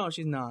 No,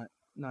 she's not.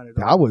 Not at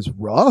all. That was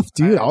rough,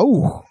 dude.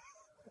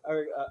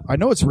 I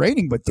know it's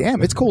raining, but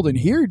damn, it's cold in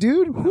here,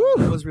 dude.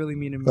 That was really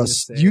mean of me to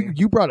say.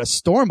 You brought a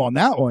storm on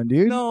that one,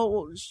 dude. No,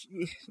 well,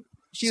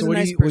 she's so a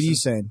nice person. What are you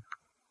saying?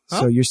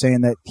 Huh? So you're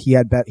saying that he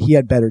had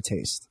better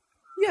taste?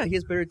 Yeah, he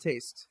has better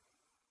taste.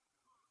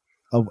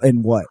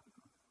 In what?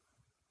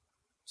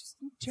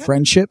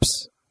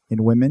 Friendships?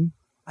 In women?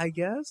 I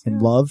guess. In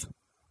love?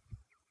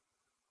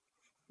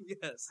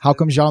 Yes. How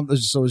come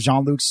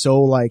Jean-Luc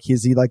so like,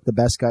 is he like the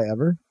best guy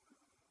ever?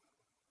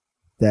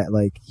 That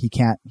like he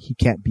can't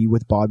be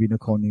with Bobby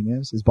Nicole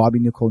Nunez? Is Bobby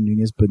Nicole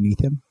Nunez beneath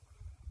him?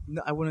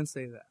 No, I wouldn't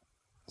say that.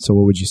 So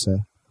what would you say?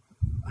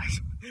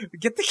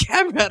 Get the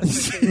camera out of my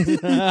face.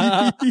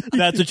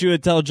 That's what you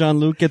would tell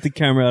Jean-Luc. Get the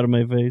camera out of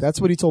my face.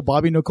 That's what he told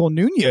Bobby Nicole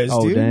Nunez,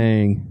 oh, dude.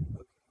 Dang.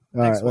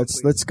 All right,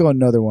 let's go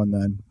another one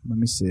then. Let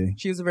me see.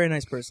 She was a very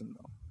nice person,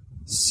 though.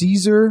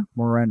 Cesar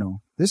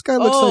Moreno. This guy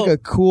looks like a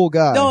cool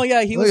guy. No,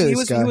 yeah, he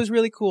was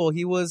really cool.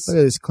 He was. Look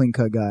at this clean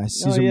cut guy,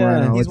 Cesar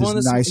Moreno, with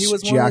his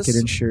nice jacket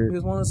and shirt. He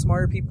was one of the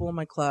smarter people in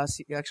my class.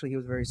 He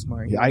was very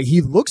smart.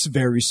 He looks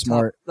very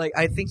smart.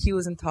 I think he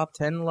was in top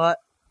 10 a lot.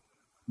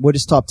 What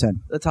is top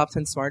 10? The top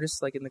 10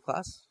 smartest, like in the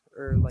class,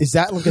 or like. Is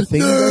that like a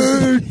thing?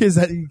 Is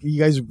that you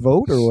guys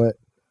vote or what?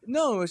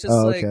 No, it's just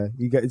like. Okay.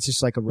 It's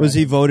just like a. Was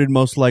he voted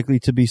most likely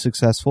to be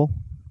successful?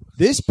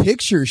 This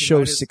picture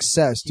shows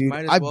success, dude.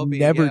 I've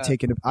never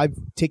taken. I've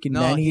taken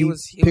many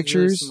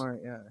pictures. He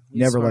smart, yeah.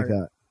 Never smart. like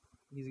that.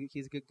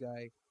 He's a good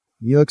guy.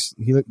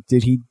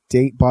 Did he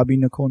date Bobby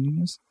Nicole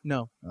Nunez?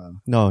 No.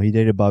 No, he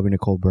dated Bobby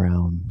Nicole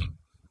Brown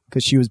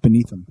because she was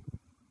beneath him.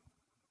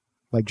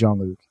 Like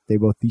Jean-Luc, they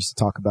both used to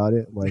talk about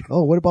it. Like,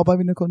 oh, what about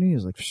Bobby Nicole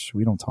Nunez? Like,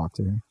 we don't talk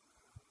to her.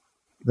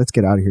 Let's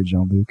get out of here,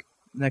 Jean-Luc.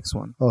 Next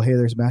one. Oh, hey,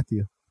 there's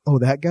Matthew. Oh,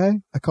 that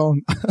guy? I call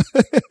him.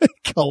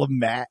 Call him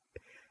Matt.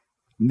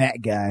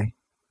 Matt guy.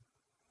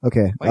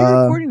 Okay. Why are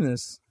you recording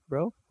this,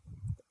 bro?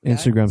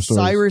 Instagram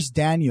stories. Cyrus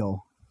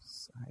Daniel.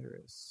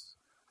 Cyrus.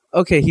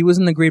 Okay, he was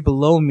in the grade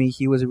below me.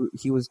 He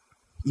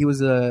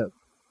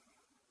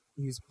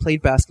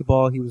played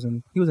basketball. He was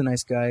a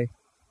nice guy.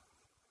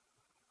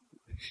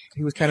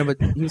 He was kind of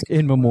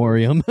in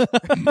memoriam.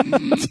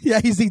 Yeah,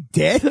 is he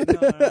dead?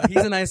 No.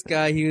 He's a nice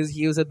guy.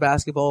 He was a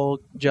basketball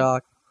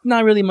jock.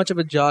 Not really much of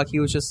a jock. He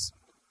was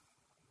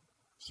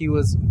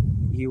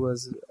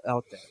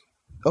out there.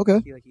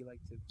 Okay. He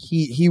liked to.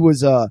 He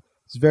was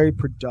He's very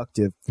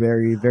productive,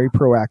 very, very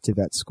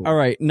proactive at school. All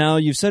right, now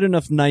you've said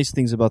enough nice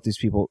things about these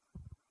people.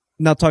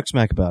 Now talk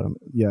smack about them.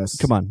 Yes.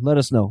 Come on, let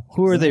us know.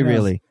 Who are they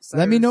really?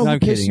 Let me know No, who I'm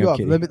pissed kidding, you I'm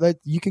off. kidding.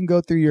 You can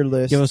go through your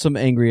list. Give us some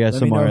angry Let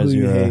me know SMR who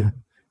you hate.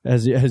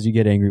 as you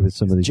get angry with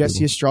some of these Jesse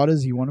people. Estrada,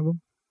 is he one of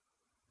them?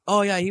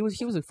 Oh yeah, he was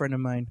a friend of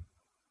mine.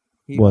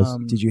 He,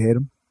 Did you hate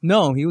him?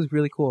 No, he was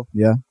really cool.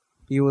 Yeah.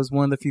 He was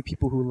one of the few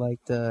people who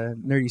liked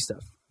nerdy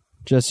stuff.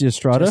 Jesse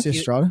Estrada? Jesse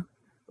Estrada?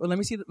 Well, let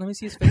me see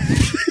his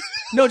face.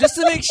 No, just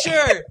to make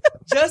sure.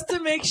 Just to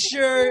make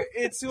sure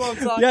it's who I'm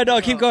talking about. Yeah,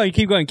 no, keep going.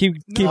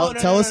 No,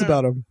 Tell us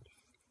about him.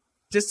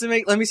 Just to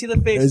make, let me see the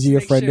face. Is he a to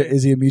make friend? sure.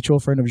 Is he a mutual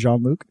friend of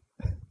Jean-Luc?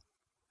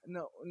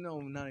 No,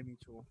 not a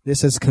mutual.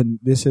 This has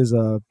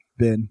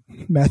been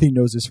Matthew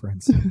knows his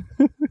friends.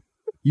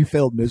 You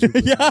failed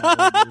miserably. Yeah.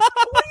 What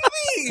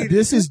do you mean?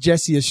 This is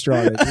Jesse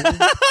Estrada.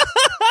 Dude.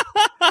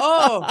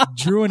 Oh,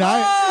 Drew and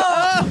I.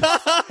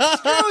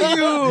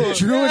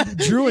 screw you.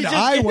 Drew and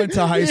I went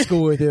to high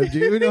school with him,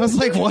 dude. I was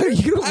like,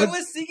 what? You I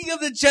was thinking of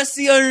the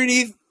Jesse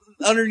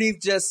underneath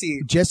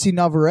Jesse. Jesse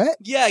Navarrete?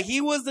 Yeah, he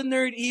was the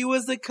nerd. He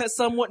was the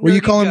somewhat nerdy Were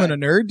you calling guy. him a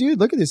nerd, dude?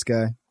 Look at this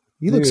guy.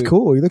 He looks Dude.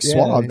 cool. He looks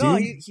Yeah. suave, No,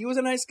 dude. he was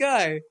a nice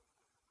guy.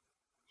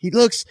 I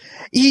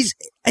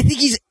think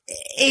he's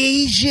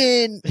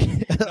Asian.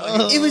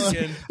 I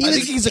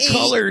think he's a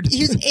colored.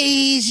 He's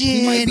Asian.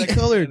 He might be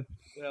colored.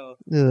 No,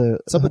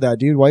 What's up with that,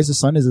 dude? Why is the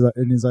sun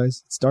in his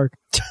eyes? It's dark.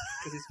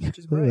 because his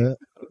future's Look bright.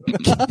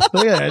 at that.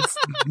 Look at that. It's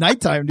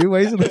nighttime, dude. Why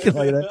is he looking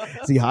like that?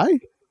 Is he high?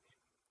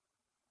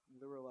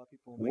 There were a lot of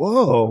people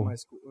Whoa.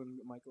 in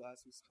my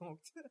class who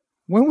smoked.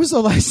 When was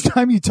the last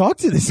time you talked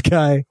to this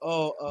guy?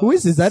 Who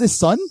is this? Is that his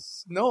son?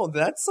 No,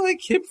 that's like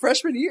him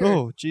freshman year.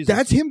 Oh, Jesus.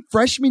 That's him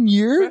freshman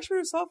year? Freshman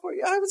or sophomore?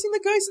 Yeah, I haven't seen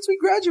the guy since we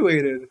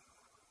graduated.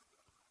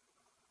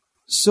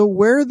 So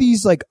where are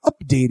these like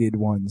updated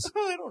ones?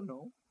 I don't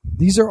know.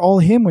 These are all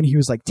him when he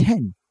was like 10. I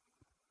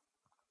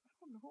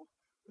don't know.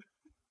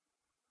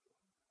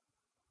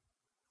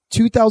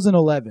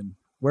 2011.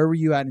 Where were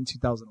you at in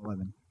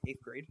 2011? 8th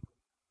grade.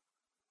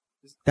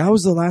 That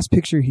was the last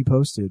picture he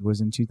posted,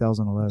 was in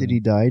 2011. Did he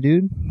die,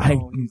 dude?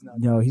 No, he's not.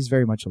 No, he's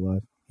very much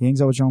alive. He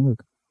hangs out with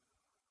Jean-Luc.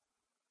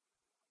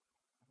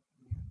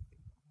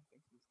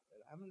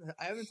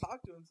 I haven't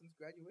talked to him since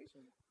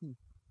graduation.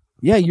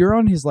 Yeah, you're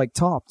on his like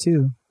top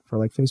too for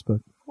like Facebook.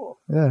 Cool.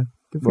 Yeah,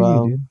 good for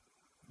Wow. you,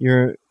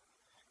 dude.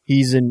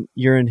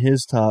 You're in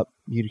his top.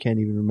 You can't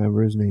even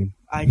remember his name.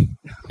 I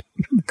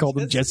Called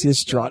him Jesse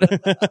Estrada.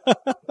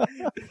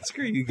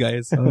 screw you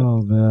guys.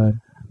 Oh man,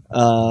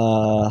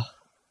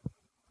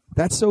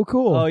 that's so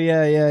cool. Oh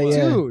yeah.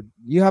 dude,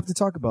 you have to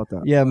talk about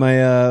that. Yeah,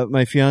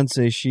 my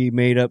fiance, she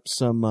made up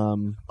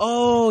some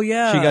Oh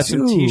yeah. she got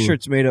some Dude.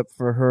 T-shirts made up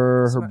for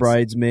her Samantha-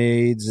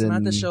 bridesmaids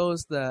Samantha showed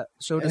us that.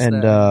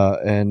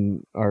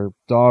 and our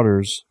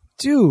daughters.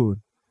 Dude,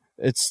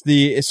 It's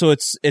the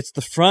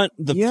front front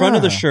of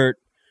the Yeah. shirt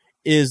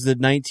is the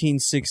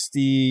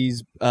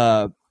 1960s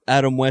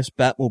Adam West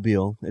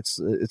Batmobile. It's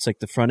like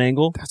the front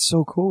angle, that's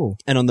so cool.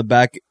 and on the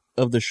back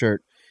of the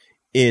shirt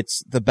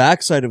it's the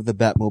backside of the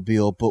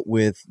Batmobile, but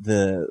with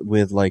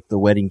like the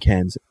wedding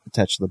cans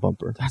attached to the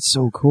bumper. That's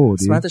so cool,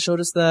 dude. Samantha showed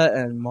us that,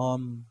 and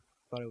Mom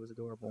thought it was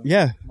adorable.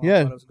 Yeah, Mom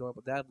yeah. thought it was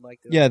adorable. Dad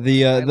liked it. Yeah, I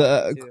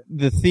liked it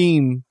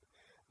too.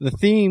 the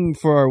theme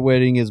for our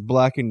wedding is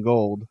black and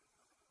gold,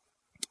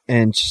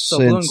 and So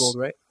since blue and gold,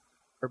 right?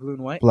 Or blue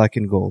and white. black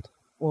and gold.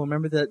 Well,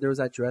 remember that there was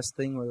that dress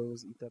thing where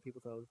that people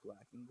thought it was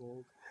black and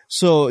gold.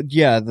 So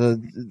yeah,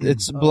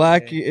 it's Oh,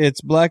 black. okay. It's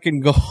black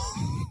and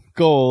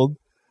gold,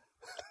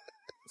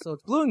 So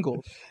it's blue and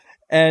gold.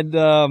 and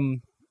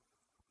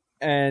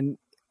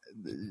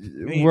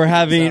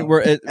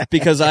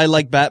because I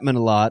like Batman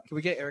a lot. Can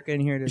we get Erica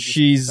in here to?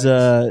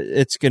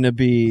 It's gonna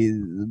be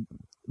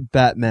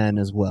Batman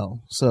as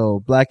well.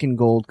 So black and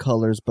gold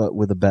colors, but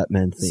with a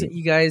Batman So theme.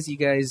 you guys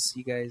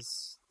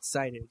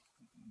decided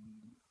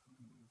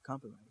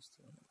compromised.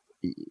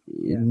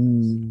 Yeah.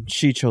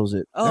 She chose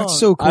it. Oh, That's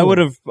so cool. I would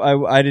have.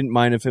 I didn't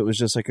mind if it was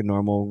just like a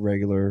normal,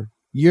 regular.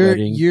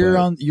 wedding, You're but,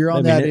 on I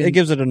mean, that. it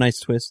gives it a nice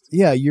twist.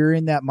 Yeah, you're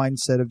in that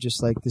mindset of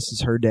just like this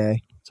is her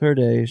day, It's her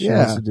day. She Yeah.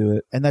 wants to do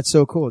it. and that's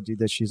so cool, dude.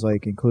 That she's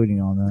like including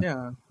you on that.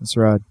 Yeah. That's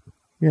rad.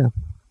 Yeah.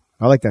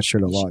 I like that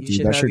shirt a lot, You dude.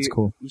 should That have shirt's your-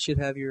 cool. You should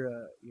have your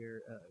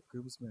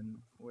groomsmen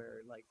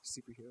wear like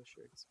superhero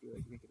shirts. Be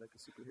like, make it like a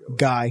superhero.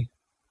 Guy,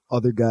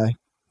 other guy,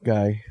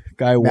 Guy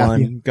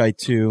Matthew. 1, guy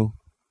 2,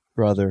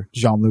 brother.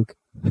 Jean-Luc.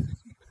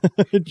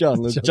 John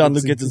Luke. John John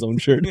Luke Luke gets his own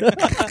shirt.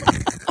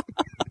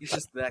 He's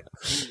just that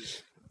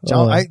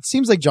John. cool. It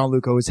seems like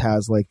Jean-Luc always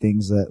has like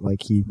things that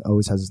like he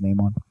always has his name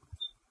on.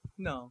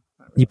 No.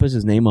 Not He really. puts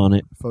his name on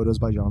it. Photos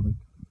by Jean-Luc.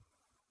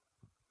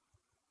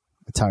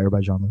 Attire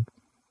by Jean-Luc.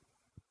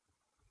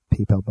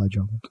 PayPal by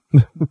Jean-Luc.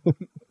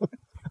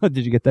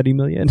 Did you get that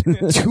email yet?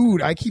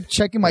 Dude, I keep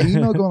checking my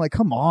email, going like,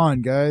 "Come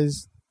on,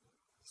 guys,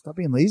 stop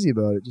being lazy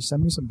about it. Just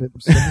send me some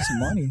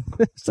money.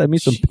 Send me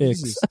some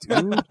pics. Jesus,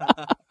 dude.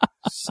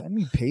 Send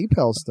me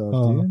PayPal stuff,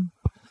 Oh. dude."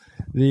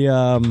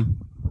 The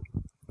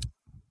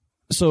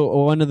so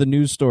one of the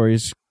news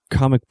stories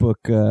comic book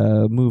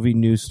movie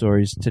news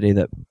stories today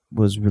that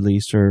was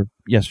released, or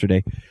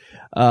yesterday.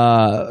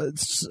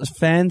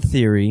 Fan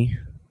theory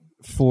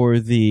for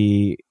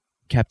the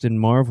Captain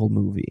Marvel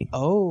movie.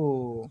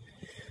 Oh.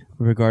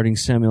 Regarding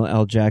Samuel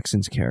L.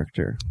 Jackson's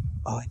character.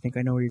 Oh, I think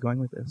I know where you're going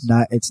with this.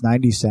 It's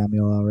 90s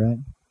Samuel L., right?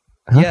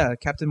 Huh? Yeah,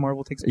 Captain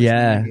Marvel takes place in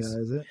the 90s.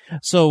 Is it?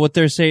 So what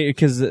they're saying,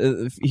 because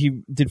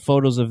he did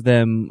photos of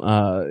them,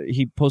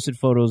 he posted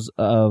photos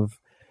of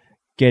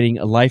getting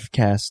a life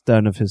cast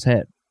done of his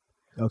head.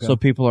 Okay. So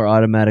people are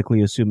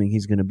automatically assuming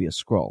he's going to be a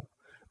Skrull.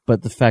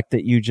 But the fact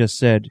that you just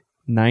said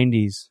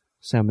 90s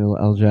Samuel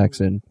L.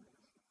 Jackson,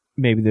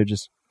 maybe they're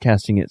just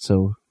casting it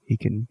so he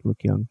can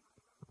look young.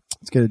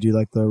 It's gonna do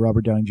like the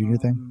Robert Downey Jr.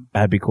 thing.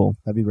 That'd be cool.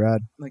 That'd be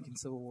rad. Like in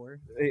Civil War.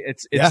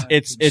 It's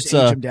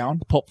him down.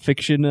 Pulp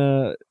Fiction.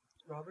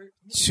 Robert.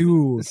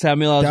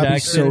 Samuel L.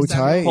 Jackson. So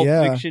tight. Pulp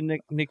Fiction.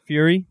 Nick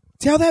Fury.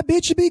 Tell that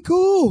bitch to be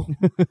cool.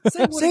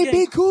 Say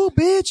be cool,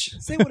 bitch.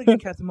 Say what again,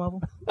 Captain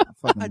Marvel?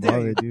 I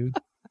dare you, dude.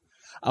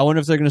 I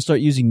wonder if they're gonna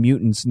start using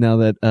mutants now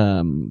that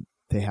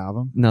they have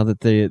them. Now that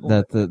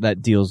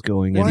that deal's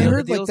going. Well, I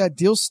heard like that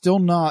deal's still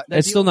not.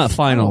 It's still not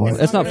final.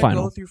 It's not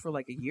final. Go through for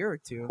like a year or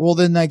two. Well,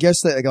 then I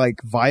guess that like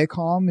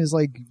Viacom is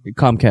like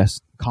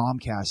Comcast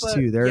but,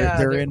 too.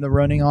 They're in the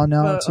running on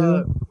now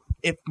too.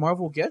 If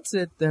Marvel gets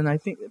it, then I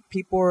think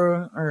people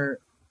are.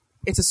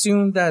 It's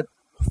assumed that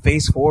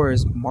Phase 4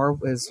 is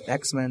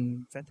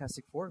X-Men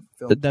Fantastic Four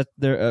film. That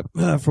they're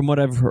from what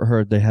I've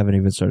heard, they haven't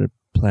even started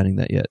planning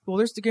that yet. Well,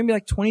 there's going to be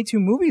like 22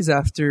 movies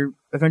after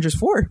Avengers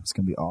 4. It's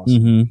going to be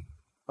awesome.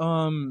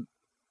 Mm-hmm.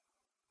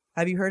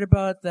 Have you heard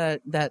about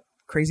that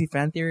crazy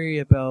fan theory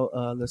about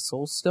the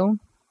Soul Stone?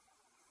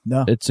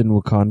 No. It's in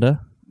Wakanda?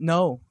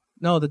 No.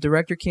 The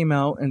director came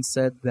out and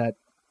said that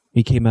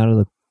he came out of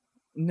the...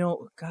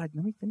 No, God,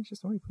 let me finish the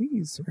story,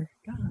 please, sir.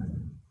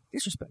 God,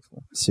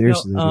 disrespectful.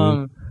 Seriously,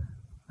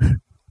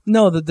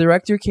 No, the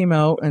director came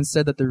out and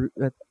said that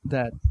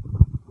that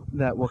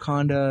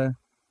Wakanda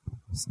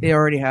it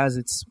already has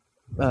its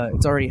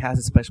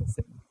special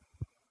thing,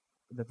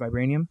 the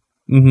vibranium.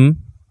 Mm-hmm.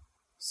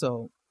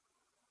 So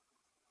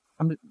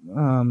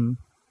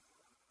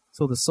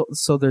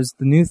so there's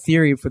the new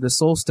theory for the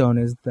Soul Stone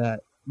is that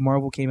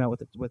Marvel came out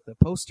with a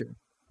poster.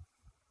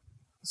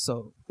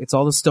 So it's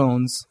all the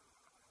stones,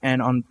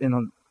 and on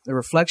the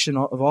reflection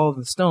of all of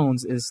the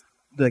stones is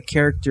the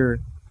character.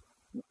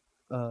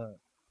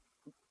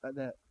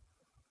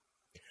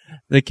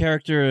 The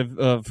character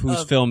of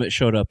whose film it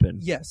showed up in.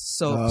 Yes.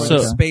 So for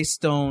the Space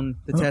Stone,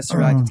 the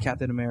Tesseract, it's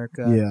Captain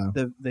America. Yeah.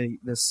 The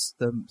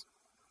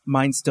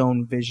Mind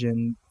Stone,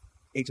 Vision,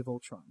 Age of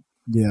Ultron.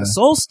 Yeah. The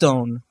Soul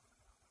Stone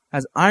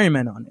has Iron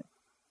Man on it.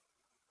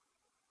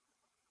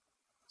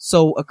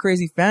 So a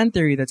crazy fan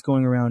theory that's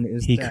going around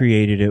is he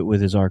created it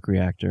with his arc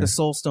reactor. The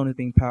Soul Stone is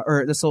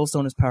the Soul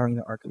Stone is powering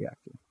the arc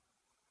reactor.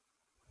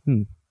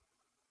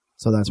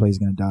 So that's why he's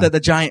gonna die. The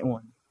giant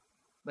one,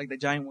 like the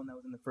giant one that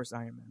was in the first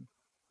Iron Man.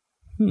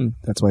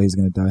 That's why he's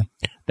gonna die.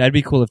 That'd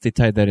be cool if they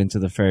tied that into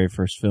the very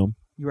first film.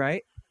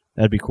 Right?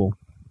 That'd be cool.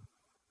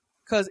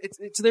 Because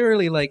it's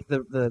literally like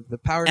the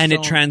power. And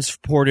stone. it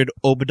transported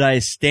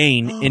Obadiah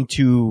Stane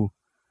into.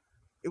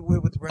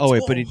 With Red Skull.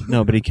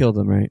 But he killed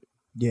him, right?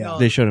 Yeah, no,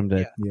 they showed him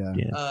dead. Yeah.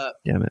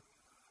 Damn it.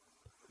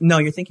 No,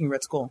 you're thinking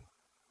Red Skull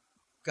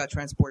got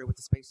transported with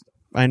the Space Stone.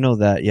 I know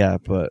that, yeah,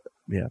 but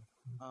yeah.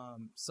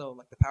 So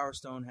like the Power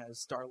Stone has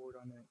Star-Lord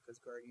on it because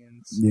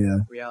Guardians. Yeah.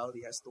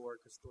 Reality has Thor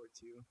because Thor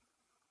 2.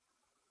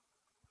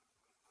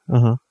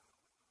 Uh-huh.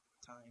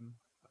 Time.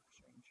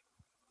 Strange.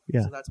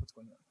 Yeah. So that's what's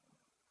going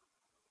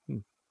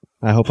on.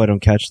 I hope I don't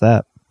catch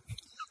that.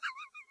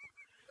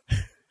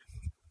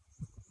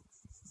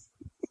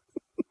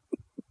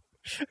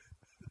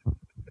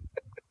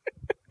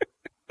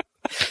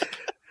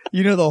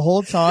 You know, the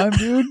whole time,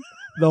 dude,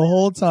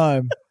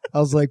 I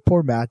was like,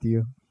 poor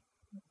Matthew,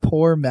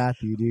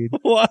 dude.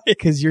 Why?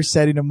 Because you're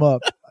setting him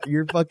up.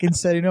 You're fucking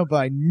setting him up.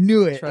 I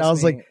knew it. I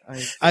was like,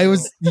 I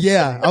was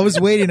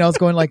waiting. I was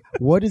going like,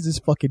 what does this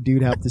fucking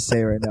dude have to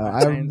say right now?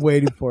 I'm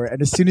waiting for it.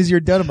 And as soon as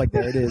you're done, I'm like,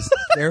 there it is.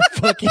 There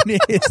fucking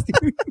is,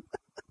 dude.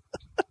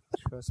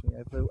 Trust me,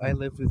 I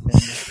lived with him.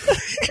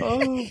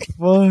 Oh,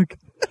 fuck.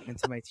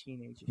 Into my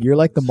teenage years. You're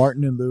like the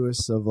Martin and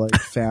Lewis of like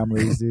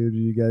families, dude.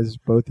 You guys,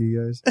 both of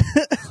you guys.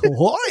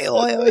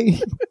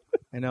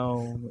 I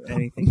know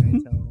anything I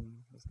tell him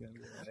is going to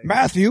be right.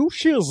 Matthew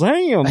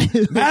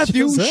Shazam!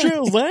 Matthew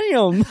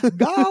Shazam!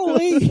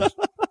 Golly!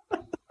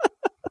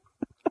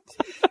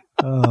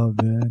 Oh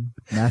man,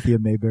 Matthew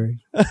Mayberry.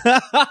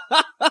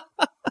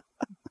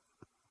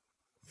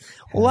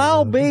 Well,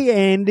 I'll be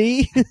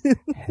Andy.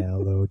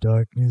 Hello,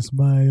 darkness,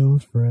 my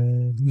old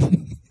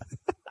friend.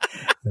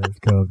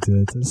 I've come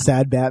to it's a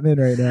sad Batman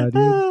right now,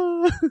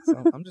 dude.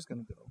 So I'm just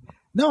gonna go.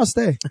 No,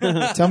 stay.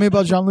 Tell me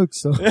about Jean-Luc.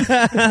 So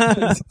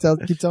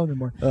keep telling me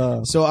more.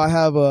 So I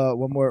have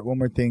one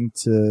more thing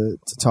to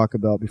talk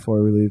about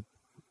before we leave.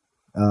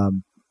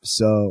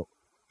 So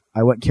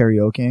I went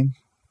karaokeing.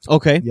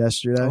 Okay.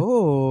 Yesterday.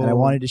 Oh. And I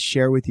wanted to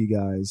share with you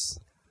guys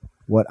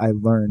what I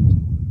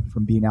learned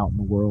from being out in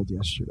the world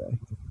yesterday.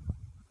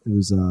 It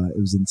was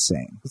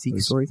insane.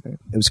 It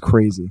was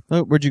crazy.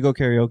 Where'd you go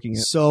karaokeing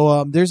at?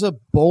 So there's a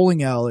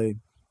bowling alley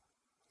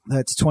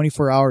that's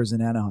 24 hours in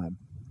Anaheim.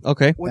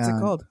 Okay. What's it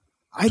called?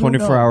 I don't know.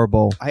 24-hour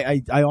bowl.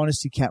 I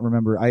honestly can't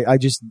remember. I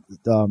just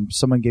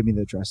someone gave me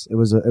the address. It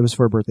was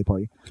for a birthday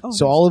party. Oh,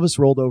 so nice. All of us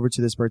rolled over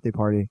to this birthday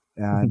party,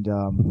 and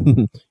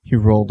you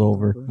rolled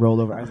over.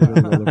 I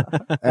literally rolled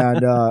over.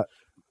 And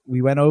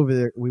we went over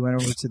there. We went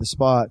over to the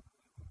spot,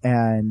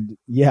 and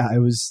yeah, it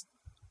was.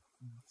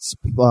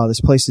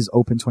 This place is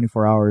open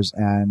 24 hours,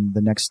 and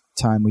the next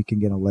time we can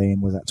get a lane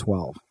was at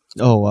 12.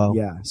 Oh, wow.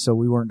 Yeah, so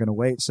we weren't going to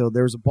wait. So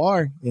there was a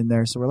bar in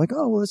there, so we're like,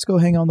 oh, well, let's go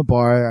hang out in the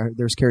bar.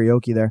 There's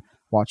karaoke there.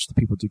 Watch the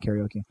people do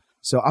karaoke.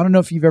 So I don't know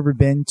if you've ever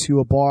been to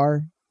a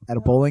bar at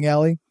a bowling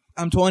alley.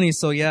 I'm 20,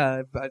 so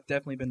yeah, I've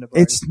definitely been to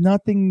bars. It's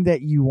nothing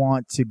that you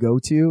want to go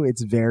to.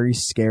 It's very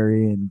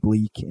scary and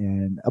bleak,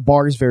 and a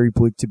bar is very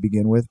bleak to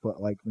begin with,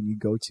 but like when you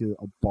go to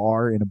a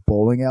bar in a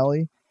bowling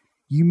alley,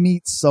 you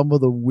meet some of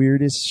the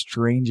weirdest,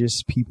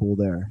 strangest people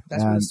there.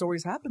 That's where the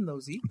stories happen, though,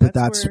 Zeke. But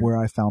that's where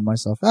I found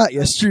myself at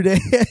yesterday,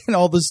 and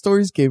all the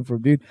stories came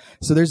from, dude.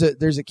 So there's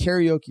a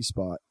karaoke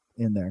spot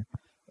in there,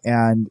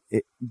 and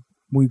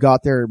we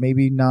got there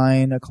maybe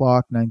 9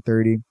 o'clock,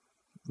 9:30.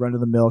 Run of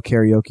the mill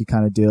karaoke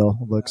kind of deal.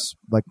 Looks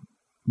like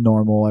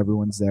normal.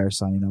 Everyone's there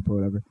signing up or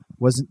whatever.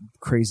 Wasn't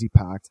crazy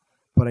packed,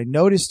 but I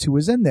noticed who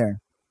was in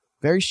there.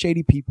 Very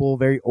shady people,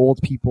 very old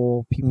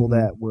people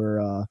that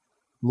were.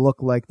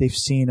 Look like they've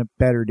seen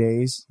better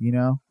days, you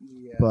know?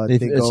 Yeah. But they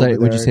go over there.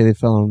 Would you say they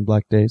fell on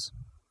black days?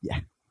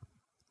 Yeah.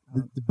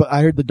 But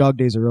I heard the dog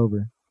days are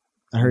over.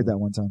 I heard that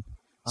one time.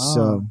 Oh.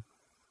 So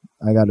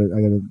I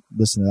gotta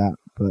listen to that.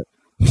 But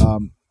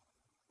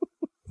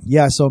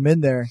yeah, so I'm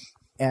in there,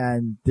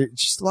 and there's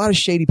just a lot of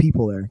shady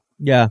people there.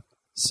 Yeah.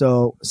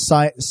 So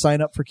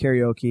sign up for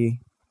karaoke,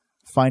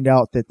 find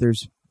out that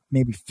there's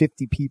maybe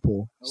 50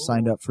 people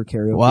signed up for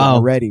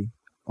karaoke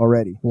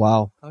already.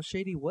 Wow. How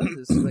shady was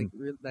this? Like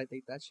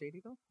that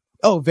shady though?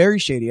 Oh, very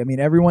shady. I mean,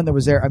 everyone that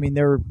was there. I mean,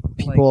 there were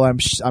people. Like,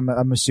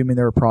 I'm assuming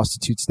there were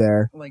prostitutes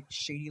there. Like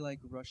shady, like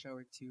Rush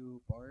Hour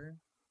 2 bar.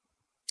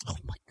 Oh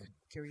my god.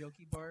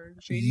 Karaoke bar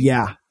shady.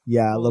 Yeah,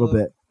 a little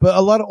bit. But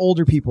a lot of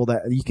older people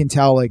that you can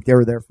tell, like they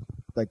were there,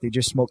 like they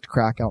just smoked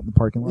crack out in the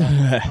parking lot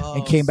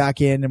and came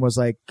back in and was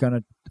like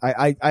gonna.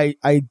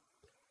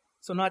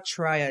 So not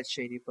triad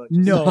shady, but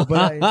no,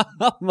 but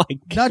oh my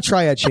god. Not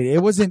triad shady.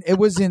 It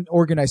wasn't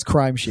organized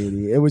crime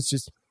shady. It was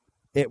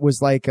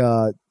like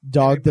a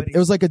dog. It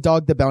was like a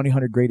Dog the Bounty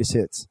Hunter greatest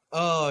hits.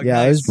 Oh, yeah,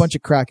 nice. There's a bunch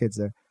of crackheads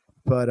there.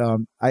 But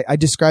I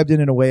described it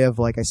in a way of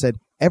like I said,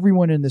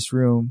 everyone in this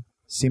room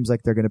seems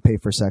like they're going to pay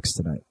for sex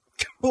tonight.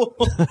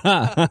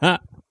 And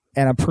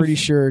I'm pretty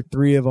sure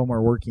 3 of them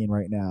are working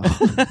right now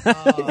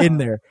in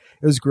there.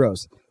 It was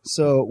gross.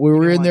 So we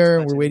were in there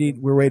and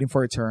we're waiting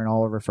for a turn.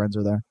 All of our friends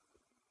are there.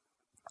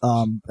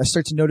 I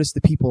start to notice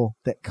the people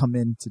that come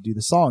in to do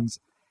the songs,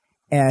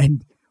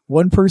 and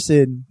one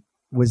person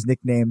was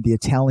nicknamed the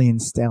Italian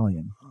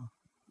Stallion,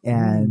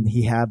 and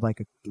he had like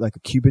a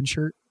Cuban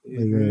shirt,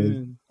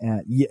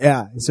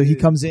 so he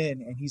comes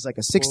in and he's like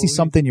a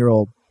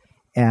 60-something-year-old,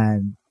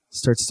 and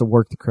starts to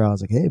work the crowd.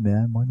 He's like, "Hey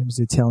man, my name is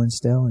the Italian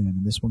Stallion,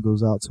 and this one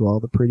goes out to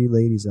all the pretty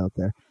ladies out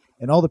there."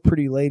 And all the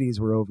pretty ladies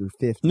were over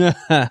 50 and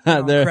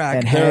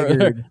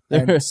haggard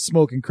and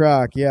smoking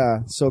crack.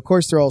 Yeah, so of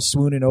course they're all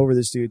swooning over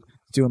this dude.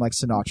 Doing like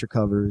Sinatra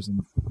covers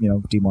and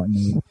D.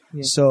 Martin.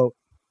 Yeah. So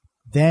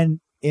then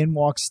in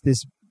walks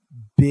this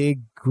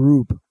big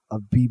group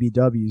of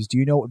BBWs. Do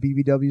you know what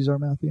BBWs are,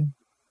 Matthew?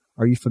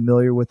 Are you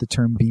familiar with the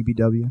term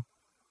BBW?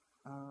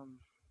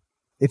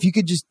 If you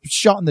could just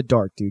shot in the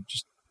dark, dude.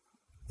 Just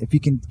if you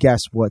can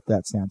guess what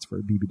that stands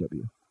for,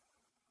 BBW.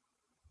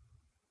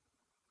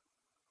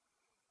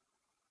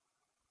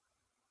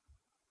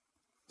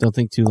 Don't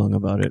think too long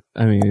about it.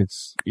 I mean,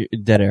 it's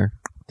dead air.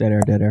 Dead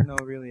air. No,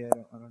 really, I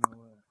don't know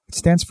what. It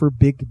stands for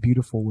Big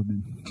Beautiful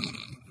Women.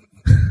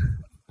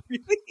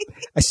 Really?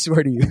 I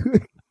swear to you.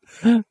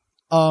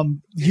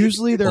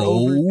 Usually they're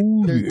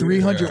they're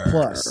 300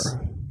 plus.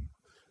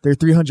 They're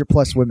 300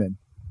 plus women.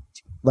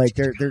 Like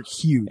they're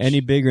huge.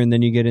 Any bigger, and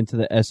then you get into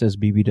the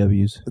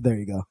SSBBWs. There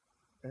you go.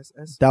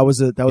 SS? That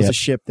was a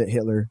ship that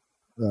Hitler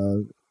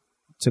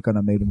took on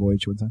a maiden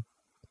voyage one time.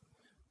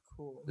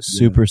 Cool.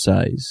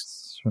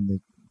 Supersized. From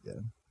the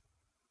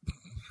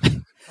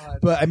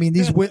But I mean,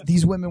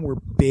 these women were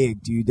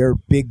big, dude. They're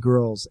big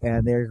girls,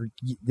 and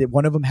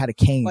one of them had a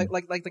cane. Like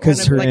the kind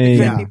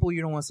of people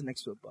you don't want to sit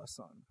next to a bus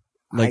on.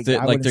 Like they're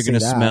gonna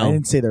smell. I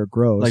didn't say they're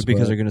gross. Like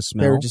because they're gonna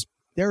smell.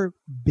 They're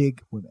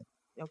big women.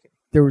 Okay.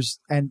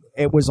 And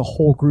it was a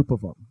whole group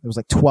of them. It was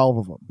like 12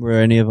 of them. Were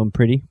any of them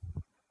pretty?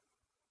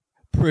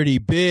 Pretty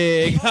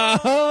big.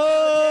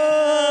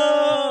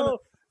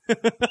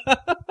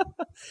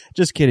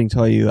 Just kidding. To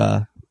all you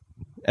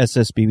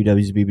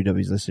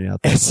SSBBWs listening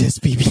out there.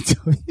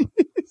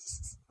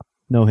 SSBBWs.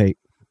 No hate.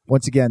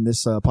 Once again,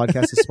 this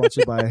podcast is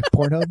sponsored by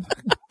Pornhub.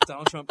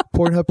 Donald Trump.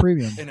 Pornhub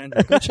Premium.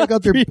 Go check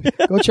out their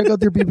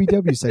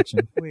BBW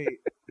section. Wait.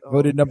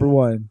 Voted number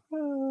 1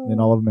 in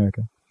all of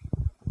America.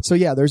 So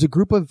yeah, there's a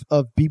group of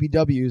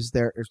BBWs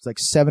there. There's like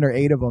 7 or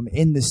 8 of them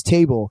in this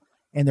table,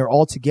 and they're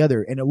all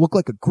together, and it looked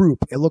like a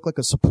group. It looked like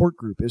a support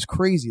group. It was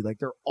crazy. Like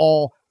they're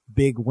all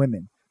big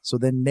women. So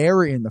then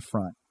they're in the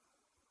front.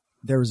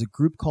 There was a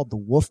group called the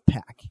Wolf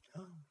Pack,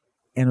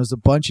 and it was a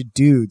bunch of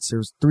dudes. There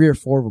was 3 or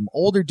 4 of them,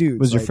 older dudes.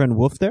 Was your friend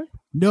Wolf there?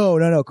 No.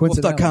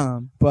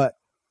 Wolf.com. But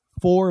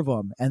 4 of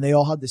them, and they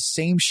all had the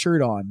same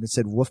shirt on that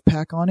said Wolf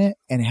Pack on it,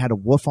 and it had a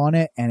wolf on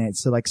it, and it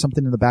said like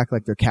something in the back,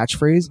 like their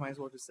catchphrase. Might as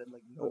well just said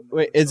like. No,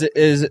 Wait,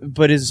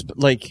 is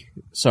like,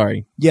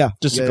 sorry. Yeah.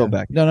 Just to go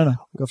back. No.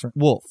 Go for it.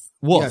 Wolf.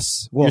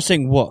 Yes. Wolf. You're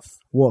saying wolf.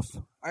 Wolf.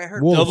 I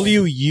heard Wolf.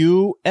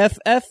 WUFF?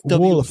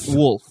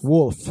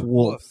 Wolf.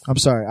 Wolf. I'm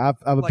sorry. I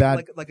have a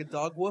bad. Like a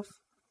dog wolf.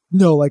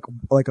 No, like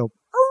a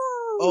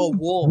Oh,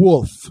 wolf.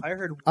 wolf. I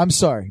heard. I'm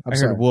sorry. I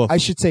heard wolf. I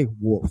should say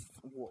wolf.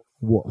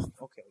 Wolf.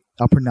 Okay.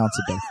 I'll pronounce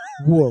it better.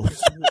 Wolf.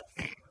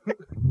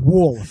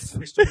 Wolf.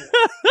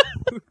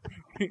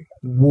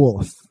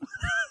 Wolf.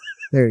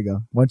 There you go.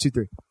 1, 2,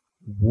 3.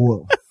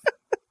 Wolf.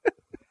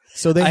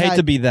 So they I had, hate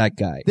to be that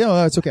guy.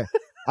 No, it's okay.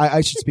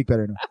 I should speak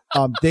better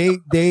now. They So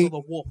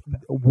the wolf.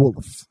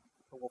 wolf.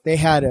 They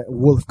had a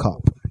wolf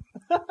cop.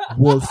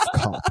 Wolf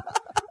cop.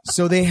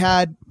 So they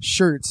had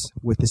shirts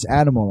with this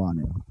animal on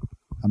it.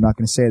 I'm not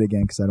going to say it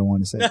again because I don't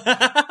want to say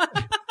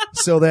it.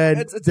 So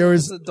then there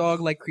was a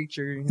dog-like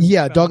creature.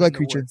 Yeah, dog-like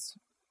creature.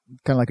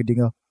 Kind of like a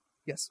dingo.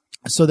 Yes.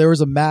 So there was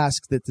a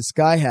mask that this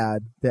guy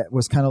had that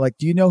was kind of like,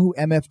 do you know who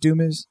MF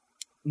Doom is?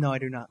 No, I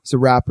do not. He's a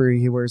rapper.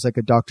 He wears like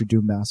a Dr.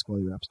 Doom mask while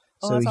he raps.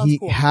 Oh, So that sounds he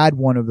cool. had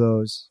one of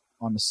those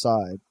on the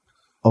side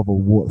of a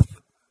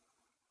wolf.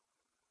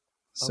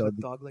 So A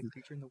dog-like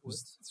creature in the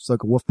woods. it's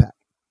like a wolf pack.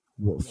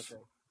 Wolf.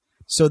 Okay.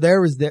 So they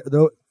were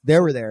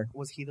there.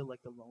 Was he the lone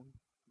wolf?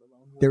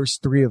 There was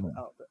 3 of them.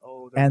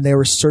 There And was- they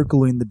were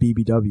circling the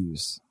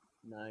BBWs.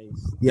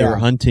 Nice. Yeah. They were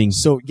hunting.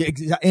 So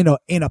in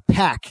a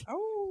pack.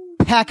 Oh.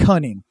 Pack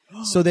hunting.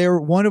 So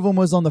one of them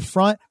was on the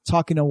front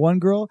talking to one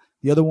girl.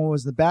 The other one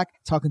was in the back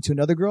talking to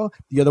another girl.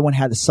 The other one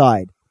had the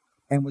side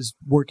and was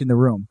working the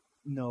room.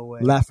 No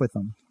way. Left with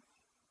them.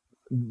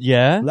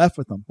 Yeah? Left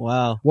with them.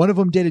 Wow. One of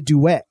them did a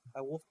duet.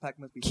 A wolf pack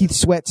must be. Keith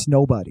Sweat's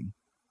Nobody.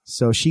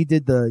 So she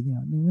did the,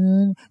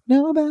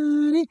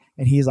 nobody.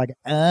 And he's like,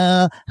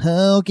 oh,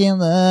 who can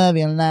love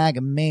you like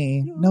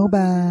me?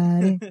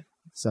 Nobody.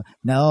 So,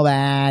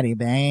 nobody,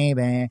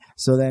 baby.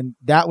 So then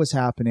that was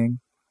happening.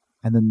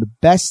 And then the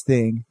best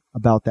thing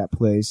about that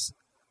place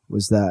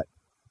was that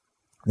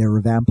there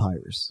were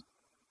vampires.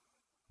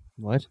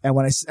 What? And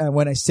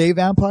when I say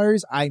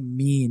vampires, I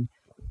mean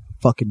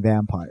fucking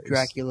vampires.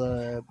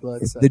 Dracula,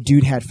 blood. The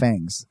dude had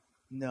fangs.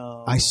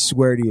 No. I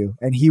swear to you.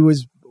 And he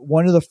was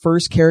one of the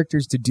first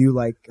characters to do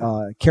like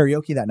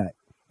karaoke that night.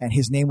 And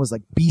his name was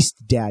like Beast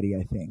Daddy,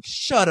 I think.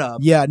 Shut up.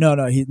 Yeah, no.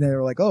 They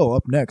were like, oh,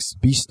 up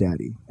next, Beast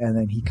Daddy. And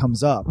then he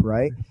comes up,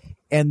 right?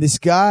 And this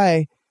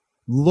guy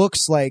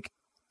looks like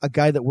a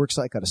guy that works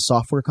like at a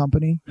software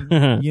company.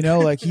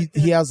 Like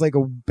he has like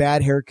a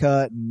bad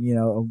haircut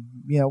and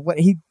what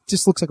he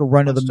just looks like a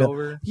run of the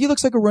mill. He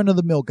looks like a run of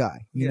the mill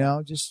guy,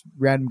 just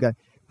random guy.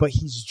 But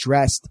he's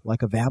dressed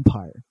like a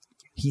vampire.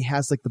 He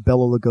has like the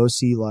Bela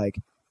Lugosi like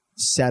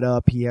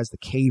setup. He has the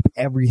cape,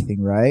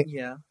 everything, right?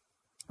 Yeah.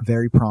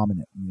 Very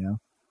prominent,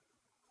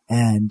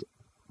 And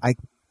I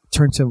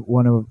turned to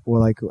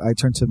I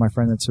turned to my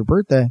friend that's her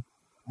birthday,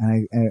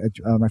 and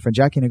my friend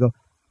Jackie, and I go,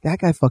 that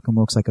guy fucking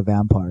looks like a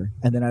vampire.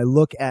 And then I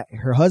look at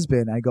her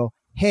husband, and I go,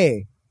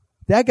 hey,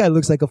 that guy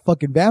looks like a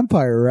fucking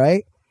vampire,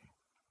 right?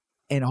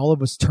 And all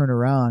of us turn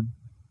around,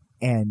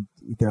 and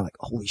they're like,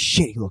 holy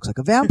shit, he looks like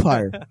a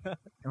vampire. And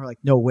we're like,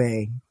 no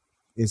way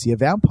is he a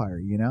vampire,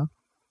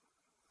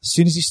 As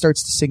soon as he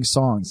starts to sing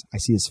songs, I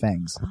see his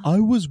fangs. I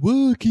was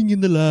working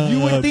in the lab. You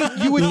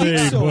would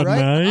think so, one right?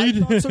 night. I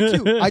thought so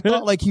too. I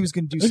thought like he was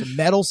going to do some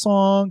metal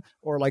song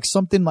or like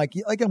something like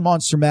a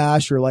Monster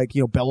Mash or like,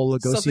 Bela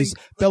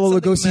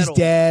Lugosi's metal.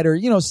 Dead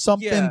or,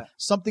 something, Yeah.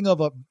 something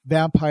of a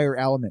vampire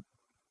element.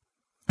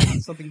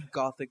 Something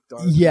gothic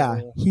dark. Yeah.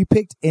 metal. He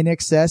picked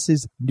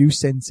INXS's New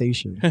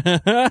Sensation.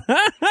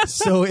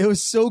 So it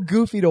was so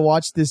goofy to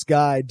watch this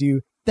guy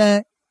do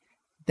that.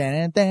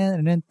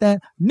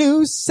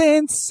 New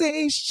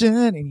sensation,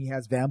 and he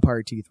has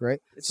vampire teeth, right?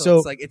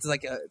 So it's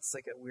like a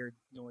weird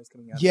noise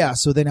coming out. Yeah.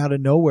 So then, out of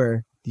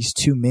nowhere, these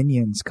 2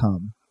 minions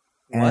come,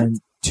 What?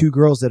 and 2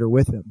 girls that are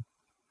with him,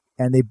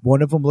 and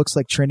one of them looks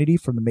like Trinity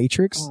from the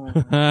Matrix,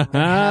 Oh.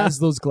 has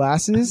those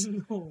glasses,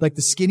 like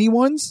the skinny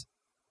ones,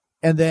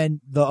 and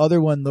then the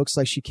other one looks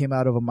like she came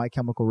out of a My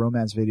Chemical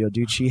Romance video,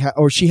 dude. She had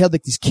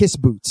like these Kiss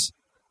boots.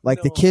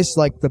 Like the Kiss,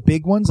 like the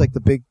big ones, like the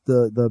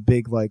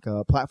big like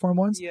platform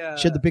ones. Yeah.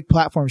 She had the big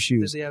platform Did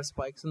shoes. they have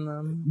spikes in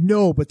them?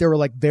 No, but they were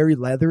like very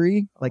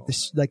leathery, like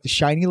the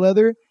shiny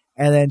leather.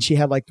 And then she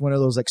had like one of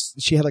those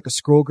she had like a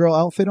Scroll Girl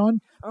outfit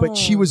on, but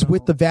she was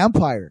with the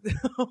vampire.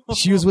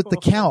 She was with the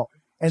Count,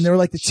 and they were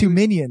like the 2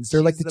 minions.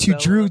 They're like the 2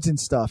 Bella. druids and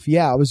stuff.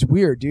 Yeah, it was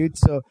weird, dude.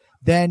 So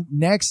then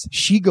next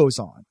she goes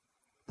on,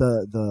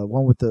 the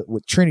one with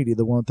Trinity,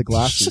 the one with the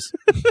glasses.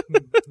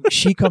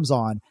 She comes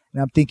on,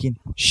 and I'm thinking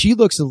she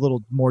looks a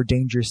little more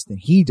dangerous than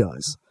he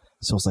does.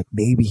 So I was like,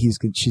 maybe she's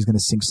gonna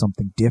sing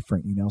something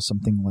different,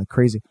 something like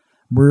crazy.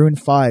 Maroon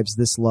 5's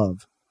 "This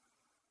Love."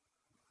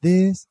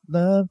 This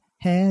love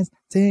has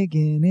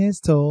taken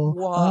its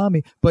toll on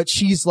me, but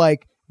she's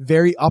like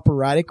very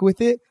operatic with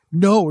it.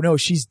 No,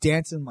 she's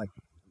dancing like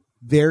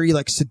very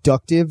like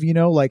seductive,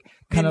 like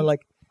kind of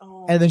like,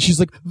 and then she's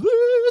like,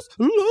 "This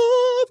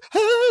love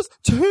has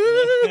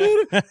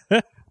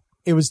taken."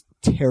 It was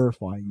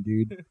terrifying,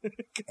 dude.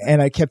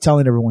 And I kept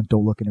telling everyone,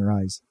 don't look in her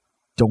eyes.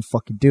 Don't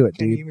fucking do it,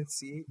 dude. Can't even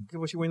see.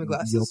 Was she wearing the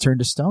glasses? You'll turn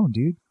to stone,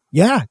 dude.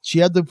 Yeah, she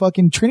had the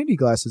fucking Trinity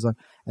glasses on.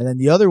 And then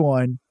the other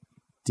one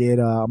did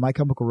a My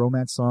Chemical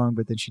Romance song,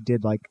 but then she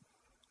did like,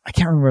 I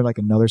can't remember like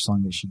another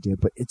song that she did,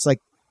 but it's like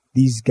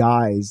these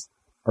guys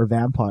are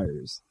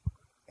vampires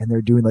and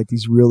they're doing like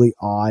these really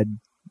odd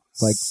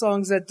like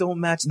songs that don't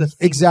match the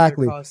theme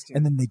exactly. of their costume.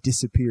 And then they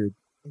disappeared.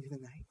 Into the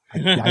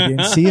night. I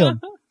didn't see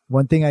them.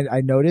 One thing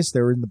I noticed,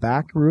 they were in the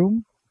back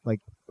room, like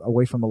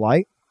away from the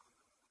light.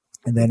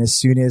 And then as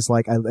soon as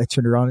like I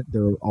turned around,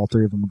 there were all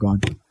three of them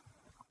gone.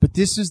 But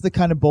this is the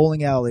kind of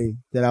bowling alley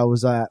that I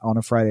was at on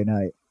a Friday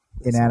night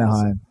in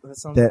Anaheim.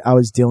 That I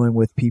was dealing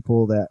with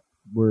people that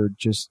were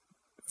just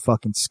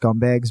fucking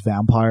scumbags,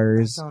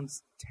 vampires. That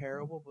sounds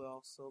terrible, but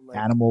also like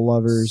animal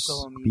lovers,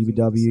 so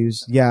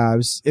BBWs. Yeah,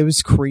 it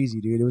was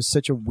crazy, dude. It was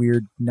such a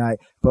weird night.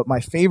 But my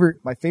favorite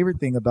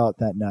thing about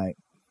that night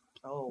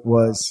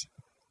was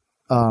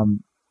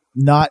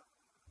not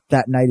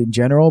that night in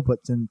general, but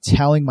then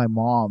telling my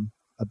mom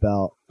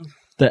about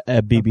the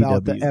BBWs.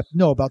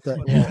 About the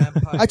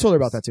I told her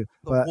about that too.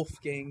 The wolf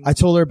gang. I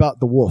told her about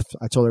the wolf.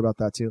 I told her about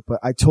that too. But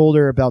I told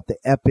her about the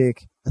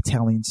epic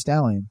Italian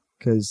Stallion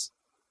because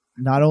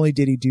not only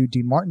did he do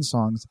Dean Martin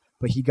songs,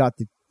 but he got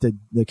the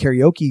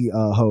karaoke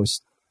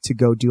host to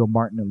go do a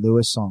Martin and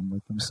Lewis song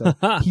with him. So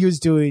he was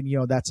doing,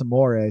 That's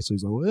Amore. So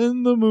he's like,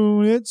 "In the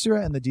moon, it's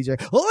right." And the DJ,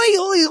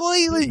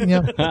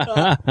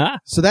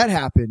 So that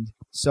happened.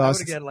 So I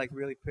would get like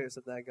really pissed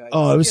at that guy.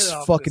 Oh, it was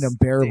fucking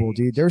unbearable,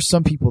 dude. There were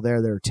some people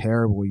there that were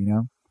terrible,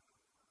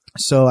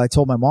 So I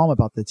told my mom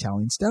about the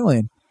Italian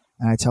Stallion.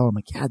 And I tell her, I'm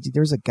like, yeah, dude,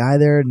 there's a guy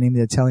there named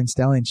the Italian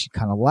Stallion. She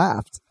kind of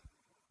laughed.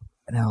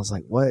 And I was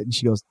like, what? And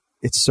she goes,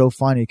 it's so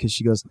funny because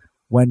she goes,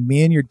 when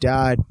me and your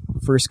dad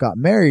first got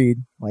married,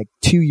 like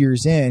 2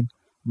 years in,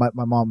 my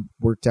mom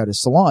worked at a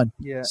salon.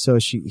 Yeah. So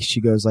she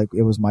goes like,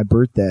 it was my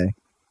birthday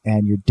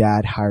and your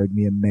dad hired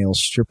me a male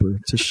stripper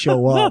to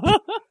show up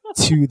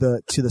to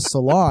the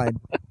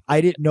salon. I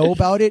didn't know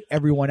about it.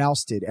 Everyone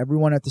else did.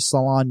 Everyone at the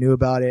salon knew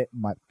about it.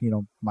 My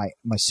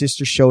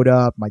sister showed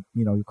up.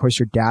 Of course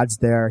your dad's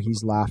there.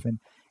 He's laughing.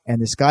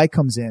 And this guy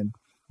comes in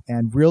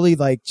and really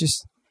like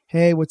just,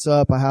 hey, what's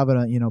up? I have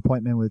an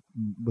appointment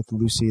with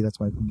Lucy. That's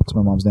my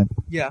mom's name.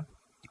 Yeah.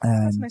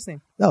 And that's a nice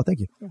name. Oh, thank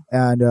you. Yeah.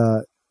 And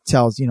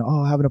tells,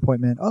 I have an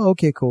appointment. Oh,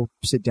 okay, cool.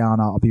 Sit down.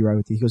 I'll be right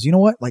with you. He goes, you know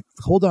what? Like,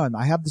 hold on.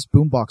 I have this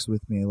boombox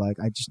with me. Like,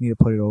 I just need to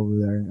put it over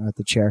there at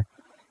the chair.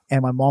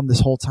 And my mom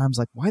this whole time is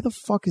like, why the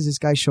fuck is this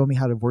guy showing me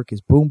how to work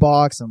his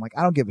boombox? And I'm like,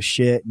 I don't give a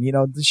shit.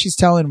 And, she's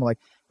telling him like,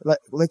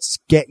 let's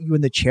get you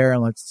in the chair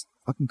and let's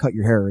fucking cut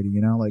your hair already.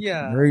 Like,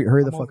 yeah,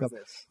 hurry the fuck up.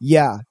 This.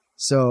 Yeah.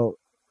 So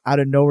out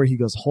of nowhere, he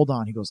goes, hold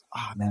on. He goes,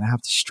 man, I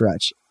have to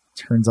stretch.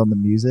 Turns on the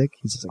music.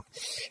 He's just like,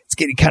 it's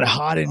getting kind of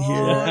hot in here.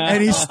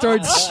 And he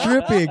starts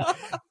stripping.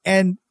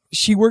 And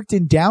she worked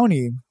in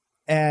Downey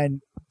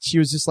and she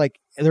was just like,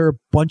 there are a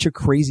bunch of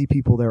crazy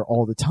people there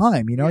all the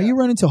time. You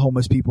run into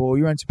homeless people,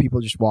 you run into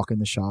people just walking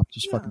the shop,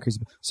 just fucking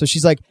crazy. So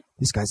she's like,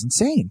 this guy's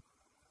insane.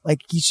 Like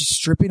he's just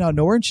stripping out of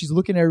nowhere and she's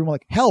looking at everyone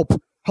like, help him.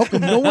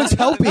 No one's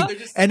helping.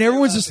 And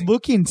everyone's just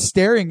looking,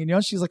 staring.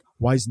 And she's like,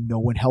 why is no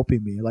one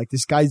helping me? Like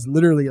this guy's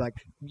literally like,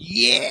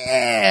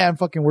 yeah, I'm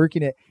fucking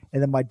working it.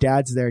 And then my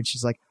dad's there and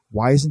she's like,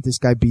 why isn't this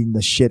guy beating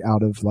the shit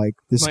out of like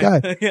this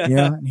guy?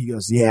 And he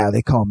goes, yeah,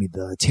 they call me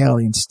the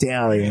Italian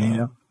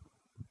Stallion,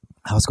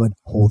 I was going,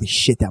 holy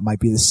shit, that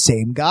might be the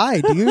same guy,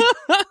 dude.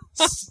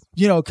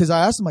 Cause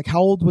I asked him like, how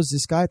old was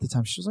this guy at the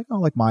time? She was like, oh,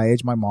 like my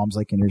age. My mom's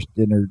like in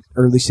her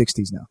early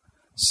 60s now.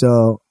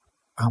 So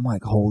I'm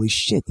like, holy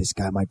shit, this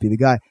guy might be the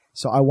guy.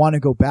 So I want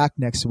to go back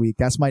next week.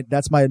 That's my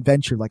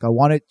adventure. Like I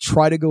want to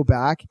try to go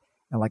back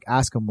and like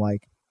ask him,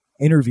 like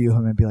interview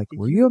him and be like,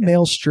 were you a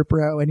male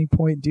stripper at any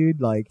point, dude?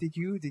 Like, did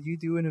you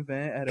do an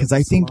event at? Because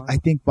I think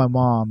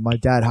my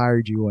dad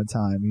hired you one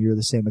time. You're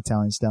the same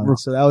Italian Stallion.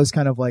 So that was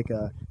kind of like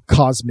a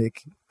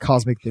cosmic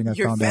thing I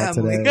found out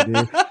today,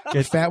 dude.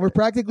 We're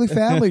practically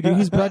family, dude.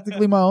 He's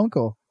practically my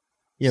uncle.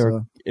 Yeah,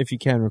 so, if you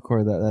can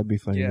record that, that'd be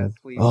funny. Yeah,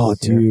 please. Oh,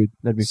 dude,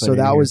 that'd be funny. So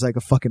that was like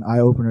a fucking eye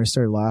opener. I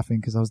started laughing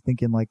because I was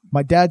thinking like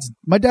my dad's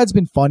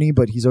been funny,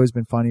 but he's always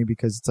been funny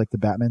because it's like the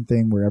Batman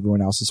thing where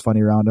everyone else is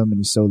funny around him, and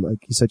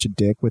he's such a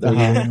dick with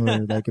everything,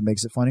 where like it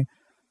makes it funny.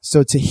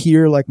 So to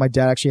hear like my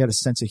dad actually had a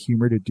sense of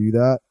humor to do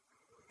that,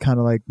 kind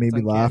of like made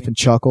me laugh and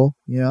chuckle,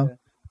 And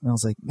I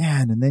was like,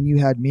 man. And then you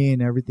had me,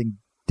 and everything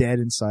dead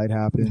inside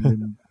happened.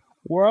 And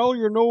well,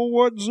 you know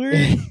what,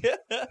 Z?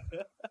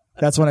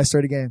 That's when I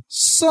started getting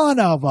son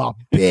of a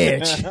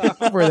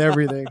bitch with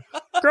everything.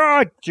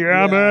 God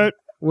damn it.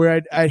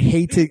 where I'd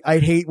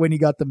hate when he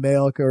got the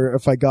mail, or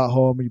if I got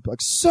home and he'd be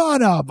like,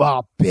 son of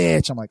a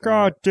bitch. I'm like,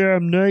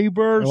 goddamn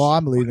neighbors. Well,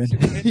 I'm leaving.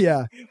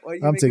 Yeah. Why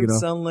you I'm make taking him off.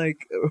 sound like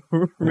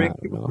Ray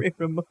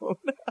Ramon?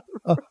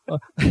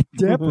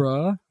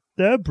 Deborah.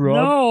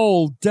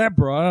 No,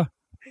 Deborah.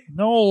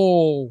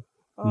 No.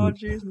 Oh,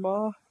 jeez,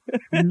 Ma.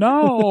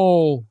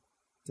 No.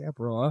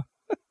 Deborah.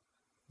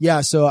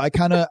 Yeah, so I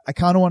kind of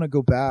want to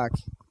go back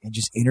and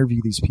just interview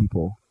these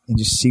people and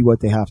just see what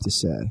they have to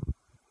say.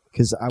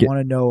 Because I want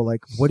to know,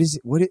 like, what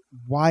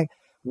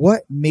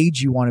made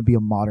you want to be a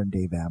modern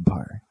day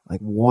vampire? Like,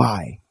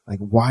 why? Like,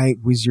 why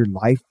was your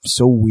life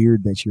so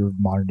weird that you're a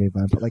modern day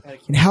vampire? Like,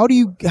 and how do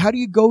you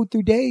go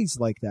through days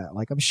like that?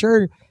 Like, I'm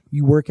sure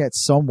you work at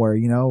somewhere,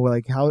 you know,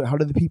 like how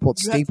do the people at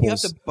Staples? You have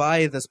to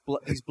buy these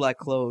black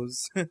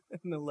clothes.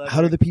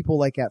 How do the people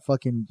like at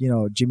fucking, you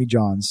know, Jimmy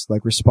John's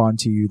like respond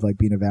to you like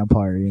being a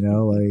vampire, you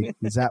know? Like,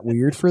 is that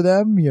weird for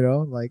them? You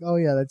know, like, oh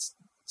yeah, it's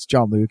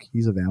John Luke.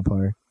 He's a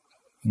vampire.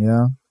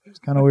 Yeah. It's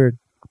kind of weird.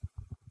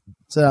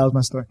 So that was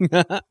my story.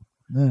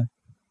 Yeah.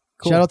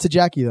 Cool. Shout out to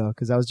Jackie though,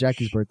 because that was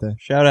Jackie's birthday.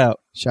 Shout out,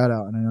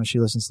 and I know she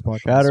listens to the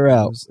podcast. Shout her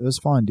out. It was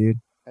fun, dude.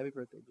 Happy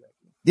birthday, Jackie.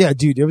 Yeah,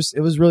 dude, it was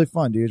really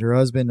fun, dude. Her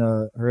husband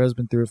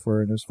threw it for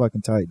her, and it was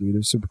fucking tight, dude. It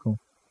was super cool.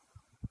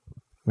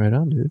 Right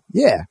on, dude.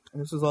 Yeah.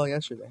 And this was all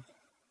yesterday.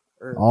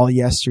 All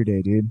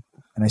yesterday, dude.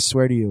 And I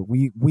swear to you,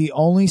 we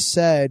only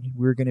said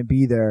we were gonna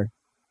be there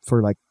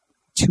for like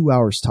 2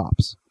 hours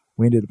tops.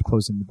 We ended up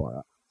closing the bar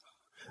up.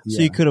 Yeah. So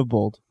Yeah. you could have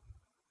bowled.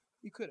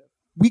 You could have.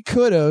 We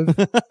could have,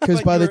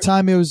 because by the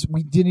time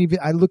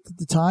I looked at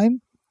the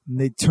time, and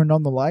they turned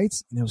on the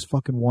lights, and it was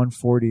fucking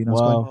 1:40, and I was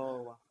going,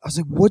 Oh. I was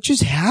like, what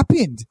just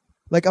happened?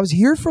 Like, I was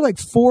here for like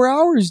 4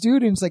 hours,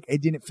 dude, and it's like,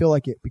 it didn't feel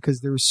like it, because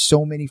there were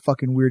so many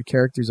fucking weird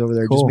characters over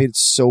there. It just made it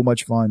so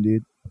much fun,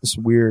 dude. It's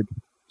weird.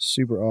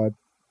 Super odd.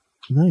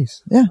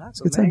 Nice. Yeah,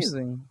 That's it's good times.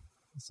 amazing.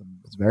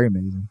 It's very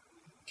amazing.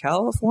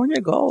 California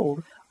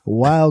gold.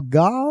 Wow,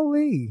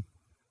 golly.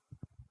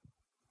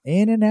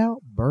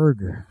 In-N-Out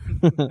Burger.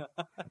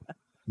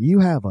 You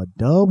have a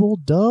double?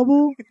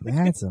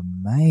 That's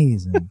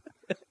amazing.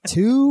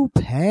 2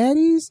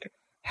 patties?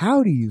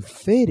 How do you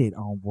fit it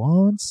on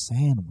one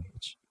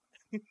sandwich?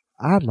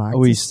 I'd like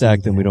We to stack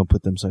see them. that. We don't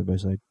put them side by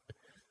side.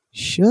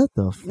 Shut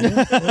the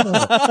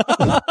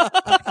fuck up.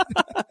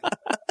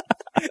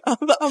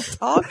 I'm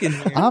talking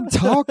here. I'm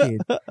talking.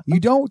 You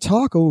don't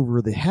talk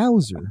over the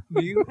Hauser.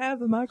 Do you have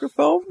the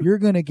microphone? You're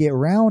going to get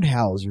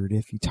roundhousered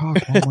if you talk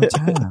one more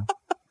time.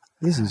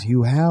 This is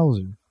Hugh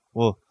Hauser.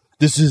 Well,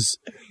 this is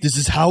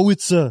how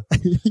it's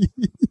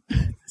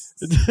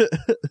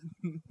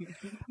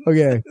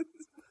Okay.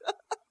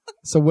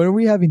 So when are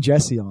we having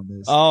Jesse on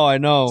this? Oh, I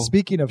know.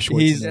 Speaking of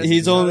Schwarzenegger.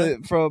 He's only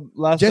from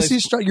last Jesse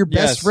night's- Estrada, your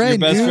best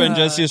friend, your best dude. friend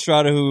Jesse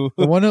Estrada, who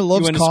The one that you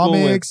loves went to school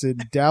with. comics and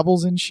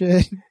dabbles in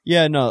shit.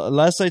 Yeah, no.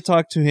 Last I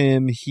talked to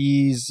him,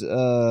 he's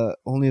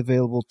only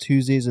available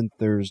Tuesdays and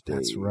Thursdays.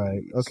 That's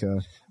right. Okay.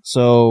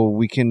 So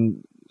we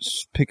can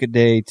pick a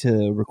day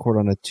to record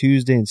on a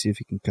Tuesday and see if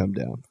he can come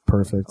down.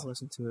 Perfect. I'll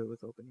listen to it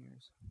with open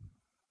ears.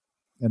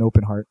 An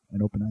open heart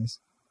and open eyes.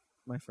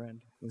 My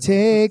friend.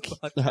 Take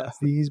Podcast.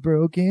 these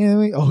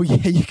broken. Oh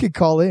yeah, you could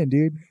call in,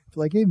 dude. Be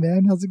like, hey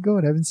man, how's it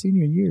going? I haven't seen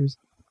you in years.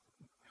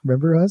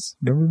 Remember us?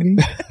 Remember me?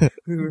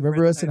 We were Remember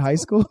friends us in high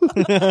school?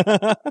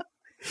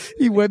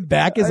 He went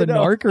back as a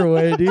narc or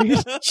what, dude?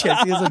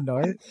 Jesse as a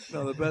narc.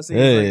 No, the best thing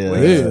Hey, is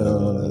like, hey,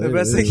 the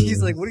best thing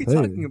he's like, what are you hey.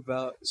 talking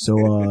about?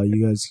 So,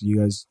 you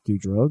guys do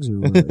drugs or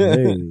what?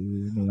 Hey,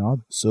 you know,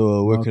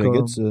 So where I'll can I come-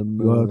 get some?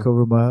 you want to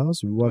cover my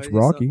house? We watch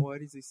Rocky. Why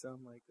does he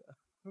sound like that?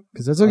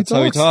 Because that's how he That's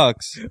how he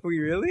talks. talks. We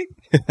really?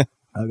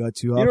 I got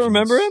 2 You options. don't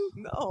remember him?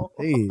 No.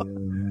 Hey,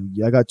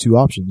 I got 2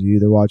 options. You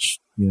either watch,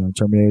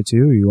 Terminator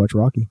 2 or you watch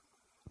Rocky.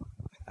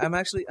 I'm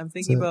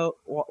thinking So- about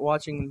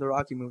watching the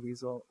Rocky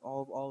movies, all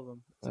of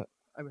them.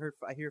 I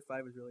hear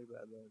 5 is really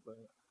bad though, but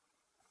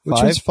Which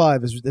Five? one's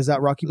 5? Is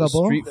that Rocky The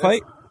Balboa? street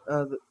fight.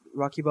 the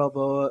Rocky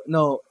Balboa.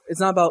 No, it's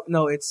not about.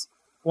 No, it's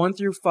 1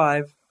 through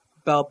 5,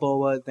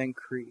 Balboa, then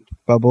Creed.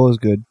 Balboa is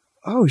good.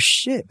 Oh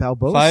shit,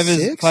 Balboa.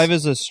 5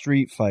 is a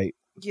street fight.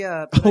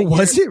 Yeah. but Oh, I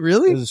was hear- it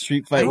really? It was a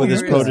street fight I with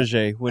his hear it's-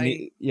 protege. When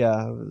he,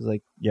 yeah, it was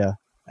like, yeah,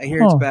 I hear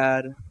Huh. it's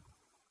bad.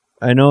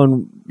 I know,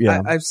 and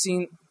yeah, I've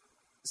seen.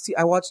 See,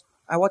 I watched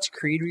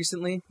Creed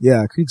recently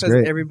Yeah, Creed's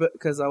great.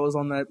 because I was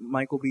on that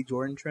Michael B.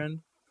 Jordan trend.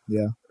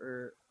 Yeah.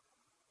 Or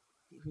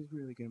he was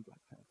really good in Black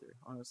Panther,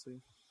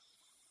 honestly.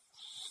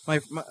 My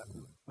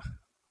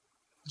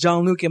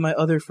John Luke and my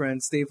other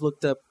friends, they've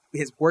looked up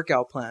his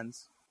workout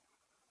plans.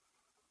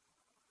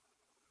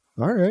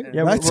 All right.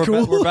 Yeah, That's we're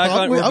cool. we're back on-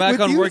 I'm we're with- back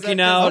I'm on with you. working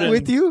out I'm and-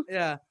 with you.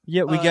 Yeah.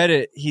 yeah, we get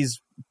it. He's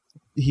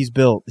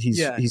built.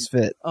 He's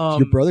fit.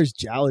 Your brother's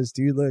jealous,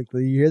 dude. Look,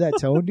 you hear that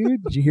tone,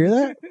 dude? Did you hear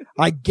that?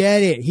 I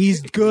get it.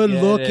 He's good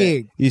Get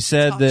looking. You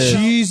said that.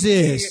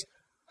 Jesus.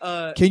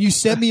 Can you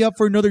set me up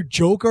for another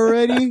joke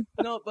already?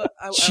 No, but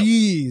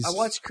Jeez. I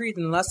watched Creed,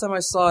 and the last time I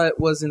saw it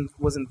was in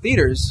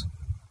theaters.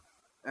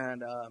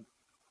 And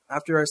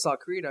after I saw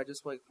Creed, I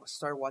just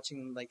started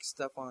watching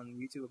stuff on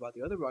YouTube about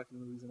the other Rocky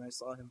movies, and I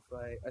saw him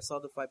fight. I saw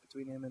the fight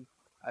between him and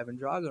Ivan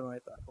Drago, and I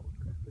thought, oh,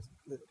 this is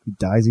good. He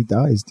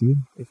dies, dude.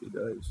 If he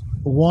does.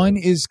 1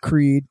 is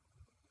Creed.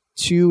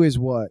 2 is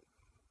what?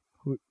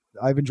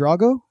 Ivan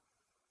Drago?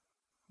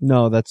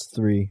 No, that's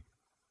 3.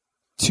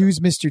 2's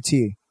Mr.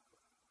 T.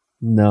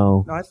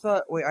 No. No, I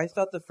thought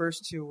the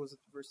first 2 was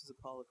versus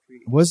Apollo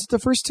Creed. Was it the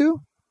first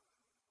 2?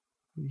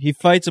 He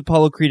fights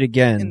Apollo Creed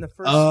again. In the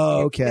first,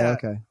 okay.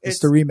 It's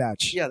the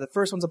rematch. Yeah, the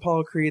first one's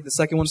Apollo Creed. The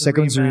second one's a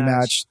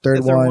rematch.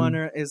 Third one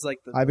is like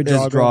the Ivan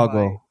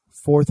Drago.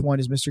 Fourth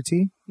one is Mr.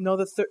 T. No,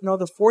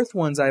 the fourth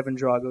one's Ivan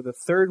Drago. The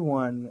third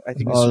one, I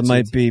think. It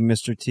might be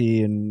Mr.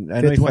 T, and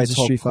I know he fights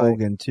Hulk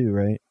Hogan too,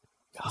 right?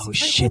 Oh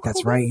shit,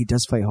 that's right. He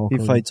does fight Hulk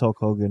Hogan. He fights Hulk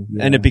Hogan,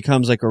 and it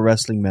becomes like a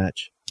wrestling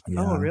match. Yeah.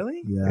 Oh,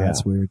 really? Yeah,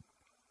 that's weird.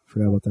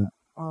 Forgot about that.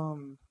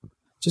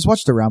 Just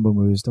watch the Rambo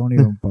movies. Don't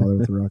even bother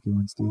with the Rocky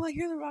ones, dude. Well, I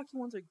hear the Rocky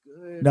ones are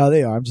good. No,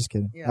 they are. I'm just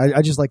kidding. Yeah.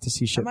 I just like to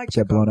see shit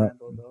get blown up.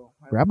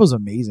 Rambo's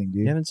amazing,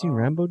 dude. You haven't seen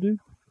Rambo, dude?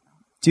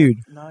 Dude.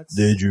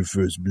 Did you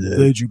first blood?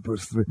 Did you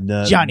first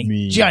blood? Johnny.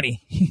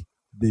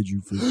 Did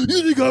you first blood?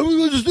 You think I was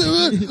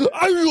understand?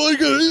 I'm like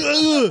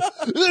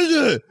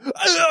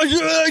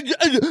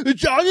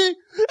Johnny,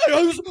 and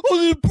I was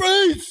on the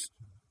praise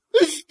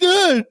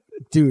instead.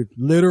 Dude,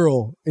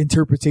 literal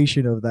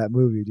interpretation of that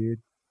movie,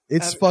 dude.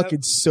 It's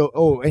fucking so.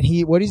 Oh, and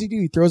what does he do?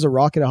 He throws a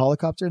rock at a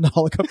helicopter, and the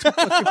helicopter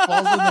fucking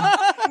falls in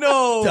the.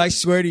 No, I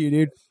swear to you,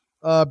 dude.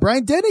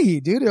 Brian Dennehy,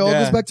 dude. It all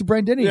goes back to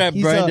Brian Dennehy. Yeah,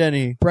 Brian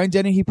Dennehy. Brian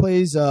Dennehy. He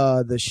plays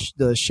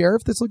the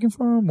sheriff that's looking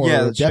for him, or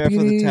the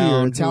deputy,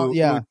 sheriff of the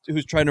town.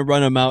 Who's trying to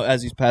run him out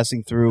as he's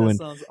passing through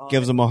and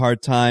gives him a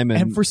hard time.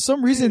 And for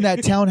some reason,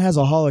 that town has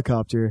a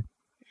helicopter.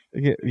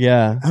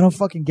 Yeah, I don't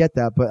fucking get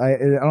that, but I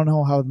don't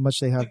know how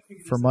much they have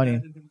for money.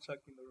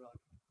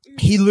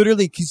 He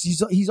literally, because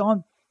he's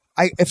on.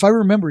 If I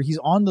remember, he's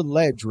on the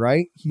ledge,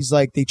 right? He's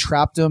like, they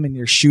trapped him and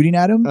they're shooting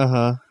at him.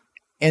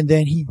 And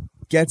then he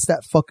gets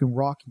that fucking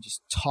rock and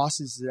just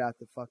tosses it at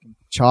the fucking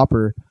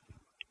chopper.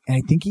 And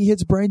I think he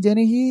hits Brian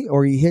Dennehy,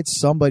 or he hits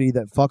somebody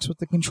that fucks with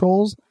the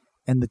controls,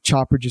 and the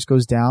chopper just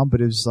goes down.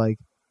 But it's like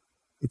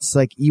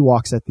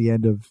Ewoks at the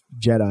end of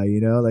Jedi,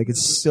 you know? Like,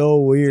 it's so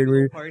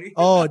weird.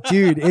 Oh,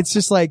 dude, it's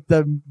just like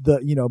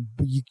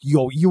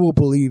you will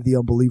believe the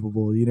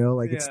unbelievable, you know?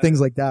 Like, it's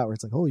things like that where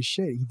it's like, holy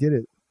shit, he did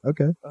it.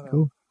 Okay,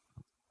 cool.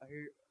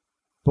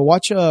 But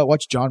watch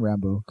John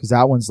Rambo, because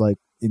that one's like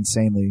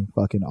insanely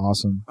fucking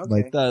awesome. Okay.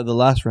 Like the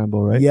last Rambo,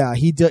 right? Yeah,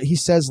 he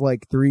says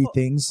like 3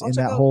 things in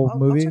that whole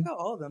movie. I'll check out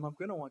all of them. I'm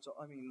gonna watch.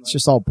 It's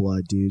just all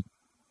blood, dude.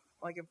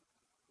 Okay.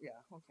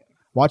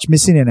 Watch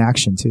Missing in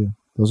Action too.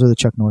 Those are the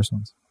Chuck Norris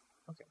ones.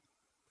 Okay.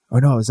 Oh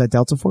no, is that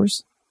Delta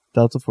Force?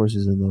 Delta Force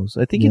is in those.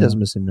 I think he does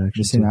Missing in Action.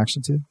 Missing in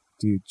Action too,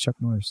 dude. Chuck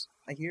Norris.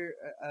 I hear.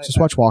 Just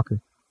watch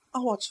Walker.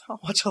 I'll watch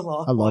a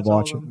lot. I love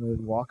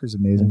watching. Walker's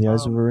amazing. In the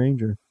Eyes of a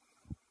Ranger.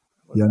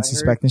 The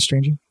Unsuspecting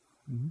Stranger?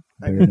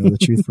 Better know the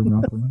truth from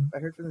wrong. I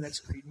heard for the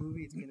next Creed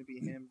movie, it's going to be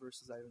him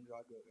versus Ivan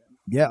Drago again.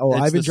 Yeah,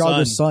 Ivan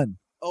Drago's son.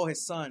 Oh,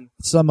 his son.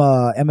 Some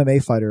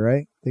MMA fighter,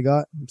 right? They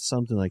got?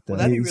 Something like that. Well,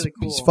 that'd be really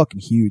cool. He's fucking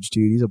huge,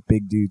 dude. He's a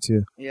big dude,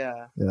 too.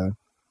 Yeah. Yeah.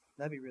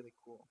 That'd be really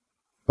cool.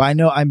 But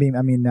I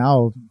mean,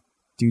 now,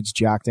 dude's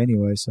jacked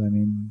anyway, so, I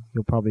mean,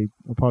 he'll probably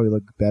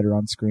look better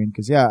on screen.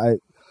 Because,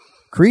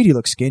 Creed, he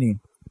looks skinny.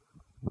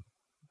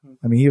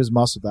 I mean, he was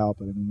muscled out,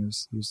 but, I mean,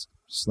 he was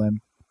slim.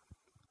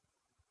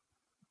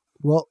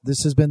 Well,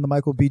 this has been the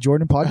Michael B.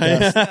 Jordan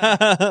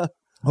podcast.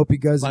 Hope you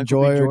guys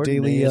enjoy our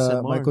daily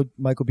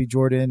Michael B.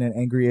 Jordan and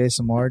Angry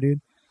ASMR,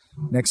 dude.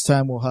 Next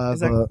time we'll have...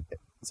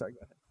 Sorry, go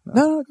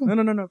ahead. No.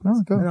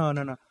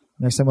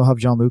 Next time we'll have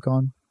Jean-Luc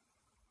on.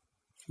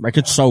 Make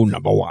it so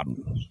number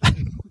 1.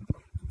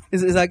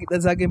 Is that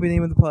going to be the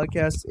name of the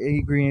podcast?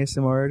 Angry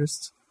ASMR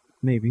Artist?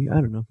 Maybe. I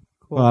don't know.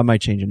 Cool. Well, I might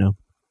change it now.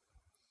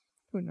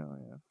 Oh, no,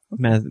 yeah.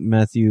 Okay.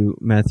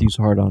 Matthew's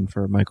hard on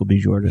for Michael B.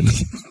 Jordan.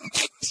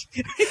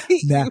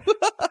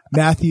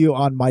 Matthew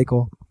on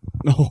Michael.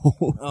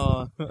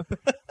 Oh.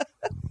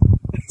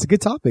 It's a good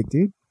topic,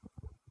 dude.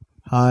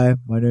 Hi,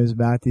 my name is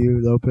Matthew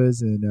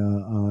Lopez, and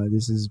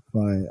this is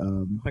my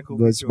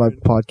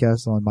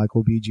podcast on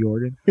Michael B.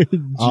 Jordan.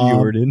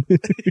 Jordan.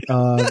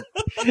 I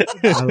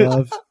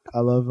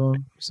love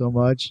him so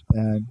much.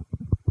 And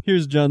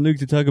here's Jean-Luc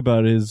to talk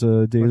about his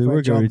daily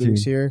workout routine.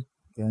 Luke's here,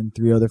 and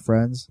 3 other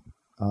friends.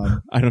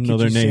 I don't know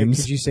their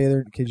names. Could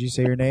you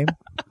say your name?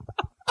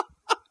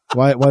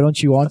 Why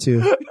don't you want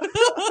to?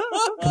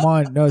 Come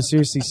on, no,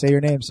 seriously, say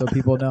your name so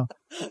people know.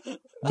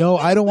 No,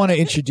 I don't want to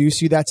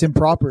introduce you. That's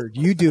improper.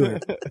 You do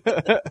it.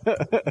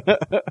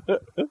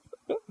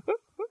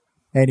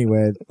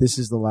 Anyway, this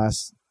is the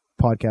last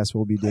podcast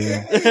we'll be doing.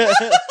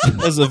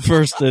 As the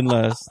first and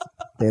last.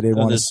 They didn't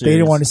want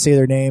to say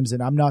their names,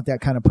 and I'm not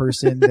that kind of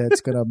person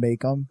that's gonna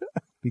make them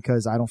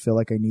because I don't feel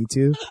like I need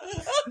to.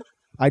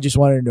 I just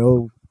want to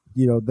know,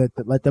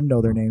 let them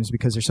know their names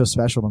because they're so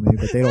special to me,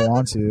 but they don't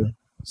want to.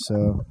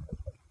 So,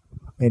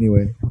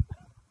 anyway,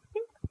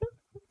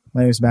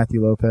 my name is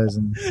Matthew Lopez,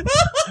 and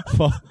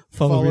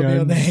follow me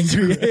on the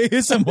Angry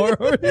ASMR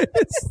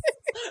Artist.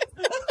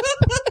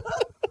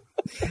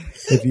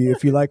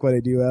 If you like what I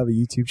do, I have a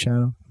YouTube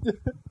channel.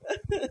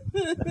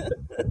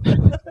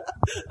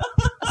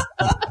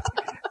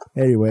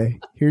 Anyway,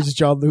 here's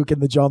John Luke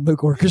and the John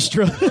Luke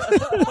Orchestra.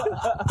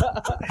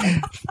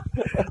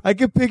 I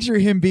could picture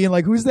him being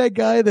like, who's that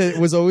guy that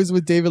was always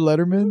with David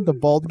Letterman, the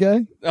bald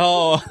guy?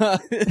 Oh.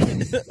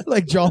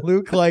 Like John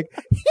Luke, like,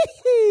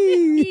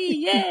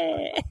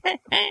 yeah.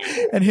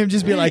 And him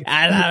just be like,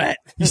 I love it.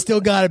 You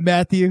still got it,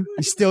 Matthew.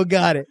 You still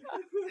got it.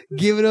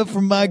 Give it up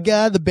for my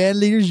guy, the band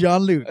leader,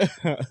 Jean-Luc.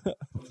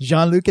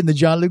 Jean-Luc and the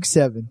Jean-Luc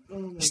 7.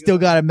 Still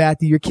got it,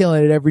 Matthew. You're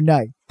killing it every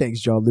night. Thanks,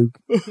 Jean-Luc.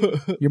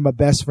 You're my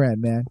best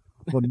friend, man.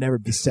 We'll never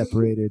be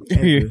separated.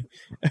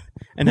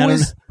 And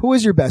who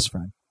is your best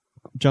friend?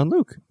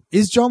 Jean-Luc.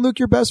 Is Jean-Luc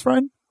your best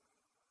friend?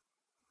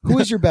 Who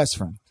is your best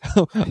friend?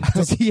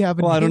 Does he have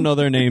a name? I don't know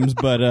their names,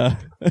 but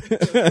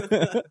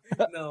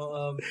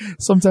No.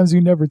 Sometimes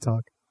we never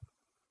talk.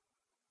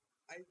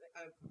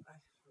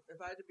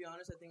 If I had to be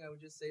honest, I think I would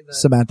just say that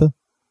Samantha.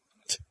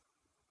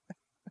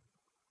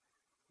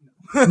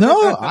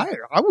 No,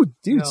 I would,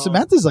 dude. No.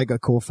 Samantha's like a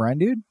cool friend,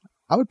 dude.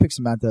 I would pick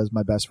Samantha as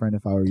my best friend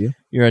if I were you.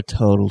 You're a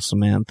total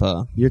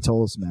Samantha. You're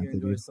total Samantha,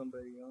 dude.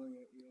 Somebody yelling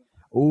at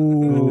you.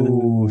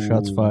 Ooh,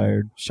 shots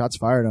fired. Shots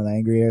fired on the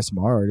angry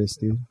ASMR artist,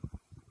 dude.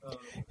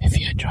 If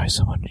you enjoy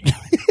someone,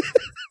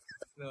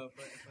 No, if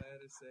I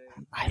had to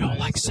say, I don't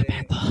like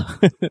Samantha.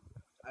 I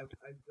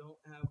don't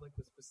have like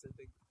a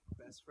specific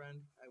best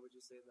friend. I would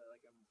just say that like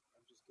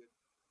I'm just good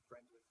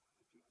friends with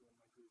the people in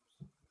my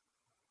groups.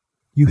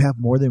 You have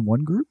more than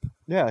one group?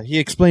 Yeah, he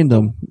explained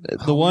them.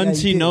 The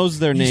ones yeah, he knows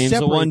their You names, the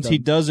separate ones he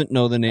them. doesn't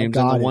know the names, and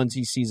got the it. ones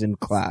he sees in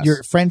class.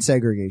 Your friend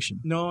segregation.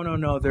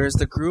 No. There's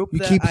the group You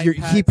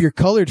that keep your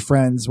colored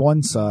friends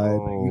one side.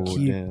 Oh, you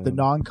keep damn. the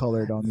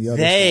non-colored on the other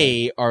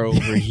They are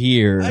over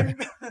here.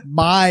 side.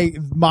 My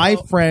No,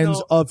 friends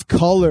no. of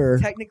color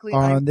technically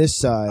are on this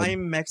side.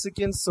 I'm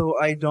Mexican, so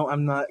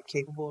I'm not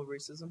capable of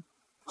racism.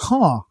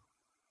 Huh.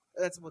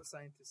 That's what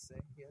scientists say.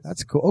 Yes.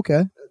 That's cool.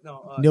 Okay.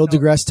 Neil No.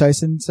 deGrasse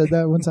Tyson said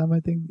that one time, I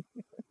think.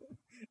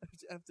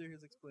 After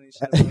his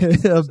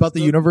explanation About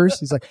the universe.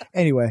 He's like,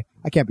 anyway,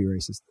 I can't be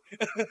racist.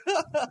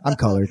 I'm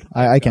colored.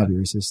 I can't be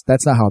racist.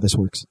 That's not how this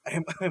works.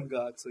 I'm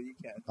God, so you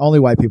can't. Only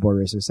white people are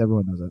racist.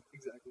 Everyone knows that.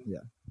 Exactly. Yeah.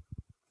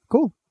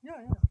 Cool. Yeah.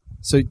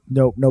 So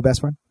no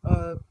best friend?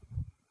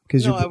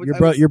 Because No, I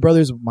would- your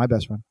brother's my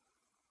best friend.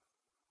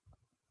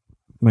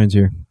 Mine's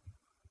here.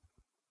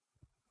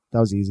 That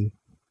was easy.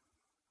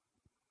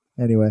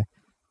 Anyway,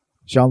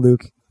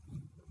 Jean-Luc,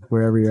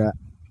 wherever you're at,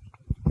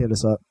 hit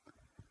us up.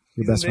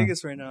 Your He's best in friend.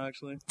 Vegas right now,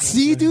 actually.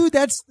 See, dude,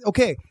 that's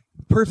okay.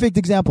 Perfect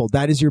example.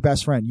 That is your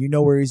best friend. You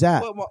know where he's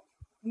at.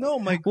 No,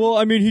 my Well,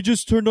 I mean, he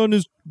just turned on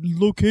his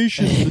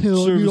location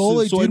services, all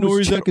I so I did know was where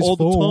he's check at his all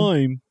the phone.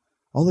 time.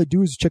 All I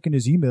do is check in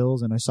his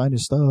emails, and I sign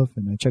his stuff,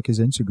 and I check his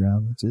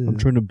Instagram. That's it. I'm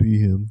trying to be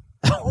him.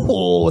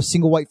 Oh, a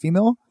single white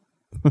female?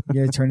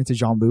 You're gonna turn into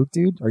Jean-Luc,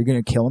 dude? Are you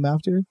gonna kill him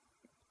after?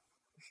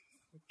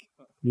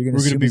 You're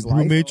We're gonna be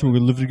roommates. We're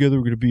gonna live together.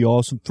 We're gonna be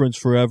awesome friends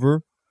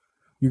forever.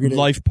 You're gonna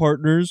Life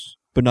partners,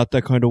 but not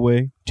that kind of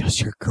way.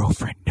 Does your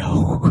girlfriend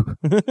know?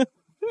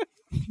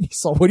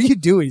 So what are you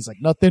doing? He's like,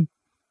 nothing.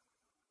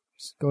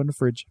 Just go in the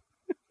fridge.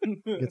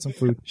 Get some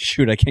food.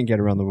 Shoot, I can't get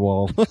around the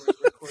wall.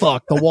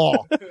 Fuck, the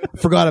wall.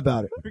 Forgot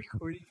about it.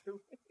 recording for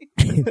me.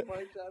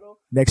 My shadow.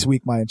 Next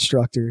week, my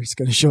instructor is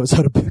going to show us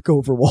how to pick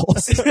over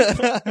walls.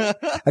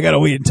 I got to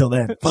wait until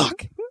then.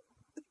 Fuck.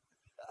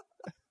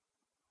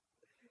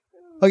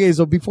 Okay,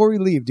 so before we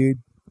leave, dude,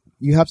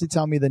 you have to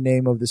tell me the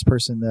name of this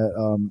person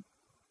that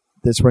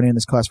that's running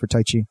this class for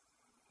Tai Chi.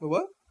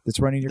 What? That's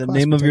running your The class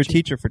name for of Tai your Chi.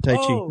 teacher for Tai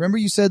Chi. Oh. Remember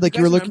you said like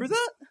You you were guys looking. remember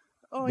that?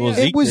 Oh, Well, yeah.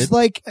 Zeke It was did.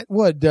 like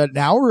what an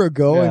hour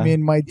ago. Yeah. I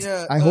mean,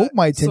 Yeah, I hope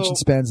my attention so-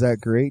 span's that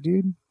great,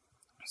 dude.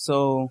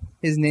 So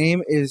his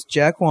name is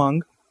Jack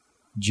Wong.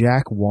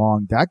 Jack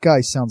Wong. That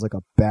guy sounds like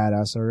a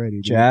badass already.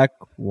 Dude. Jack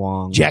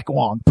Wong. Jack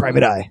Wong,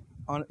 Private Eye.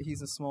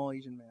 He's a small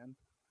Asian man.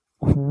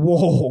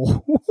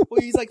 Whoa. Well,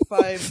 he's like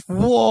 5'5".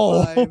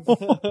 Whoa.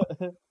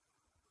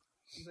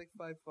 He's like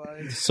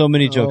 5'5". So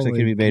many jokes that Oh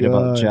can be my made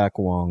about God. Jack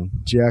Wong.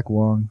 Jack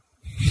Wong.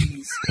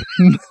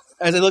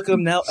 As I look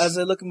him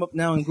up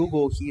now in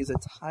Google, he is a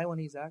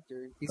Taiwanese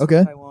actor. He's Okay.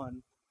 from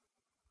Taiwan.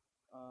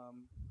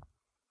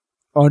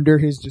 Under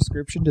his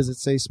description, does it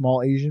say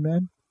small Asian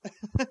man?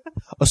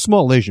 A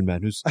small Asian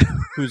man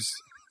who's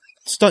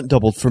stunt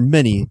doubled for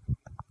many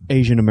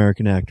Asian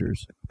American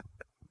actors.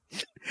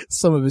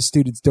 Some of his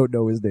students don't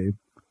know his name.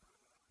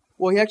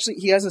 Well, he actually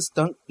has a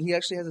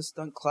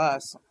stunt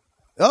class.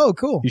 Oh,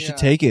 cool. You should Yeah.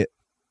 take it.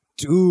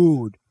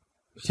 Dude.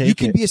 Take You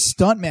can it. be a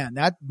stunt man.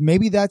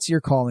 Maybe that's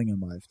your calling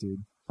in life,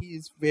 dude.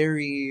 He's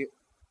very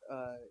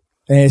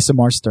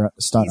ASMR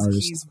stunt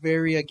artist. he's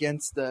very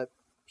against the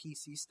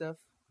PC stuff.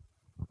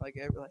 Like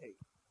You know what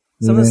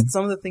I mean?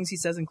 some of the things he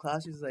says in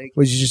class, he's like,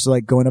 Was you just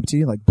like going up to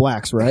you like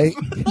blacks, right?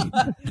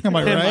 Am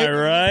I right? Am I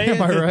right?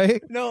 Am I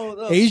right?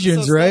 no, Asians,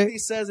 so stuff right? He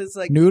says it's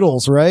like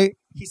Noodles, right?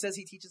 He says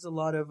he teaches a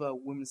lot of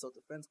women's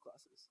self-defense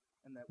classes,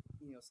 and that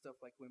stuff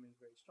like women's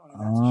very strong, and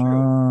that's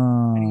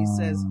true. And he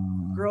says,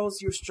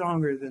 girls, you're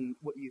stronger than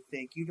what you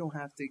think. You don't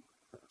have to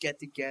get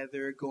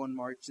together, go on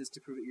marches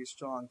to prove that you're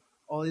strong.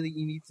 all that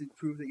you need to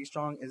prove that you're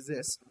strong is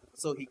this.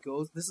 So he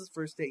goes. This is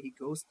first date. He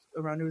goes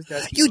around to his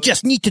desk. You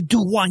just need to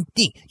do one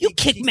thing. You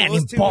kick man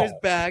in ball. His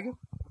bag.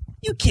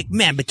 You kick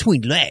man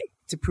between legs.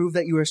 To prove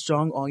that you are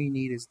strong, all you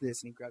need is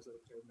this. And he grabs a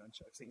pair of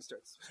nunchucks and he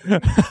starts.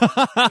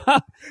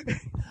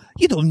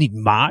 You don't need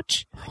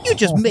much. You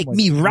just make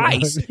me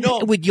rise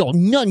with your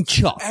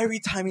nunchuck. Every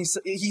time he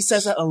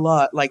says that a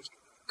lot. Like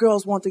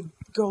girls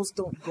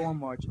don't go on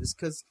marches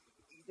because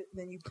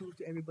then you prove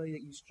to everybody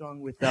that you're strong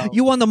without.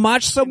 You want to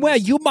march somewhere?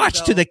 You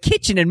march to the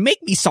kitchen and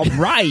make me some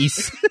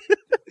rice.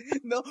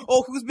 No.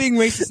 Oh, who's being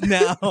racist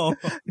now?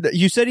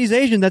 You said he's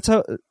Asian. That's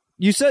how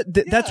you said.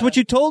 That's what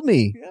you told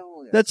me. Yeah,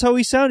 well, yeah. That's how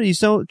he sounded. He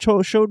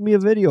showed me a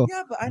video.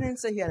 Yeah, but I didn't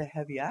say he had a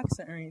heavy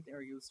accent or anything,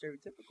 or he was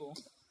stereotypical.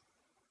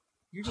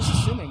 You're just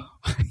assuming.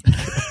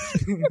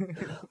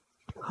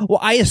 Well,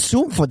 I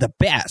assume for the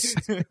best,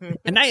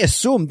 and I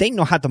assume they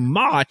know how to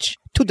march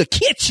to the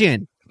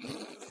kitchen.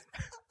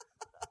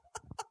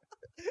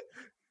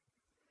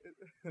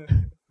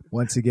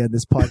 Once again,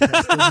 this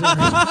podcast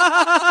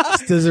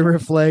doesn't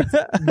reflect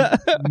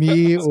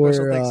me or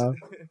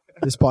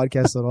this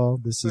podcast at all.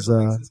 This is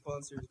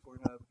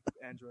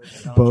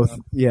both.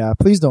 Yeah,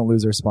 please don't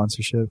lose our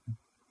sponsorship.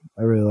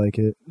 I really like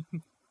it.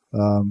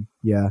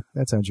 Yeah,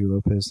 that's Andrew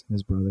Lopez,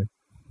 his brother.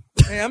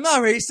 Hey, I'm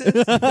not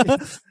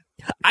racist.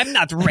 I'm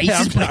not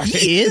racist, but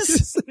he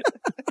is.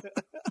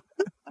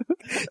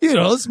 You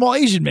know, small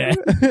Asian man.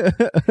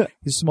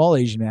 He's a small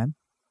Asian man.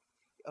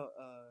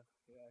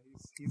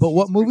 But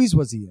what movies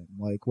was he in?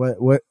 Like,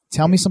 what?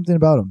 Tell me something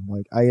about him.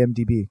 Like,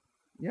 IMDb.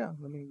 Yeah,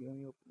 let me.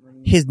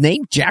 His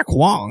name, Jack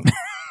Wong.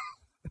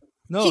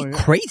 No, he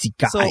crazy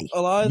guy. So a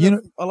lot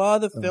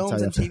of the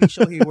films and TV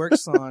show he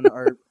works on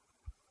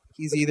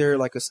he's either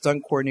like a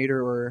stunt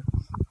coordinator or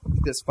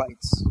he does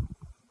fights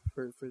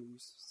for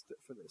this.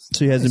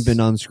 So he hasn't been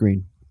on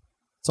screen.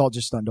 It's all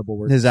just stunt double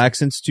work. His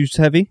accent's too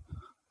heavy.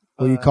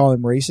 Well, you call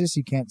him racist?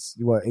 You can't.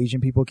 What, Asian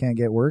people can't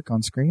get work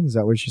on screen? Is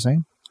that what you're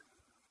saying?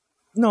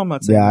 No, I'm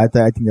not saying. Yeah, I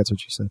think that's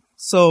what you said.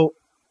 So,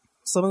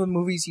 some of the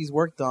movies he's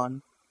worked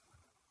on,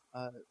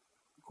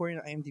 according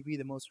to IMDb,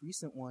 the most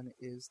recent one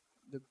is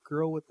The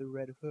Girl with the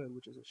Red Hood,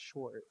 which is a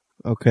short.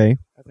 Okay.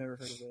 I've never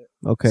heard of it.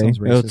 Okay.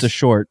 Well, it's a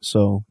short,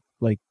 so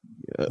like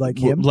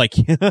him. Like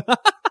him.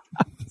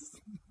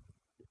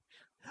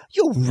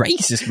 You're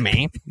racist,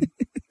 man.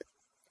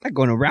 I'm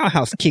going to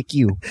roundhouse kick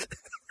you.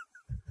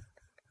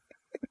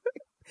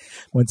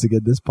 Once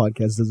again, this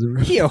podcast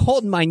doesn't. Here,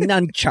 hold my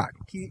nunchuck.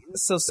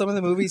 So some of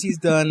the movies he's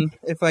done,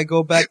 if I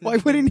go back, why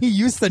wouldn't he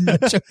use the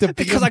nunchuck to?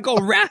 Because I go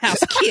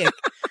roundhouse kick.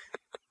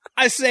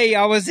 I say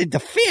I was in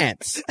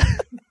defense.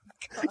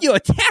 You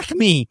attack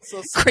me,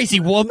 crazy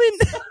woman.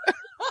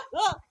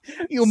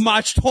 You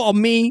marched toward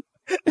me.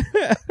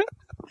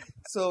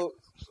 So.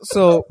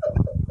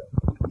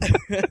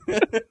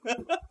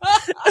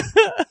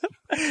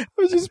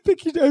 I'm just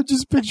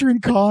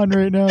picturing Khan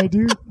right now,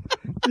 dude.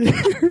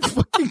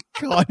 Fucking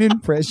Khan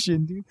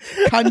impression, dude.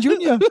 Khan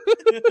Jr.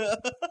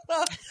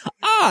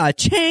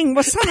 Chang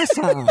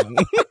Wasana-san.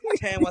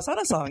 Chang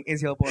Wasana-san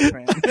is your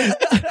boyfriend.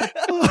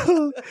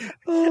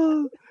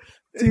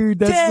 Dude,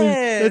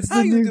 that's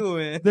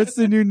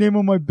the new name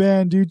of my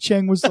band, dude.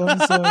 Chang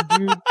Wasana-san,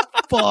 dude.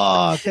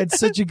 Fuck, that's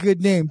such a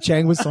good name,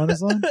 Chang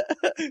Wasana-san.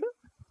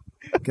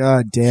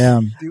 God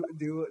damn. Do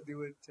a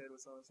Ted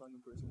Wasana-san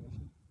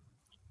impersonation.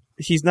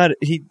 He's not.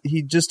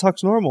 He just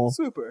talks normal.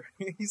 Super.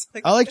 He's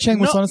like. I like Chang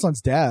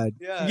Wasana-san's dad.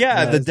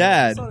 Yeah, the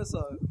dad.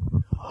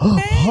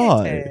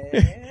 Hi.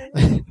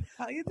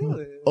 How you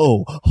doing?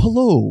 Oh,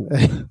 hello.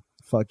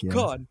 Fuck yeah.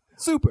 God.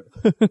 Super.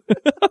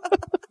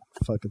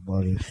 Fucking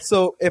love it.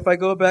 So if I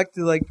go back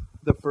to like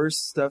the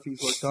first stuff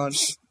he's worked on,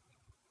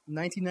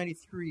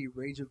 1993,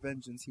 Rage of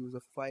Vengeance. He was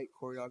a fight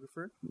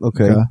choreographer.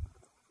 Okay.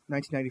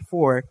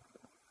 1994,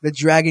 The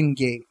Dragon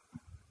Gate.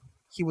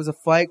 He was a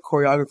fight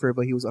choreographer,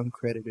 but he was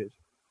uncredited.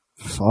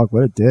 Fuck,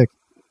 what a dick.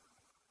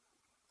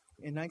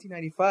 In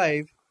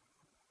 1995,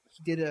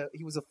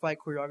 he was a fight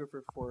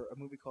choreographer for a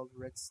movie called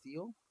Red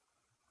Steel.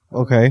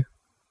 Okay.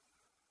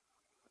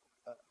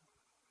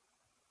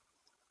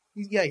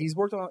 He's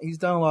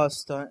done a lot of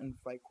stunt and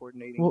fight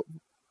coordinating. Well,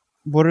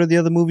 what are the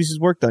other movies he's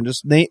worked on?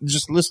 Just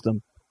list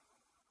them.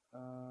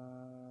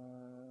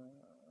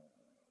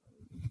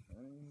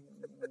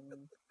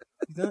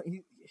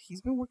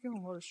 He's been working on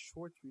a lot of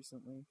shorts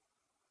recently.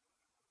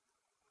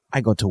 I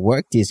go to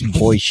work this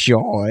boy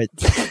short.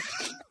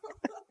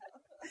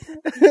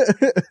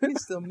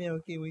 Mr.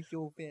 American with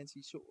your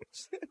fancy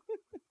shorts.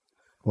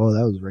 Whoa,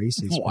 that was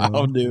racist.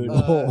 Wow, dude.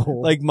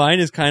 Like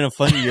mine is kind of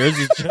funny. Yours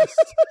is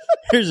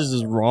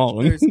just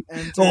wrong.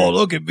 Oh,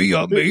 look at me,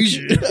 I'm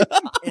Asian.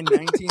 In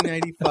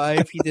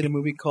 1995, he did a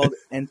movie called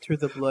Enter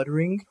the Blood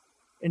Ring.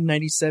 In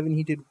 97,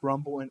 he did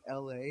Rumble in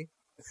L.A.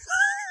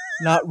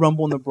 Not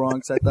Rumble in the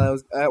Bronx. I thought it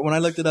was when I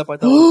looked it up, I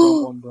thought it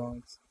was Rumble in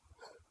Bronx.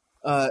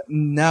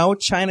 Now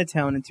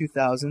Chinatown in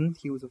 2000,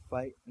 he was a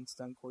fight and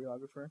stunt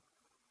choreographer.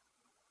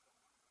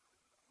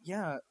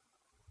 Yeah.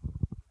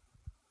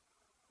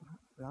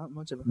 Not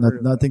much of a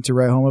heard nothing to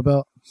write home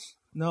about?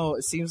 No,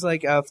 it seems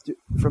like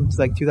from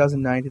like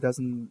 2009,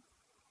 2000,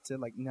 to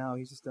like now.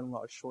 He's just done a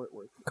lot of short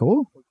work.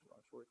 Cool.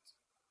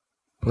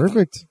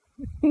 Perfect.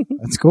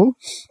 That's cool.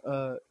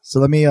 So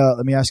let me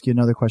ask you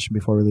another question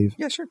before we leave.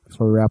 Yeah, sure.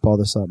 Before we wrap all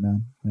this up,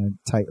 man.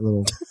 A tight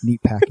little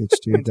neat package,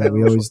 dude, that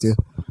we always do.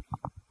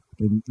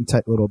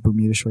 Tight little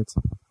Bermuda shorts.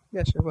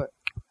 Yeah, sure. What?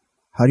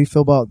 How do you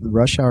feel about the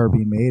Rush Hour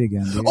being made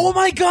again, dude? Oh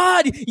my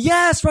God!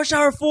 Yes, Rush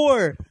Hour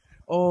 4.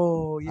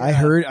 Oh yeah. I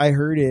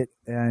heard it,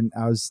 and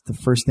the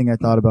first thing I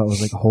thought about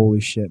was like, holy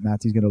shit,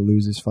 Matthew's gonna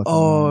lose his fucking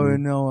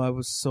mind. No, I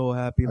was so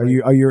happy. Are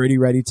you already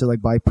ready to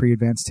like buy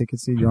pre-advanced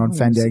tickets? Dude? You're on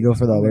Fandango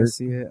for the alert.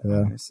 See it. Yeah.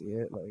 I'm gonna see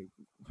it. Like,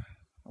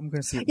 I'm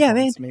gonna see it. Yeah,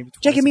 man. Maybe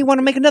Jake and me want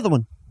to make another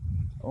one.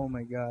 Oh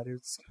my God,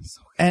 it's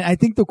so. And I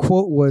think the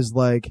quote was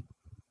like,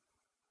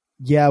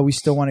 "Yeah, we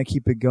still want to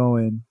keep it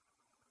going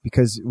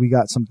because we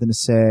got something to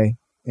say,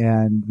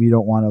 and we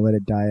don't want to let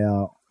it die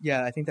out."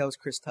 Yeah, I think that was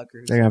Chris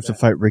Tucker. They're gonna have to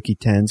fight Ricky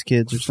Tan's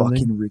kids or something.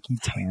 Fucking Ricky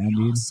Tan,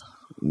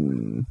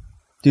 dude.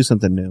 Do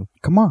something new.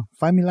 Come on,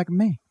 find me like a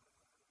man.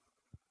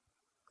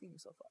 Clean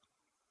yourself up.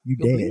 You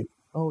You're dead. bleeding?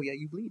 Oh yeah,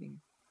 you bleeding.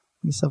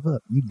 Clean yourself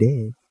up. You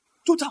dead.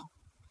 Tuta.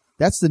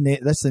 That's the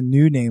That's the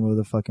new name of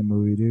the fucking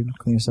movie, dude.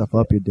 Clean yourself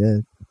up. You're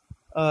dead.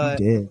 You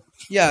dead.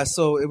 Yeah,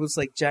 so it was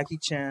like Jackie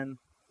Chan.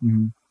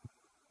 Mm-hmm.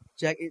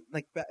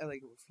 Like a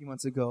few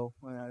months ago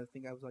when I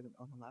think I was like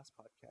on the last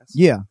podcast.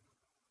 Yeah.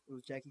 It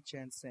was Jackie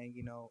Chan saying,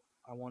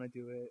 I want to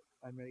do it.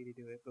 I'm ready to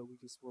do it, but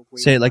we're waiting.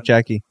 Say it like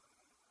Jackie.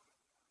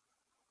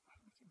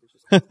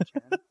 I'm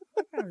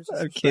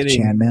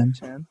kidding. Chan man.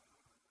 Chan,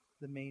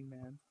 the main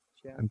man.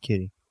 Chan. I'm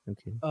kidding.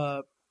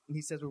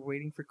 He says we're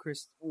waiting for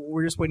Chris.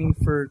 We're just waiting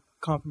for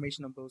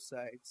confirmation on both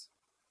sides.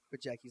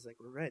 But Jackie's like,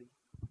 we're ready.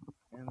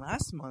 And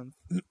last month,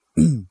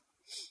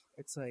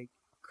 it's like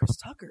Chris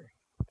Tucker.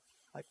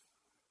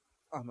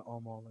 I'm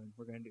all in.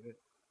 We're gonna do it.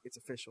 It's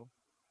official.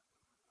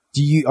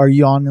 Are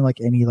you on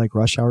like any like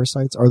Rush Hour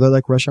sites? Are there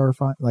like Rush Hour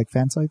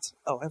fan sites?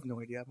 Oh, I have no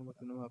idea. I haven't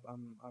looked them up.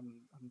 I'm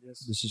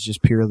just. This is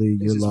just purely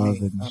your love,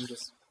 me. and I'm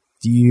just.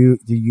 do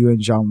you and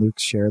Jean-Luc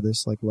share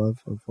this like love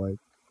of like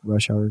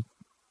Rush Hour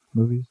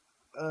movies?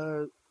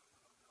 No,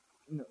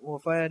 well,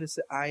 if I had to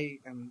say,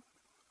 I'm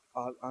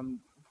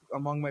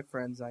among my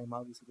friends. I am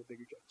obviously the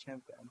bigger Jackie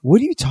Chan fan. What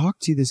do you talk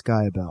to this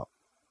guy about?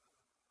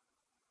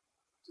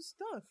 Just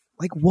stuff.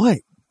 Like what?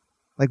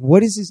 Like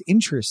what is his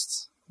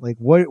interests? Like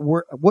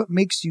what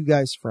makes you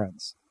guys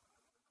friends?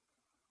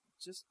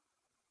 Just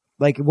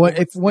like what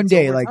if one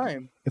day like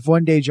time. If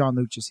one day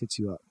Jean-Luc just hits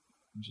you up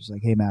and just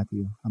like, hey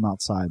Matthew, I'm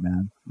outside,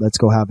 man. Let's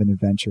go have an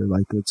adventure.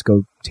 Like let's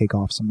go take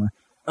off somewhere.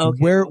 Okay.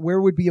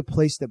 Where would be a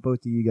place that both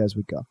of you guys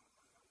would go?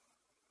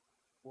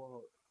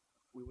 Well,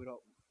 we would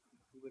all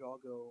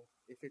go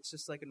if it's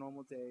just like a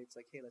normal day. It's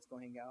like, hey, let's go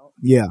hang out.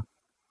 Yeah.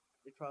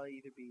 It'd probably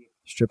either be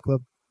strip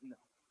club. No,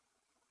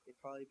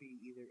 it'd probably be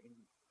either in.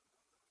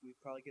 We'd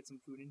probably get some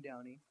food in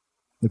Downey.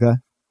 Okay.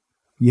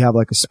 You have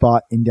like a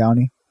spot in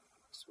Downey?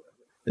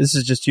 This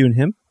is just you and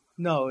him?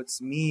 No,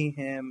 it's me,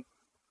 him,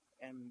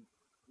 and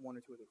one or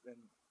two other friends.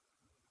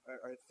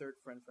 Our third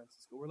friend,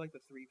 Francisco. We're like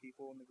the three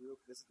people in the group.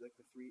 This is like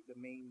the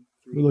main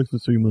three. We're like the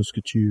Three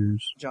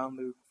Musketeers.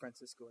 Jean-Luc,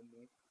 Francisco, and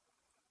me.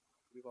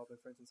 We've all been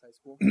friends since high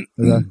school.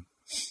 Okay.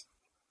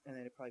 And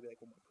then it'd probably be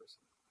like one more person.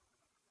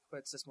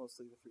 But it's just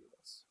mostly the three of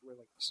us. We're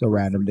like so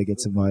random that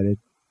gets invited.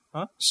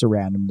 Huh? So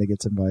random that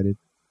gets invited.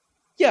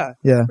 Yeah.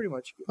 Yeah. Pretty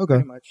much. Okay.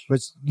 Pretty much.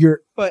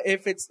 But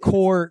if it's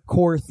core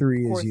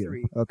three is you.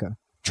 Three. Okay.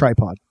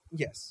 Tripod.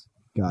 Yes.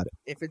 Got it.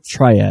 If it's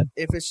Triad.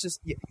 If it's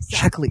just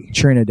exactly.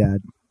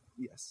 Trinidad.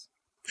 Yes.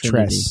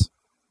 Tress.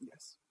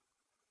 Yes.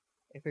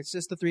 If it's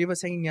just the three of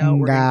us hanging out,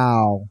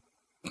 now.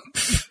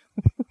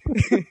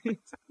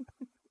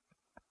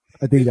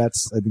 I think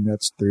that's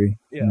three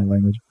in my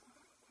language.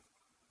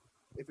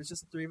 If it's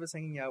just the three of us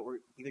hanging out, we're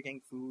either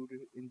getting food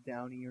in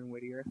Downey or in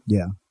Whittier.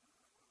 Yeah.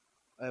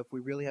 If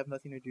we really have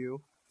nothing to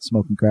do,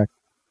 smoking crack.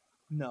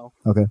 No.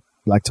 Okay.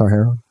 Black tar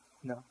heroin.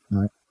 No.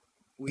 All right.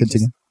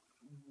 Continue.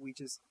 We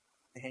just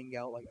hang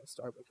out like at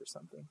Starbucks or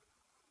something.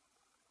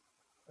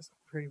 That's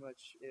pretty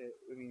much it.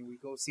 I mean, we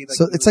go see. Like,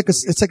 so it's like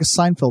a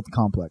Seinfeld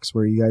complex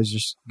where you guys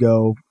just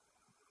go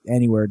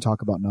anywhere and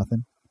talk about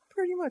nothing.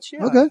 Pretty much,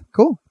 yeah. Okay.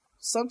 Cool.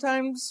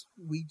 Sometimes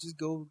we just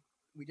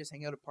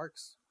hang out at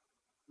parks.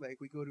 Like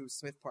we go to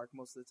Smith Park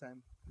most of the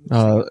time.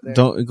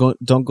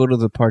 Don't go to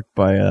the park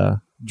by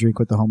drink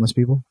with the homeless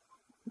people.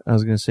 I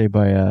was gonna say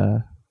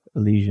by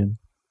Elysian.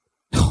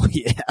 Oh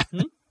yeah.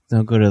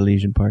 Don't go to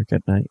Elysian Park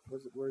at night.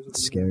 Where's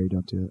it's scary.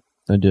 Don't do it.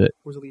 Don't do it.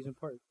 Where's Elysian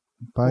Park?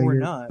 By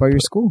your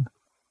school.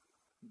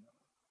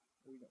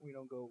 No, we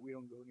don't go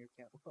near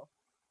Cantwell.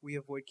 We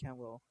avoid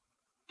Cantwell.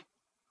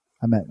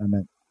 I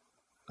meant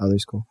other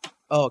school.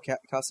 Oh, Cal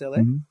LA?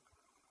 Mm-hmm.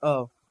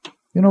 Oh.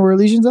 You know where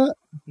Elysian's at?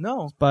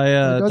 No. It's by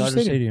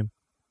Dodger Stadium.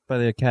 By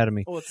the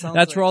Academy. Oh,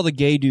 that's where all the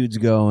gay dudes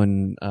go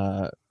and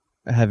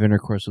have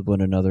intercourse with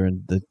one another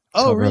in the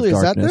Oh, really?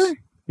 Is that there?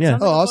 Yeah.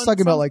 Oh, I was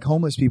talking about like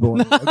homeless people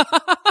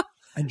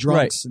and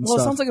drunks and stuff.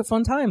 Well, it sounds like a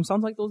fun time.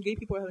 Sounds like those gay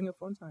people are having a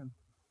fun time.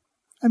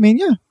 I mean,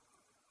 yeah.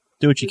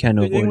 Do what you can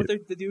to avoid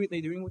it. They're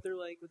doing what they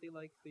like, what they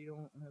like. They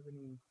don't have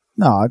any...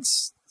 No,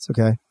 it's It's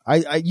okay.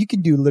 You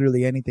can do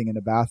literally anything in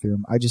a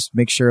bathroom. I just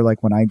make sure,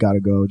 like, when I gotta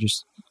go,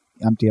 just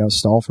empty out a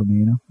stall for me,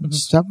 you know? Mm-hmm.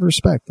 Just have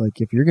respect. Like,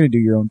 if you're gonna do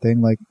your own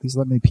thing, like, please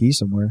let me pee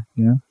somewhere,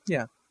 you know?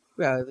 Yeah.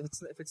 Yeah,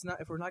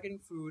 if we're not getting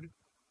food...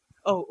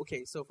 Oh,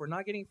 okay, so if we're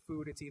not getting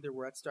food, it's either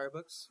we're at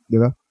Starbucks,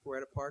 we're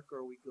at a park,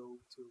 or we go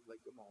to, like,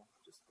 the mall.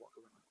 Just walk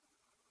around.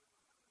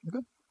 Okay.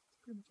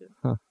 That's pretty much it.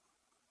 Huh.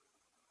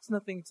 It's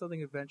nothing,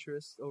 something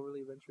adventurous,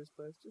 overly adventurous,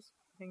 but it's just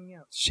hanging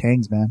out. Just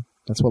hangs, man.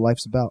 That's what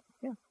life's about.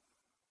 Yeah.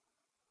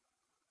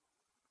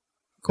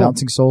 Cool.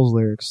 Bouncing Souls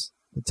lyrics.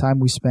 The time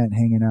we spent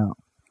hanging out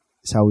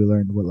is how we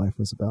learned what life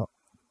was about.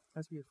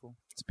 That's beautiful.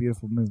 It's a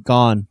beautiful move.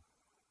 Gone.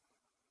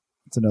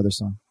 It's another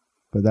song,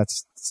 but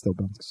that's still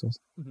Bouncing Souls.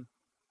 Mm-hmm.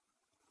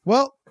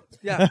 Well,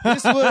 yeah,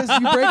 this was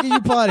You Break It,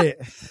 You Pot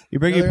It. You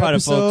Break It, You Pot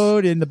It,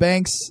 folks. In the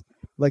Banks.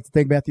 I'd like to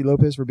thank Matthew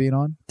Lopez for being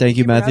on. Thank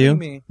you,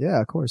 Matthew. Yeah,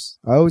 of course.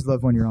 I always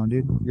love when you're on,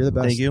 dude. You're the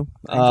best. Thank you.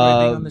 I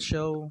enjoy being on the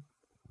show.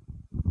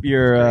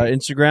 Your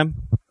Instagram?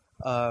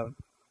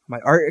 My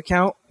art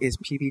account is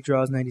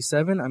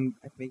ppdraws97. I'm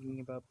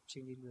thinking about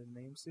changing the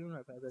name soon.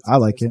 I've had that. I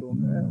like it.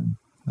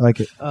 I like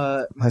it.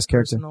 Nice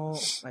character.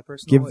 My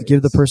personal.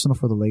 Give the personal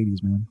for the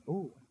ladies, man.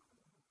 Ooh.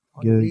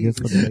 Give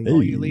for the ladies.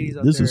 All you ladies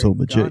out this there is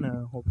Homa in J.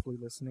 Ghana, hopefully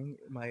listening.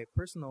 My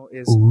personal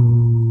is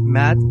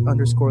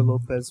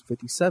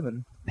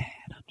Matt_Lopez57.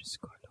 Matt_Lopez.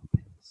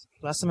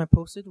 Last time I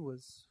posted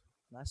was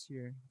last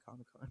year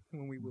Comic-Con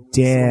when we were.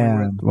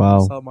 Damn! Wow.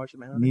 Saw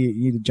Martian Manhunter.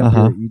 You need to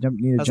jump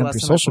your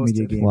social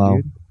media game,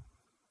 dude.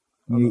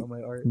 You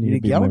need to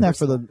get on that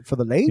for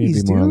the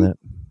ladies, dude. More on that.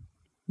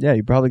 Yeah,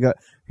 you probably got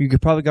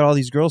all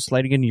these girls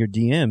sliding into your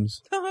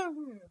DMs.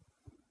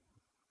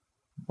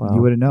 Wow.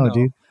 You wouldn't know,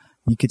 dude.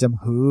 You could tell them,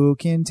 who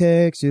can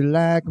text you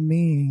like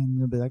me? And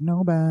they'll be like,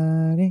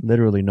 nobody.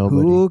 Literally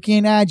nobody. Who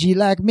can IG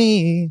like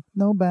me?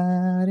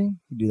 Nobody.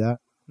 You do that?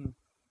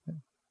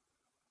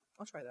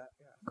 I'll try that.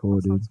 Yeah.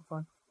 Cool, dude.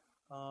 Fun.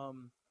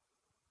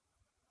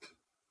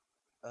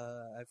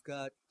 I've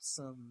got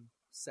some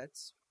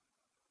sets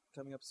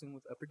coming up soon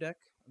with Upper Deck.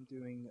 I'm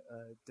doing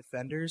a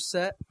Defenders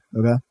set.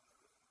 Okay.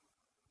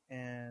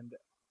 And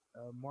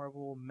a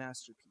Marvel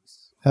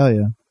Masterpiece. Hell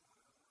yeah.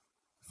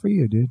 For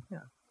you, dude.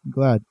 Yeah. I'm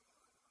glad.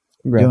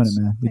 Congrats. You're doing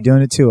it, man. You're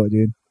doing it too,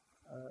 dude.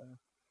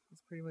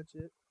 That's pretty much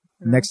it.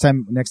 Next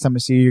time I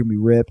see you, you're going to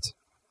be ripped.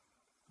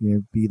 You're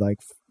going to be like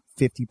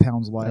 50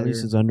 pounds lighter. At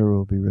least his underwear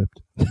will be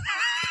ripped.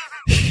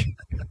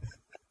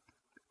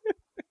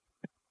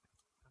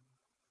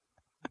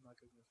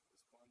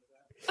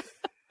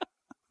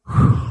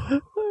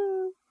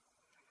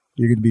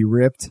 You're going to be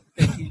ripped.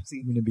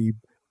 You're going to be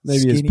maybe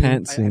skinny. his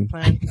pants soon.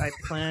 I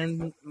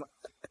plan.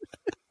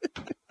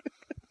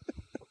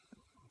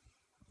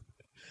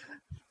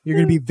 You're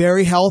going to be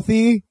very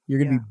healthy. You're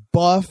going to be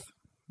buff.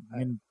 You're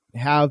going to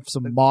have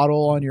some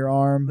model on your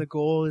arm. The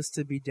goal is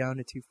to be down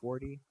to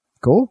 240.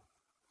 Cool.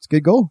 It's a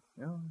good goal.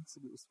 Yeah, it's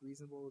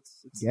reasonable.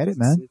 Get it,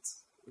 man.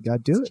 You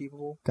got to do it.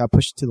 Achievable. Got to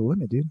push it to the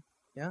limit, dude.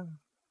 Yeah.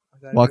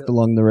 Walked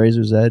along the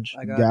razor's edge.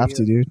 You have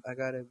to, dude. I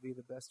got to be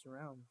the best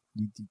around.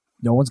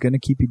 No one's going to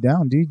keep you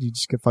down, dude. You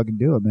just got to fucking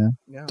do it, man.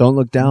 Yeah. Don't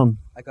look down.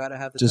 I got to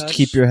have the Just touch,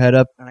 keep your head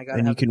up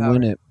and you can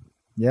win it.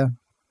 Yeah.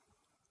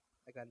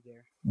 I got to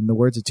dare. In the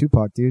words of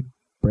Tupac, dude,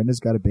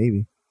 Brenda's got a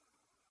baby.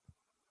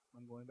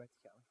 I'm going back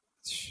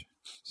to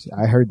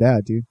Cali. I heard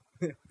that, dude.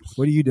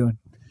 What are you doing?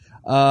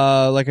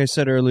 Like I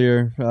said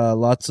earlier,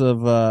 lots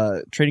of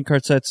trading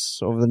card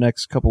sets over the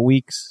next couple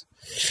weeks.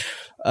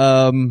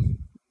 Working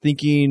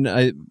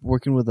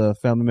with a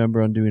family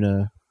member on doing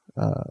a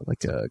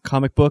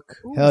comic book.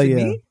 Ooh, Hell yeah.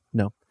 Me?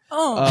 No.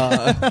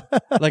 Oh.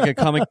 Like a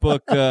comic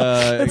book.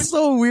 It's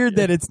so weird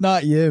that it's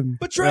not him.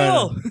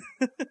 Betrayal!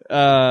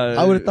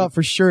 I would have thought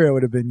for sure it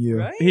would have been you.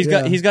 Right? He's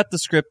got the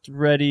script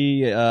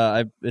ready.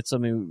 It's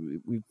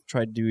something we've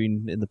tried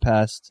doing in the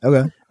past.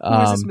 Okay.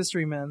 Who is this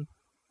mystery man?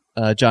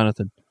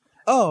 Jonathan.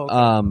 Oh.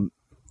 Okay.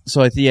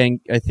 So I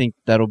think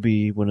that'll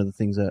be one of the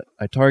things that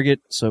I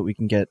target, so we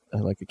can get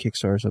like a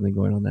Kickstarter or something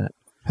going on that.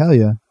 Hell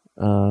yeah.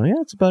 Yeah,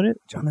 that's about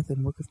it.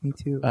 Jonathan, work with me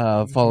too.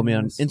 Follow me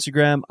on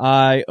Instagram,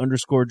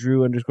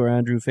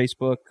 I_Drew_Andrew,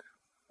 Facebook,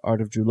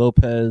 Art of Drew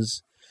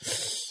Lopez,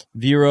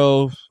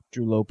 Vero,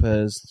 Drew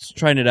Lopez. Just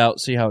trying it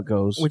out, see how it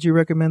goes. Would you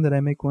recommend that I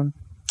make one?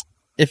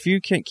 If you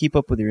can't keep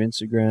up with your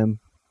Instagram,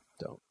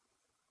 don't.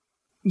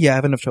 Yeah, I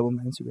have enough trouble with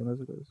my Instagram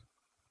as it goes.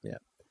 Yeah.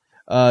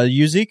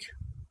 Yuzik?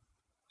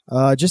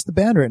 Just the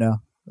band right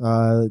now.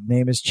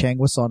 Name is Chang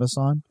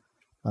Wasana-san.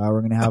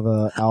 We're gonna have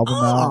an album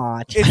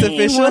out. It's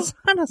official.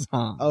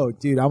 Oh,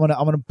 dude, I'm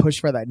gonna push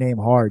for that name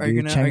hard,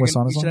 dude. Chang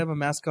Wasana-san. You should have a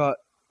mascot,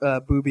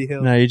 Booby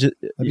Hill. No, That'd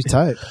be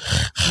tight.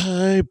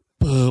 Hi,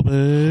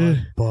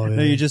 Bubba.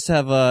 No, you just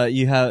have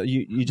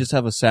you just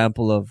have a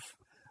sample of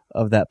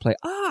that play.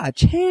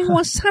 Chang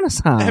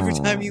Wasana-san. Every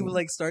time you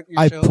start your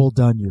I show. pulled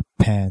down your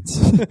pants.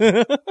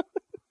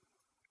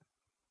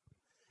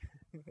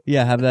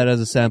 Yeah, have that as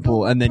a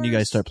sample, and then you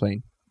guys start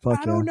playing. Fuck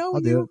I yeah. don't know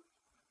I'll you. do it.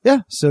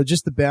 Yeah, so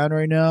just the band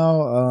right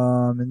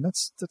now, and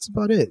that's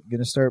about it.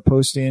 Gonna start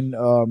posting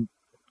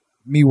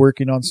me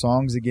working on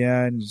songs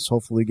again, just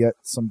hopefully get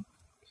some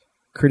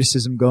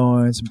criticism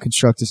going, some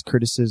constructive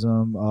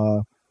criticism.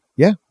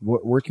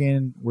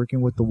 Working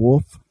with the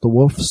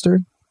Wolfster,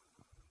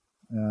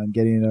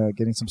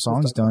 getting some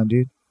songs done,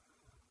 dude.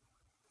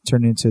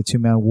 Turned into a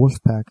 2-man wolf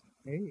pack.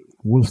 Hey.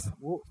 Wolf.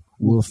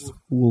 1,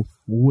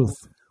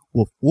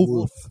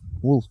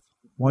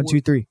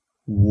 2, 3.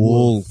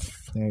 Wolf.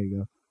 There you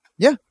go.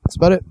 Yeah, that's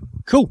about it.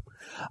 Cool.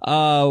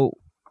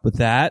 With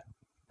that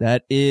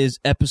is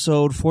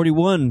episode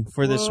 41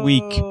 for this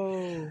week.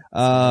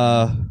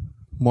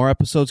 More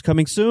episodes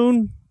coming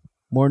soon.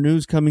 More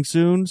news coming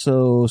soon.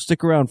 So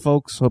stick around,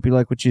 folks. Hope you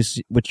like what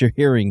you're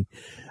hearing.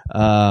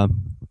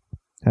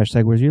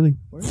 Hashtag Where's Yuli? You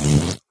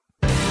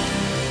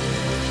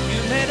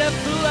made a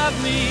fool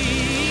of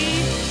me,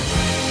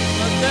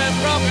 but the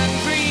broken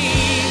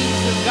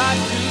dreams have got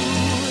to end.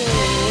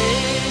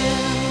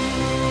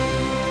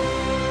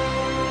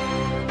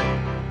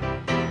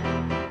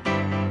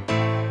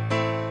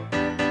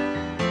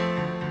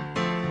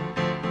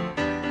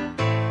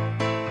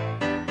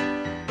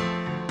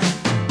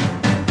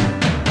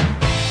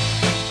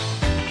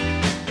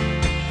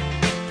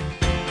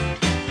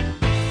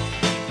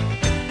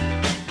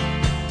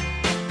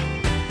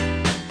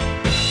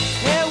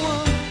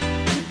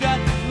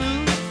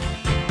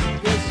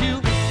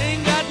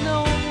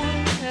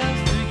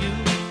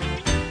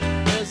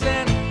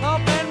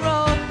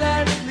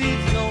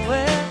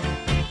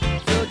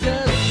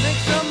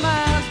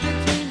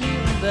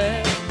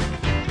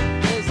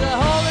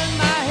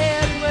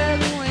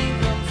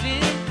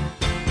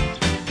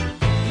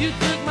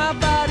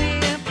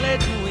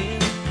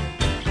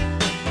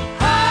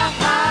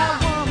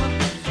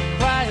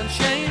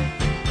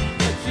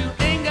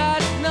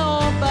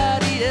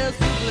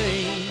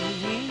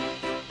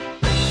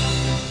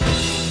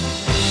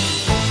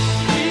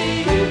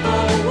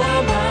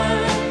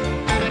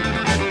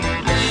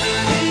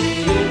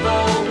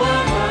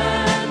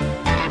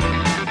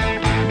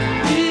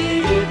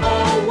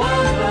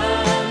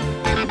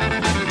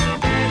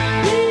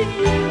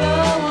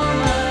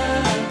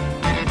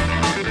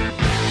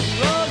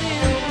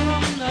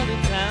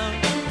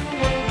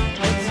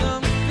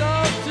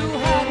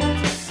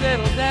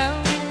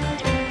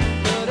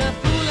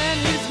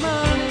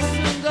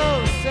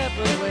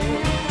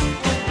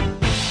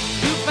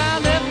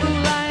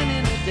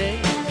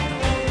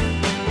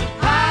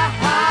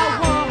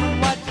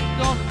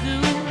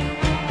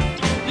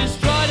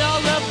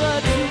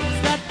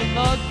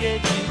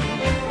 Gave